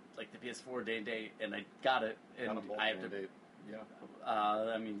date, like, the PS4 day and date, and I got it, and I have to... Date.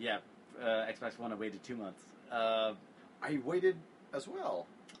 Yeah. Xbox One, I waited 2 months. I waited as well.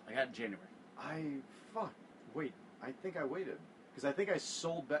 I got it in January. I think I waited. Because I think I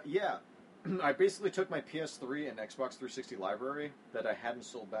sold back... Yeah. I basically took my PS3 and Xbox 360 library that I hadn't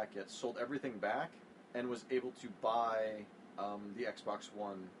sold back yet, sold everything back, and was able to buy the Xbox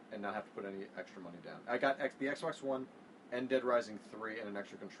One and not have to put any extra money down. I got the Xbox One and Dead Rising 3 and an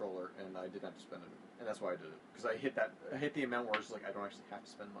extra controller, and I didn't have to spend it. And that's why I did it. Because I hit the amount where it's like, I don't actually have to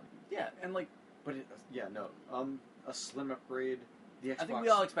spend money. Yeah, and like... But, a Slim upgrade... I think we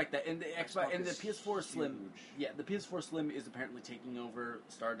all expect that. And the Xbox and the PS4 Slim, the PS4 Slim is apparently taking over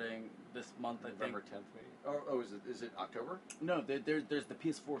starting this month. November 10th, maybe. Is it October? No, there's the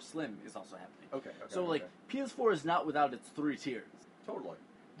PS4 Slim is also happening. Okay. So PS4 is not without its 3 tiers. Totally.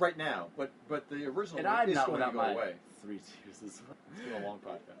 Right now, but the original and I'm is not going without to go away. 3 tiers as well. It's been a long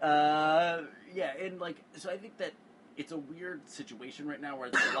podcast. So I think that it's a weird situation right now where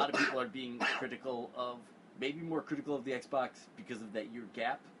a lot of people are being critical of. Maybe more critical of the Xbox because of that year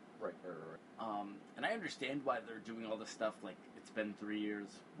gap. Right. And I understand why they're doing all this stuff. Like, it's been 3 years.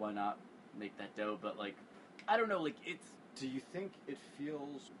 Why not make that dough? But, like, I don't know. Like, it's... Do you think it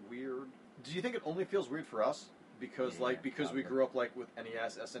feels weird? Do you think it only feels weird for us? Because, because we grew up, like, with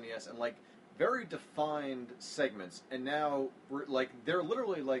NES, SNES, and, like, very defined segments. And now, they're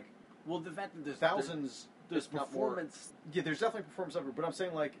literally, like... Well, the fact that there's... Thousands... There's performance. Yeah, there's definitely performance over, but I'm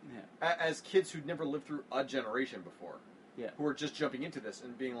saying, like, as kids who'd never lived through a generation before, who are just jumping into this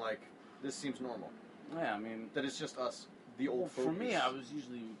and being like, this seems normal. Yeah, I mean... That it's just us, the old folks. For me, I was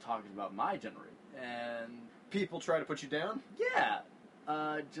usually talking about my generation, and... People try to put you down? Yeah.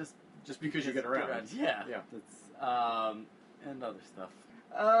 Just because you get around. Yeah. Yeah. That's, and other stuff.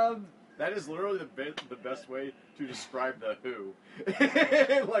 That is literally the best way to describe the Who.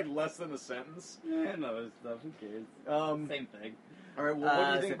 Like less than a sentence. Yeah, no, stuff. Who cares? Same thing. All right. Well, what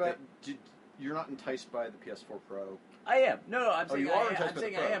do you think about? You're not enticed by the PS4 Pro. I am. No, I'm saying you are I'm enticed by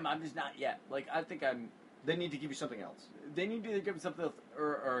saying the Pro. I am. I'm just not yet. Like I think I'm. They need to give you something else. They need to either give me something else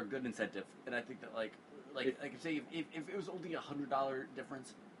or a good incentive, and I think that like say if it was only $100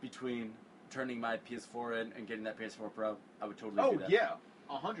 difference between turning my PS4 in and getting that PS4 Pro, I would totally do that. Oh yeah,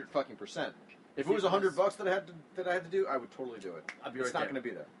 100%. If it was $100 that I had to do, I would totally do it. I'd be It's right not there. going to be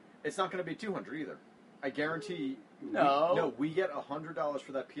there. It's not going to be 200 either. I guarantee. No. We get $100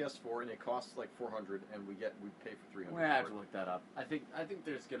 for that PS4, and it costs like $400, and we pay for $300. Well, I have to look that up. I think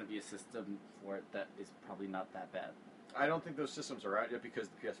there's going to be a system for it that is probably not that bad. I don't think those systems are out yet because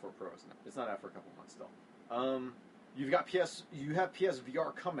the PS4 Pro isn't. It's not out for a couple months still. You have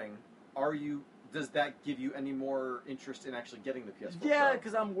PSVR coming. Does that give you any more interest in actually getting the PS4 Yeah, Pro?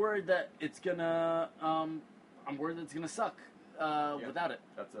 because I'm worried that it's gonna suck without it.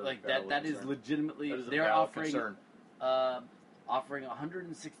 That's a Like valid that is concern. legitimately That is a they're valid offering concern. offering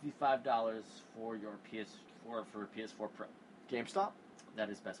 $165 for your PS4 for PS4 Pro. GameStop? That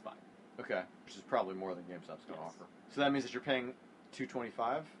is Best Buy. Okay, which is probably more than GameStop's going to Yes. offer. So that means that you're paying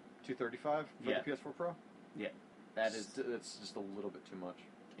 $225, $235 for Yeah. the PS4 Pro. Yeah, that is. That's just a little bit too much.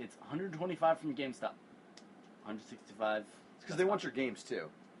 It's $125 from GameStop. $165. Because they want your games too.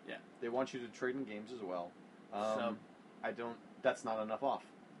 Yeah. They want you to trade in games as well. So- I don't. That's not enough off.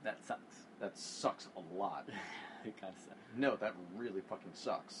 That sucks. That sucks a lot. It kind of sucks. No, that really fucking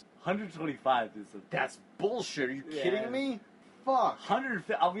sucks. 125 is a. That's bullshit. Are you Yeah. kidding me? Fuck.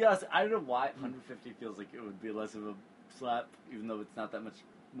 150. I'll be honest. I don't know why 150 feels like it would be less of a slap, even though it's not that much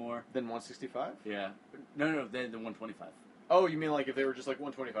more. Then 165? Yeah. No. Then 125. Oh, you mean like if they were just like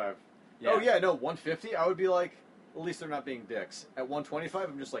 125? Yeah. Oh yeah, no, 150. I would be like, at least they're not being dicks. At 125,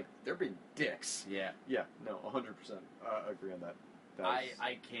 I'm just like, they're being dicks. Yeah. Yeah, no, 100%. Agree on that.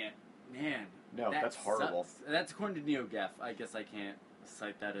 I can't. Man. No, that that's horrible. sucks. That's according to NeoGaf. I guess I can't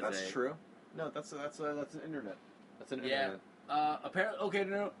cite that as That's true. No, that's an internet. That's an Yeah. internet. Apparently, okay,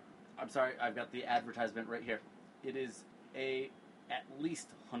 no. I'm sorry, I've got the advertisement right here. It is at least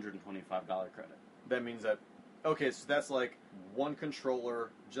 $125 credit. That means that. Okay, so that's like one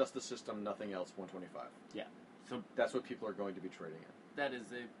controller, just the system, nothing else. 125. Yeah. So That's what people are going to be trading in. that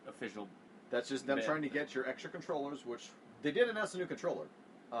is a official. That's just them Bet. trying to get your extra controllers, which they did announce a new controller,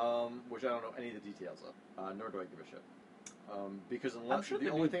 which I don't know any of the details of, nor do I give a shit. Because unless sure the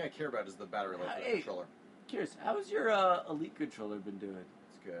the only new- thing I care about is the battery life of the Hey. controller. Curious, how's your Elite controller been doing?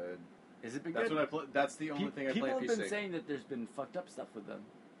 It's good. Has it been That's good? what I play. That's the only thing I People play have on PC. been saying that there's been fucked up stuff with them.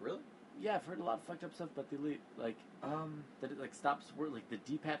 Really? Yeah, I've heard a lot of fucked up stuff about the Elite, like that it like stops work, like the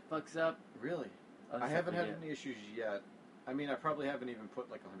D-pad fucks up. Really? other I stuff haven't like had that. any issues yet. I mean, I probably haven't even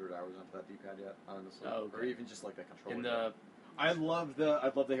put like 100 hours onto that D-pad yet, honestly. Oh, okay. Or even just like that controller. In the I love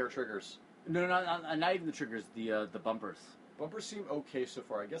the hair triggers. no, not even the triggers, the bumpers. Bumpers seem okay so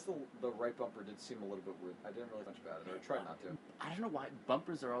far. I guess the right bumper did seem a little bit weird. I didn't really think about it. I tried not to. I don't know why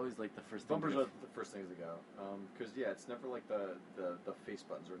bumpers are always like the first. Bumpers thing are the first things to go. Because yeah, it's never like the face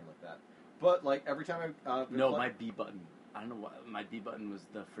buttons or anything like that. But like every time I No, my B button. I don't know why my B button was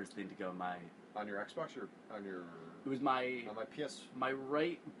the first thing to go. on your Xbox or on your It was my on my PS my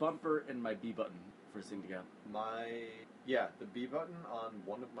right bumper and my B button first thing to go. the B button on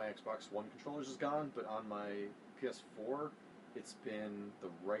one of my Xbox One controllers is gone, but on my PS4 it's been the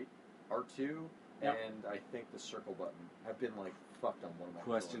right R2 Yep. and I think the circle button have been like fucked on one of my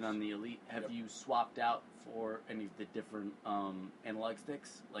Question on controllers. the Elite: have Yep. you swapped out for any of the different analog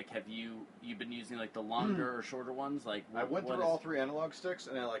sticks? Like, have you been using like the longer or shorter ones? Like, I went what through is- all three analog sticks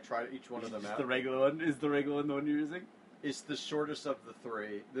and I like tried each one of them Is out. the regular one? Is the regular one the one you're using? It's the shortest of the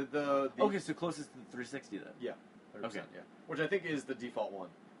three. The Okay, so closest to the 360 then. Yeah, 100%, Okay. yeah. Which I think is the default one.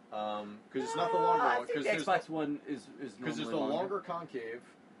 Because it's not the longer I one. think Because the Xbox One is there's normally the longer concave,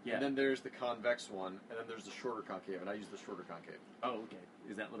 Yeah. and then there's the convex one, and then there's the shorter concave, and I use the shorter concave. Oh, okay.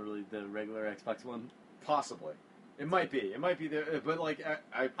 Is that literally the regular Xbox One? Possibly. It might be. It might be there, but like I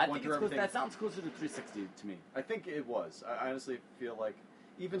I went think through it's close, everything. that sounds closer to 360 to me. I think it was. I honestly feel like,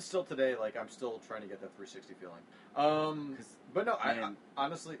 even still today, like I'm still trying to get that 360 feeling. But no, man. I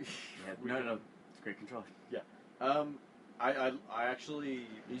honestly. Yeah, no, it's a great controller. Yeah. I actually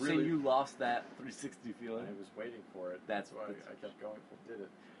You really. saying you lost that 360 feeling? I was waiting for it. That's why what- I kept going. Did it?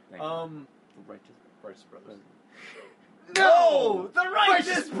 Thank you. Righteous. Righteous Brothers. No! The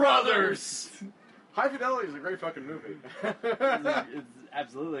Righteous Brothers! High Fidelity is a great fucking movie. It's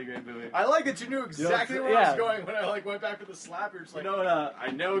absolutely a great movie. I like that you knew exactly where I yeah. was going when I like went back to the slap. You're just like, You know what? I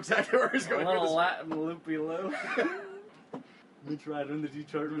know exactly where I was A going. little with this. Latin loopy loo. Mitch Ryder in the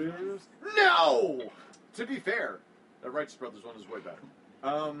Detroit Ravens? No! To be fair, the Righteous Brothers one is way better.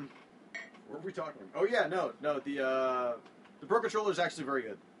 What were we talking about? Oh yeah, no, the Pro Controller is actually very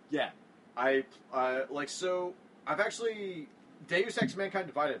good. Yeah. I've actually Deus Ex: Mankind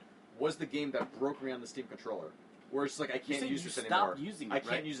Divided was the game that broke me on the Steam controller, where it's like I can't use this anymore. Using it, I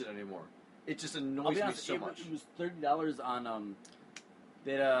can't use it anymore. It just annoys me so much. It was $30 on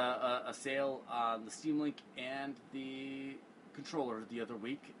they had a sale on the Steam Link and the controller the other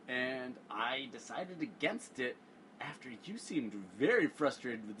week, and I decided against it after you seemed very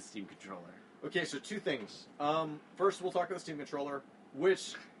frustrated with the Steam controller. Okay, so two things. First, we'll talk about the Steam controller,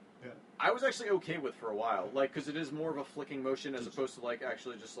 which I was actually okay with for a while, like because it is more of a flicking motion as opposed to like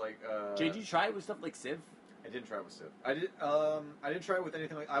actually just like. Did you try it with stuff like Civ? I didn't try it with Civ. I didn't try it with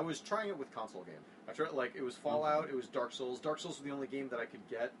anything like. I was trying it with console games. I tried like it was Fallout. It was Dark Souls. Dark Souls was the only game that I could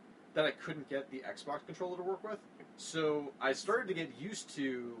get that I couldn't get the Xbox controller to work with. So I started to get used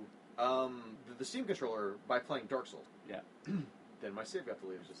to the Steam controller by playing Dark Souls. Yeah. Then my save got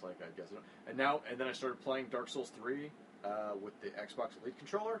deleted, just like I guess. And then I started playing Dark Souls 3 with the Xbox Elite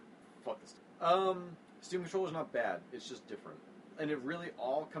controller. Fuck this. Steam controller's not bad. It's just different, and it really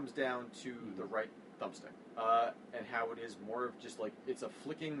all comes down to the right thumbstick and how it is more of just like it's a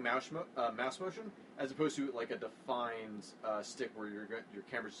flicking mouse motion as opposed to like a defined stick where your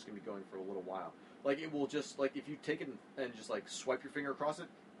camera's just gonna be going for a little while. Like it will just like if you take it and just like swipe your finger across it,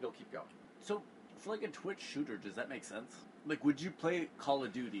 it'll keep going. So for like a Twitch shooter, does that make sense? Like, would you play Call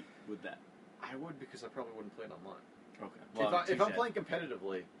of Duty with that? I would, because I probably wouldn't play it online. Okay. Well, if I'm playing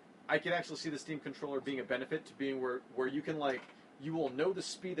competitively, I could actually see the Steam controller being a benefit to being where you can like you will know the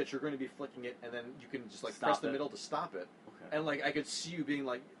speed that you're going to be flicking it, and then you can just like press the middle to stop it. Okay. And like I could see you being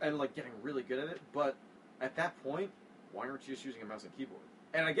like and like getting really good at it, but at that point, why aren't you just using a mouse and keyboard?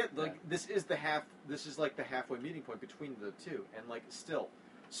 And I get like this is like the halfway meeting point between the two, and like still,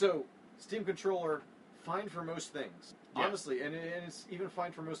 so Steam controller fine for most things. Yeah. Honestly, and it's even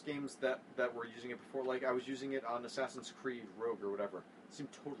fine for most games that were using it before. Like I was using it on Assassin's Creed Rogue or whatever. It seemed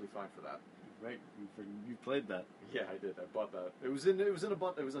totally fine for that. Right, you played that. Yeah, I did. I bought that. It was in a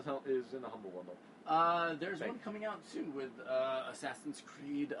Humble Bundle. There's one coming out soon with Assassin's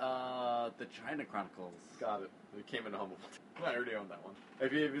Creed, the China Chronicles. Got it. It came in a Humble Bundle. I already own that one.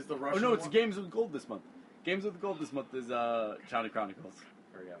 If it's the Russian. Oh no, it's Games with Gold this month. Games with Gold this month is China Chronicles.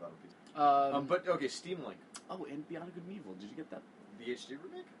 Or yeah, that'll be. But okay, Steam Link. Oh, and Beyond Good and Evil. Did you get that? The HD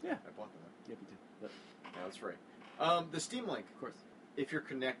remake? Yeah, I bought that. Yeah, me too. But, yeah, that's right. The Steam Link, of course. If you're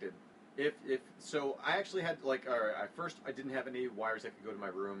connected, if so, I actually had like, all right. At first, I didn't have any wires that could go to my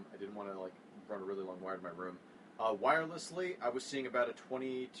room. I didn't want to like run a really long wire to my room. Wirelessly, I was seeing about a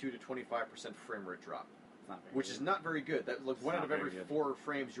 22 to 25% frame rate drop, which is not very good. That like one out of every 4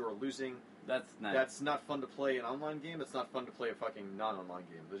 frames you are losing. That's not fun to play an online game. It's not fun to play a fucking non-online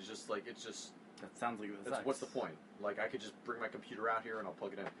game. It's just like That sounds like what's the point? Like I could just bring my computer out here and I'll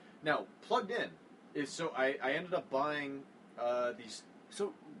plug it in. Now plugged in is so I ended up buying these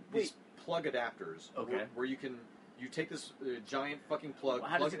plug adapters. Okay. Where you take this giant fucking plug.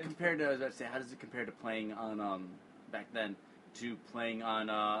 How does it compare to? I was about to say, how does it compare to playing on back then to playing on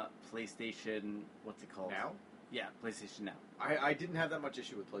PlayStation? What's it called? Now? Yeah, PlayStation Now. I didn't have that much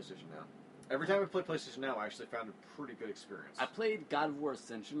issue with PlayStation Now. Every time I played PlayStation Now, I actually found a pretty good experience. I played God of War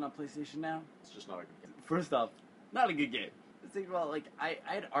Ascension on PlayStation Now. It's just not a good game. First off, not a good game. Think about like I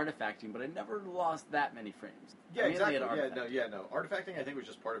had artifacting, but I never lost that many frames. Yeah, exactly. No. Artifacting, I think, was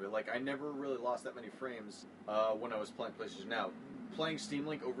just part of it. Like I never really lost that many frames when I was playing PlayStation Now. Playing Steam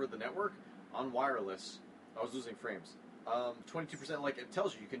Link over the network on wireless, I was losing frames. 22%. Like it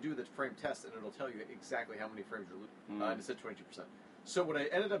tells you can do the frame test, and it'll tell you exactly how many frames you're losing. And it said 22%. So what I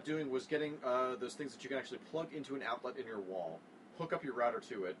ended up doing was getting those things that you can actually plug into an outlet in your wall, hook up your router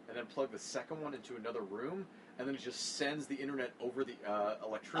to it, and then plug the second one into another room, and then it just sends the internet over the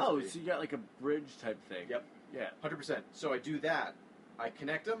electricity. Oh, so you got like a bridge type thing. Yep. Yeah. 100%. So I do that. I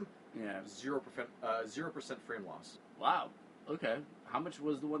connect them. Yeah. 0% frame loss. Wow. Okay. How much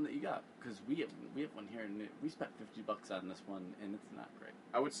was the one that you got? Because we have one here, and we spent $50 on this one, and it's not great.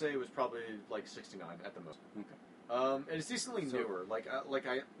 I would say it was probably like 69 at the most. Okay. And it's decently newer.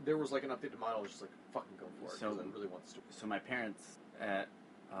 There was like an updated model. I was just like fucking go for it because I really want this to. So my parents at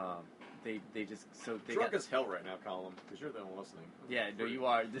they drunk as hell right now, Colin, because you're the one listening. Yeah, no, you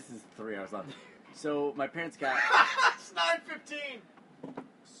are. This is 3 hours long. So my parents got. It's 9:15.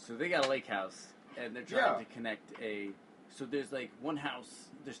 So they got a lake house, and they're trying to connect a. So there's like one house.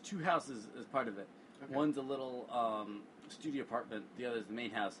 There's 2 houses as part of it. Okay. One's a little studio apartment. The other's the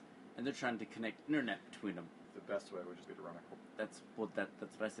main house, and they're trying to connect internet between them. The best way would just be to run a. That's what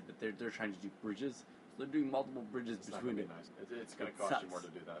I said. But they're trying to do bridges they're doing multiple bridges It's not between gonna be it. nice. It's going It to cost you sucks. more to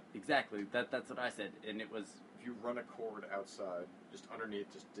do that. Exactly. That's what I said, and it was. If you run a cord outside, just underneath,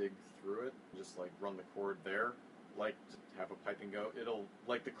 just dig through it, just like run the cord there, like just have a piping go. It'll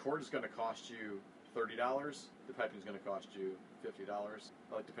like the cord is going to cost you $30. The piping is going to cost you $50,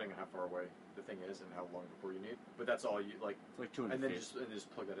 like depending on how far away the thing is and how long the cord you need. But that's all you like. It's like 200 And then feet.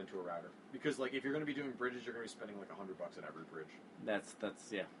 just plug that into a router because like if you're going to be doing bridges, you're going to be spending like $100 on every bridge. That's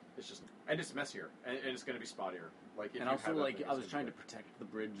yeah. It's just and it's messier and it's going to be spottier. Like if And you also, have that like, thing, I it's was gonna trying be to protect the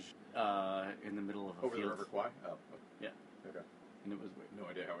bridge in the middle of a over the field. River Kwai. Oh, Yeah, okay. and it was weird. No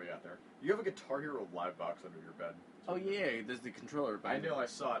idea how we got there. You have a Guitar Hero live box under your bed. Oh yeah, there's the controller. I know. I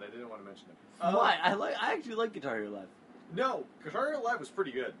saw it. I didn't want to mention it. Why? I actually like Guitar Hero Live. No, Guitar Hero Live was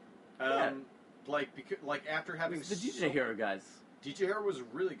pretty good. Yeah. Like after having It's the DJ Hero guys. DJ Hero was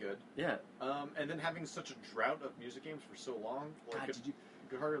really good. Yeah. And then having such a drought of music games for so long. Like God, did you?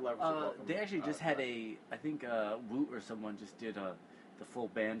 Guitar Hero Live was a welcome. They actually just had back. I think Woot or someone just did the full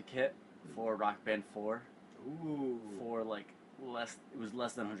band kit for Rock Band 4 Ooh. for like less. It was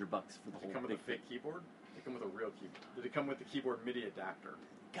less than $100 for the Did whole it come with a big fake keyboard? Did it come with a real keyboard? Did it come with the keyboard MIDI adapter?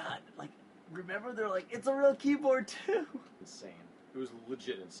 God, like, remember they're like, it's a real keyboard too. Insane. It was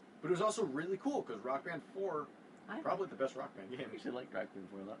legit insane. But it was also really cool because Rock Band 4, probably the best Rock Band I game. actually like Rock Band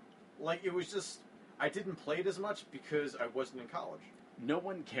 4 a lot. Like, it was just, I didn't play it as much because I wasn't in college. No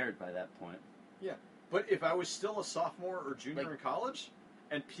one cared by that point. Yeah. But if I was still a sophomore or junior Like- in college,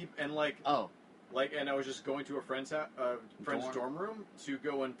 and and I was just going to a friend's dorm room to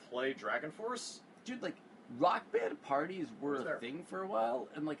go and play Dragon Force. Dude, like, Rock Band parties were Was there? a thing for a while,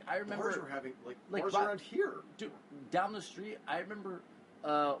 and like I remember Bars were having like bars rock- around here. dude, down the street. I remember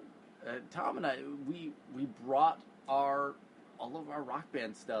Tom and I we brought all of our Rock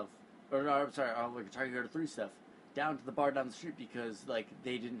Band stuff, or no, I'm sorry, our Guitar Hero 3 stuff down to the bar down the street because like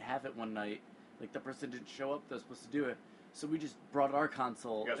they didn't have it one night. Like the person didn't show up that was supposed to do it, so we just brought our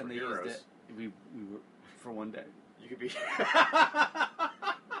console You guys and were they heroes. used it. We were for one day, You could be.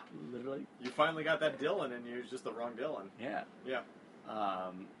 literally. You finally got that Dylan, and you was just the wrong Dylan. Yeah. Yeah.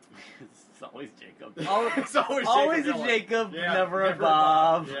 It's always Jacob. It's always Always a Dylan. Jacob, Yeah, never a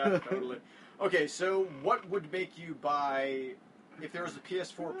Bob. Yeah, totally. Okay, so what would make you buy if there was a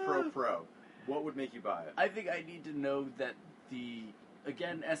PS4 Pro? What would make you buy it? I think I need to know that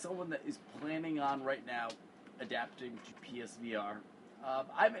again, as someone that is planning on right now adapting to PSVR,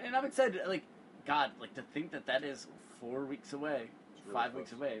 I'm excited. Like, God, like to think that is 4 weeks away, It's really 5 close.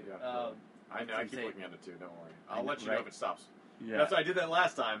 weeks away. Yeah, really. I know. I keep insane. looking at it too. Don't worry. I I'll know, let you know right? if it stops. Yeah. That's I did that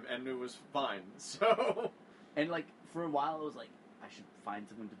last time, and it was fine. So And like for a while, I was like, I should find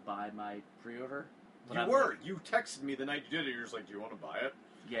someone to buy my pre-order. But you I'm were. like, You texted me the night you did it. You're just like, "Do you want to buy it?"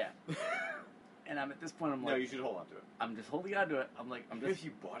 yeah. And I'm at this point. I'm No, like, you should hold on to it. I'm just holding on to it. I'm like, I'm Even just. if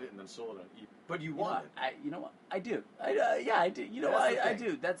you bought it and then sold it on eBay, but you You know want what? it. You know what? I do. Yeah, I do. You know, That's the I thing.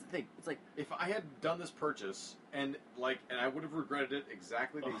 do. That's the thing. It's like, If I had done this purchase and I would have regretted it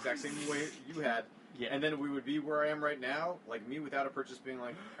exactly the exact same way you had, yeah. and then we would be where I am right now, like me without a purchase, being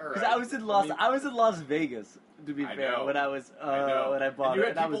like, all right. Because I was in Las Vegas, to be I fair, know. when I was I know. when I bought and you it.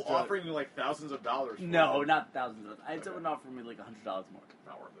 had and I people was drunk. offering you like thousands of dollars. For No, it. not thousands of. I had Okay. someone offer me like $100 more.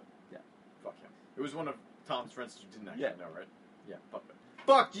 Not worth it. Yeah. Fuck him. It was one of Tom's friends that you didn't actually Yeah. know, right? Yeah. Fuck it.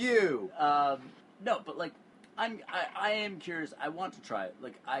 Fuck you. No, but like, I am curious. I want to try it.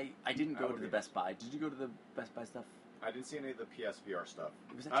 Like, I didn't go would to the be. Best Buy. Did you go to the Best Buy stuff? I didn't see any of the PSVR stuff.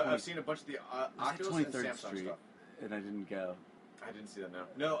 It was at I've seen a bunch of the It was at Oculus and 23rd Samsung Street, stuff. and I didn't go. I didn't see that.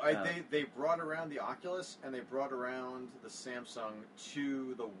 No. They brought around the Oculus and they brought around the Samsung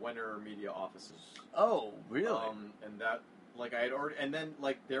to the Wenner Media offices. Oh, really? And that like I had already, and then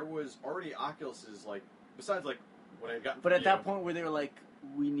like there was already Oculuses like besides like when I got. But at that point, where they were like,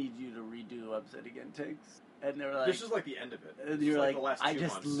 "We need you to redo the website again, takes," and they were like, this was like the end of it. and This you're was, like, the last "I 2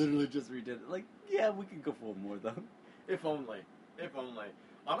 just months. literally just redid it." Like, yeah, we could go for more though. If only. If only.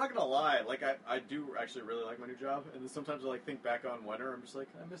 I'm not gonna lie. Like I do actually really like my new job, and then sometimes I like think back on Wenner. I'm just like,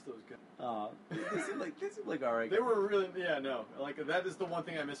 I miss those guys. They seem like all right. They were really, yeah, no. Like, that is the one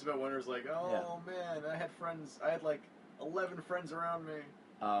thing I miss about Winter is like, oh, man, I had friends. I had, like, 11 friends around me.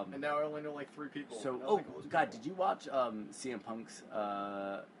 And now I only know, like, 3 people. So, And I was like, those God, people. did you watch CM Punk's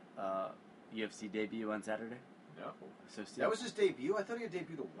UFC debut on Saturday? No. So CM That was his debut? I thought he had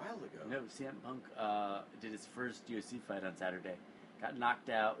debuted a while ago. No, CM Punk did his first UFC fight on Saturday. Got knocked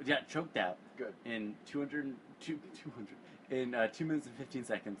out, choked out Good. in 200 in 2 minutes and 15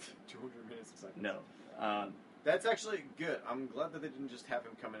 seconds. 200 minutes a second. No. That's actually good. I'm glad that they didn't just have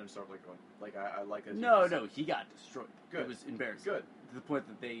him come in and start, like, going, like, I like that. No, he got destroyed. Good. It was embarrassing. Good. To the point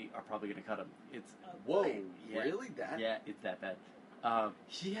that they are probably going to cut him. Whoa, Yeah. really? That? Yeah, it's that bad.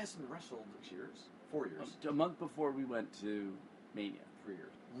 He hasn't wrestled in years. 4 years. A month before we went to Mania. 3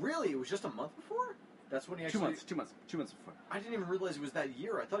 years. Really? It was just a month before? That's when he actually... 2 months. 2 months before. I didn't even realize it was that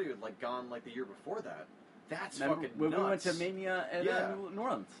year. I thought he had, like, gone, like, the year before that. That's Remember fucking when nuts. we went to Mania and New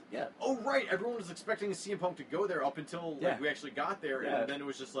Orleans. Yeah. Oh, right. Everyone was expecting CM Punk to go there up until like, we actually got there, and then it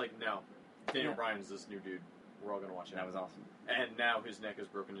was just like, no. Daniel Bryan's this new dude. We're all going to watch him. That was awesome. And now his neck is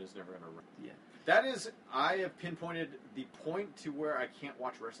broken and he's never going to run. Yeah. That is, I have pinpointed the point to where I can't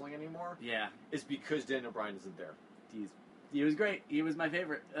watch wrestling anymore. Yeah. Is because Daniel Bryan isn't there. He was great. He was my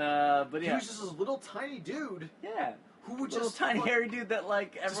favorite. But he was just a little tiny dude. Yeah. Who would little just tiny hairy dude that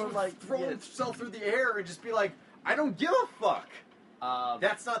like everyone like throw himself through the air and just be like, I don't give a fuck.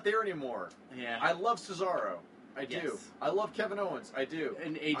 That's not there anymore. Yeah. I love Cesaro. I do. I love Kevin Owens. I do.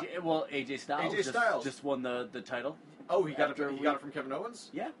 And AJ Styles. AJ Styles just won the title. Oh, he got it from Kevin Owens?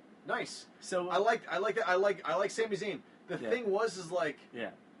 Yeah. Nice. So I like that. I like Sami Zayn. The thing is like,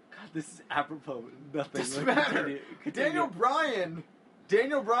 God, this is apropos. Nothing. Doesn't matter. Continue.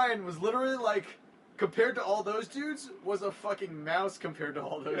 Daniel Bryan was literally like, compared to all those dudes, was a fucking mouse compared to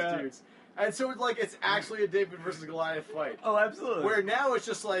all those dudes. And so it's actually a David versus Goliath fight. Oh, absolutely. Where now it's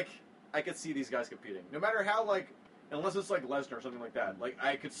just like, I could see these guys competing. No matter how, like, unless it's like Lesnar or something like that. Like,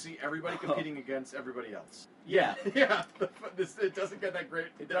 I could see everybody competing against everybody else. Yeah. Yeah. It doesn't get that great.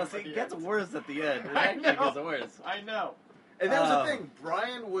 It gets worse at the end. It actually gets worse. I know. And that was the thing.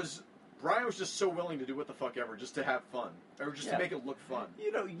 Brian was just so willing to do what the fuck ever, just to have fun. Or just to make it look fun.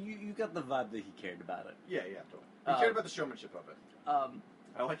 You know, you got the vibe that he cared about it. Yeah, totally. He cared about the showmanship of it.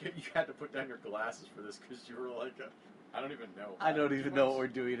 I like it. You had to put down your glasses for this because you were like, I don't even know. I don't even know what we're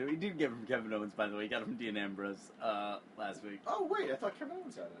doing. We did get it from Kevin Owens, by the way. He got it from Dean Ambrose last week. Oh wait, I thought Kevin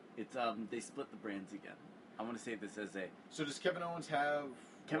Owens had it. It's they split the brands again. I want to say this as a. So does Kevin Owens have?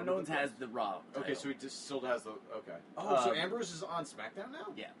 Kevin Owens has the Raw title. Okay, so he just still has the. Okay. Oh, so Ambrose is on SmackDown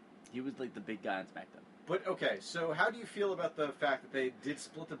now? Yeah, he was like the big guy on SmackDown. But okay, so how do you feel about the fact that they did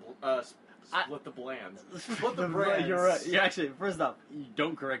split the split the brands? Split the brands. You're right. You actually, first off, you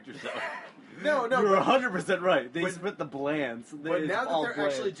don't correct yourself. No, you're 100% right. They split the blands. But now that they're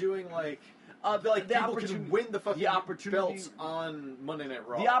actually doing like the people can win the fucking belts on Monday Night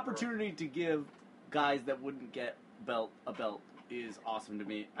Raw. The opportunity to give guys that wouldn't get a belt is awesome to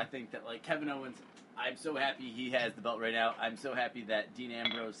me. I think that like Kevin Owens, I'm so happy he has the belt right now. I'm so happy that Dean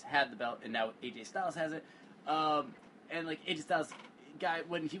Ambrose had the belt and now AJ Styles has it. And like AJ Styles, guy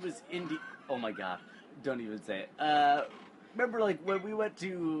when he was in oh my god, don't even say it. Remember like when we went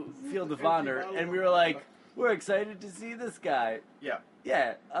to Field of Honor and we were like, we're excited to see this guy. Yeah.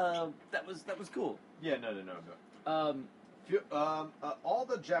 Yeah. That was cool. Yeah. No. All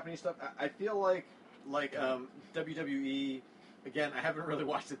the Japanese stuff, I feel like WWE. Again, I haven't really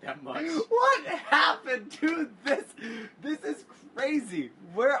watched it that much. What happened to this? This is crazy.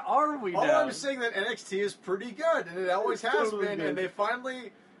 Where are we now? Oh, I'm saying that NXT is pretty good, and it always has totally been. Good. And they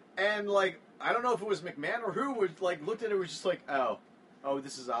finally, and like, I don't know if it was McMahon or who was like looked at it and was just like, oh,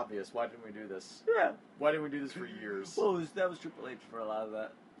 this is obvious. Why didn't we do this? Yeah. Why didn't we do this for years? Well, that was Triple H for a lot of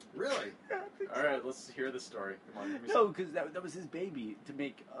that. Really? Yeah, I think All right, let's hear the story. Come on. No, because that was his baby to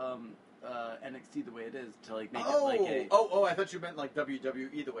make NXT the way it is, to like make it like a... I thought you meant like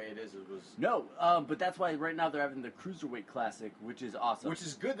WWE the way it is. It was no, but that's why right now they're having the Cruiserweight Classic, which is awesome. Which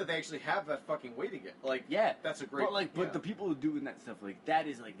is good that they actually have that fucking way to get. Like, yeah, that's a great. But the people who doing that stuff, like that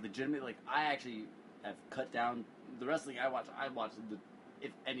is like legitimate. Like I actually have cut down the wrestling I watch. I watch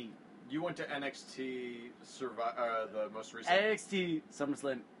if any. You went to NXT the most recent NXT,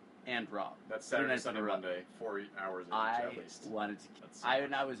 SummerSlam, and Raw. That's Saturday, Sunday, Monday, 4 hours each at least. Wanted to.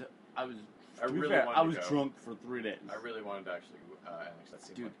 I was drunk for 3 days. I really wanted to actually NXT. That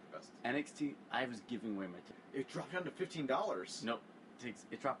seemed like the best. NXT, I was giving away my ticket. It dropped down to $15. Nope.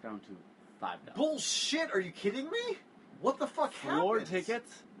 It dropped down to $5. Bullshit! Are you kidding me? What the fuck happened? Floor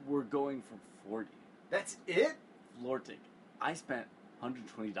tickets were going for $40. That's it? Floor ticket. I spent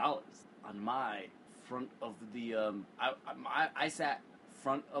 $120 on my front of the. I sat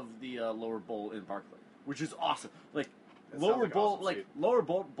front of the lower bowl in Barclays, which is awesome. Like lower bowl, awesome lower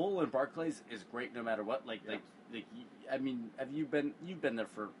bowl in Barclays is great no matter what. I mean, you've been there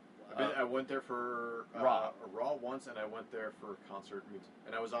for. I went there for Raw once, and I went there for concert music.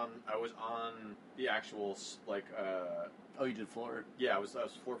 And I was on the actual Oh, you did floor? Yeah, I was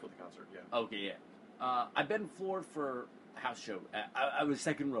floor for the concert. Yeah. Okay, yeah. I've been floored for house show. I was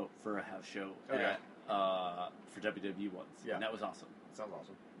second row for a house show. Okay. For WWE once. Yeah. And that was awesome. That sounds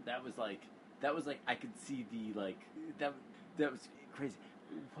awesome. That was like I could see the that was crazy.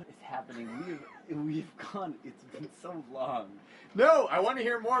 What is happening? We've gone. It's been so long. No, I want to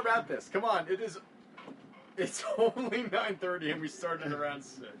hear more about this. Come on, it is. It's only 9:30 and we started around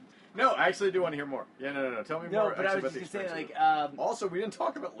 6. No, I actually do want to hear more. Yeah, no. Tell me more. But I was about just the going to say, experience. Also, we didn't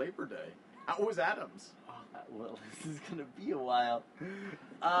talk about Labor Day. How was Adams? Well, this is going to be a while. Do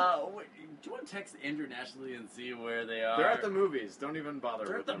you want to text Internationally and see where they are? They're at the movies. Don't even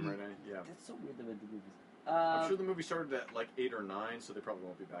bother with them right now. Yeah. It's so weird they're at the movies. I'm sure the movie started at like 8 or 9, so they probably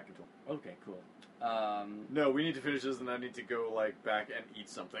won't be back until... Okay, cool. No, we need to finish this, and I need to go like back and eat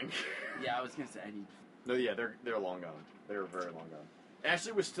something. Yeah, I was going to say I need... No, yeah, they're long gone. They're very long gone.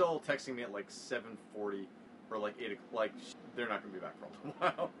 Ashley was still texting me at like 7:40 or like 8 o'clock. Like, they're not going to be back for a little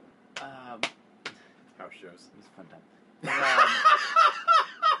while. House shows. It was a fun time.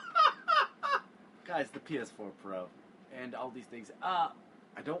 Guys, the PS4 Pro and all these things. I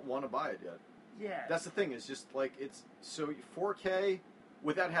don't want to buy it yet. Yeah. That's the thing. It's just like it's so 4K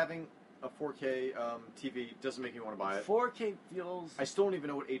without having a 4K TV doesn't make me want to buy it. 4K feels. I still don't even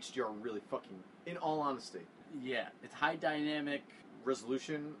know what HDR really fucking. In all honesty. Yeah, it's high dynamic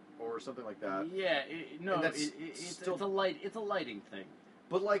resolution or something like that. Yeah, it's a lighting thing.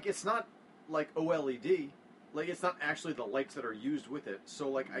 But like, it's not like OLED. Like, it's not actually the lights that are used with it. So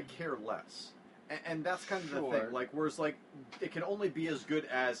like, I care less. And that's kind of the thing. Like, whereas like, it can only be as good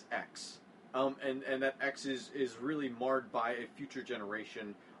as X. And that X is really marred by a future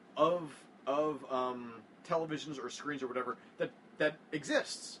generation of televisions or screens or whatever that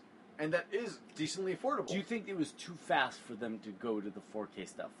exists and that is decently affordable. Do you think it was too fast for them to go to the 4K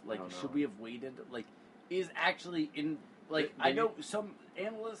stuff? Like, should we have waited? Like, is actually in like I know some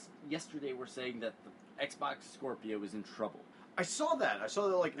analysts yesterday were saying that the Xbox Scorpio is in trouble. I saw that. I saw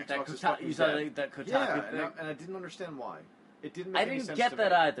that like Xbox is fucking you saw dead. that Kotaku thing, and I didn't understand why. It didn't make any sense get to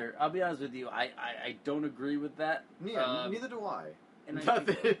that me. either. I'll be honest with you. I don't agree with that. Yeah, neither do I. And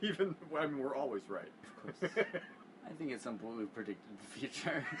even I mean, we're always right. Of course. I think at some point we predicted the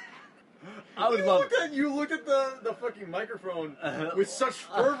future. I would love. You looked at the fucking microphone with such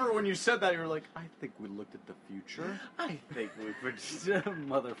fervor when you said that. You were like, I think we looked at the future. I think we predicted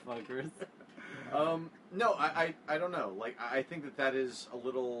motherfuckers. No, I don't know. Like, I think that is a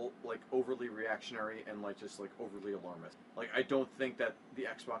little, like, overly reactionary and, like, just, like, overly alarmist. Like, I don't think that the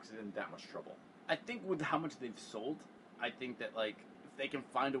Xbox is in that much trouble. I think with how much they've sold, I think that, like, if they can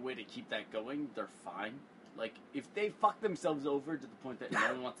find a way to keep that going, they're fine. Like, if they fuck themselves over to the point that no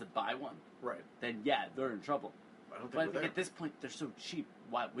one wants to buy one, right? Then, yeah, they're in trouble. I think at this point, they're so cheap,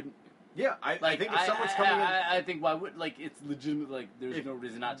 why wouldn't you? Yeah, I think if someone's coming in... I think why would... Like, it's legitimate, like, there's no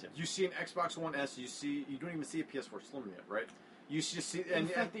reason not to. You see an Xbox One S, you don't even see a PS4 Slim yet, right? You just see... And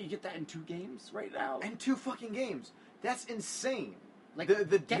the fact that you get that in 2 games right now. And 2 fucking games. That's insane. Like,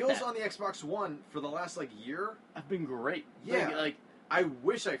 the deals on the Xbox One for the last, like, year... have been great. Yeah. Like I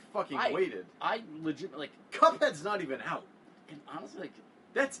wish I fucking waited. I legitimately... Like, Cuphead's not even out. And honestly, like...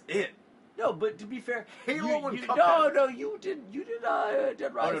 That's it. No, but to be fair, Halo and Cuphead. No, you did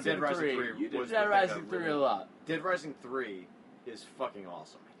Dead Rising 3. Dead Rising 3. You did Dead Rising 3 a lot. Dead Rising 3 is fucking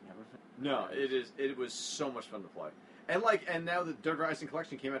awesome. No, it is. It was so much fun to play. And now the Dead Rising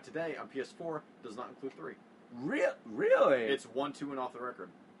collection came out today on PS4. Does not include 3. Really? It's 1, 2, and off the record.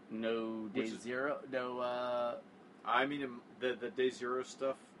 No Day Zero. No. I mean, the Day Zero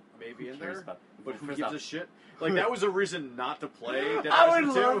stuff may be in there, but who gives a shit? Like, that was a reason not to play Dead Rising 2. I would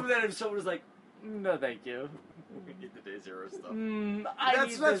love that if someone was like, no, thank you. We need the Day Zero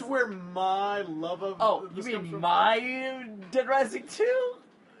stuff. That's where my love of... Oh, you mean my Dead Rising 2?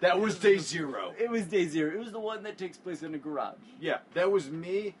 That was Day Zero. It was Day Zero. It was the one that takes place in a garage. Yeah, that was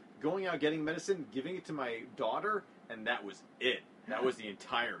me going out getting medicine, giving it to my daughter, and that was it. That was the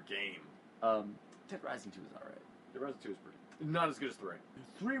entire game. Dead Rising 2 was alright. Dead Rising 2 is pretty... Not as good as 3.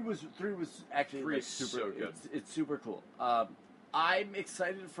 3 was actually 3 like, is super so good. It's super cool. I'm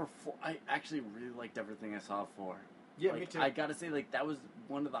excited for 4. I actually really liked everything I saw 4. Yeah, like, me too. I gotta say, like, that was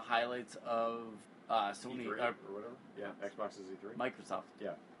one of the highlights of Sony E3 or whatever. Yeah, Xbox is E3. Microsoft.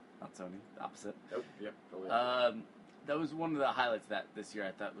 Yeah, not Sony. The opposite. Nope. Yep. Totally. That was one of the highlights that this year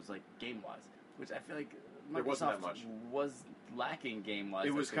I thought was like game wise, which I feel like there wasn't that Microsoft much. was lacking game wise.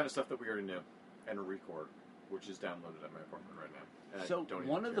 It was kind of stuff that we already knew, and a record, which is downloaded at my apartment right now. And so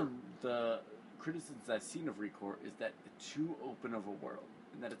one of the criticisms I've seen of Recore is that it's too open of a world,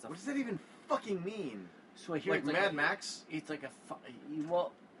 and that it's what does that even fucking mean? So I hear like Mad Max. It's like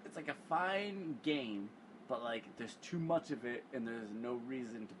it's like a fine game, but like there's too much of it, and there's no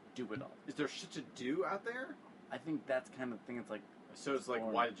reason to do it all. Is there shit to do out there? I think that's kind of the thing. It's like so. It's like,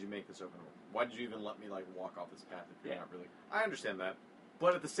 why did you make this open world? Why did you even let me like walk off this path if you're not really? I understand that,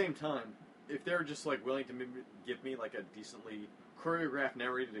 but at the same time, if they're just like willing to give me like a decently choreographed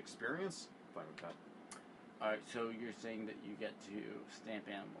narrated experience, I'm fine with that. Alright, so you're saying that you get to stamp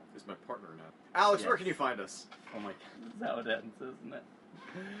animals. Is my partner now. Alex, where Yes. can you find us? Oh my god, that's how it ends, isn't it?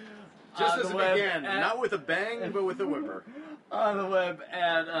 Just On as the it web began, at- not with a bang, but with a whimper. On the web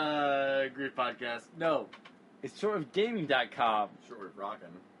at Grief Podcast. No, it's shortofgaming.com. Sure, we're rockin'.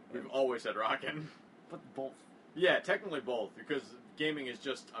 We've always said rockin'. But both. Yeah, technically both, because gaming is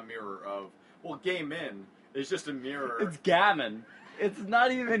just a mirror of... Well, game in is just a mirror... It's gammon. It's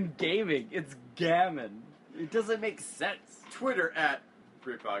not even gaming. It's gammon. It doesn't make sense. Twitter at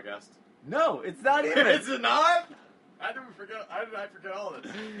Grief Podcast. No, it's not even. Is it not? How did I forget all of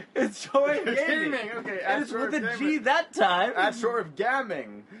this? It's short of It's gaming. gaming, okay, And at it's short with of a G gaming. that time. That's sort of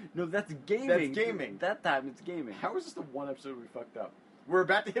gamming. No, that's gaming. That's gaming. That time it's gaming. How is this the one episode we fucked up? We're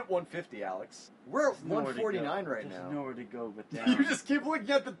about to hit 150, Alex. We're at There's nowhere to go. 149 right There's now. nowhere to go but down. You just keep looking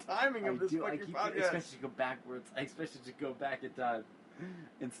at the timing of this I fucking keep, podcast. especially to go backwards. I expect you to go back in time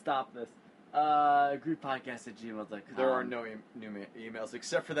and stop this. Groupodcast@gmail.com. There are no new emails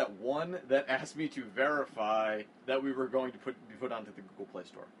except for that one that asked me to verify that we were going to be put onto the Google Play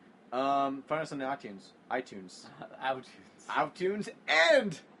Store. Find us on iTunes, iTunes.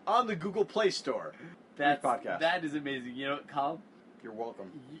 and on the Google Play Store. That's Podcast. That is amazing. You know what, Colin? You're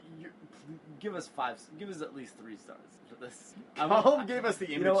welcome. Give us give us at least 3 stars for this. Colin gave us the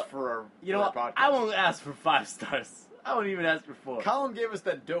image know what? for You know our what? podcast. I won't ask for 5 stars. I won't even ask for 4. Colin gave us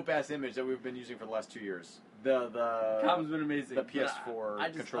that dope ass image that we've been using for the last 2 years. Colin's been amazing. the but PS4 I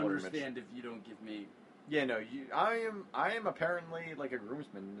just controller image. understand if you don't give me. Yeah, no, I am apparently like a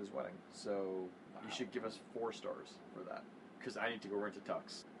groomsman in his wedding, so you should give us 4 stars for that. Because I need to go rent a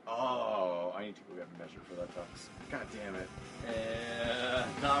tux. Oh, I need to go get a measure for that tux. God damn it.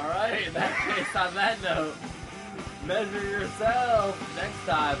 And alright, in that case, on that note, measure yourself next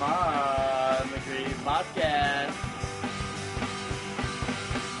time on the Green Podcast.